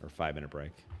or 5-minute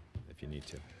break if you need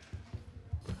to.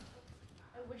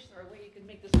 I wish there were a way you could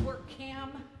make this work,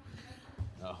 Cam.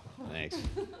 Oh, thanks.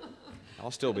 I'll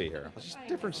still be here. It's just a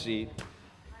different seat.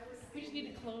 We just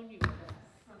need to clone you. I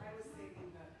was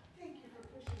thinking that, thank you for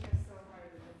pushing us so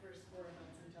hard in the first 4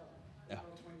 months until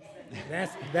April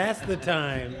 22nd. That's the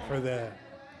time for the,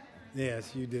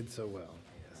 yes, you did so well.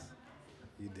 Yes,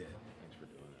 you did. Thanks for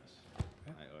doing this.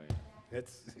 I owe you.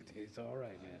 It's all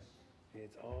right, man.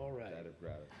 It's all right. Out of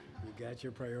gratitude. You got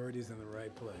your priorities in the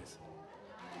right place.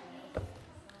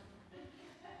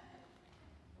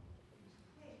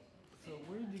 So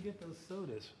where did you get those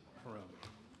sodas from?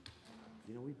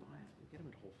 We get them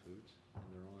at Whole Foods, and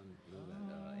they're on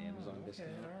that Amazon discount.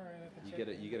 All right.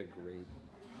 You get a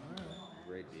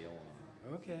great deal on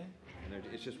them. Okay. And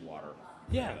it's just water.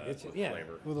 Yeah, with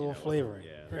flavor. With a little flavoring.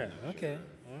 Yeah. Okay.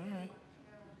 All right.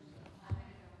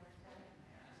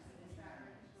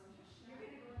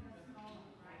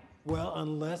 Well,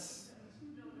 unless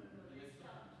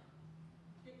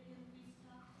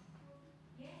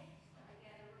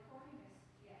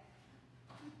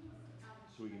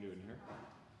So we can do it in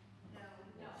here?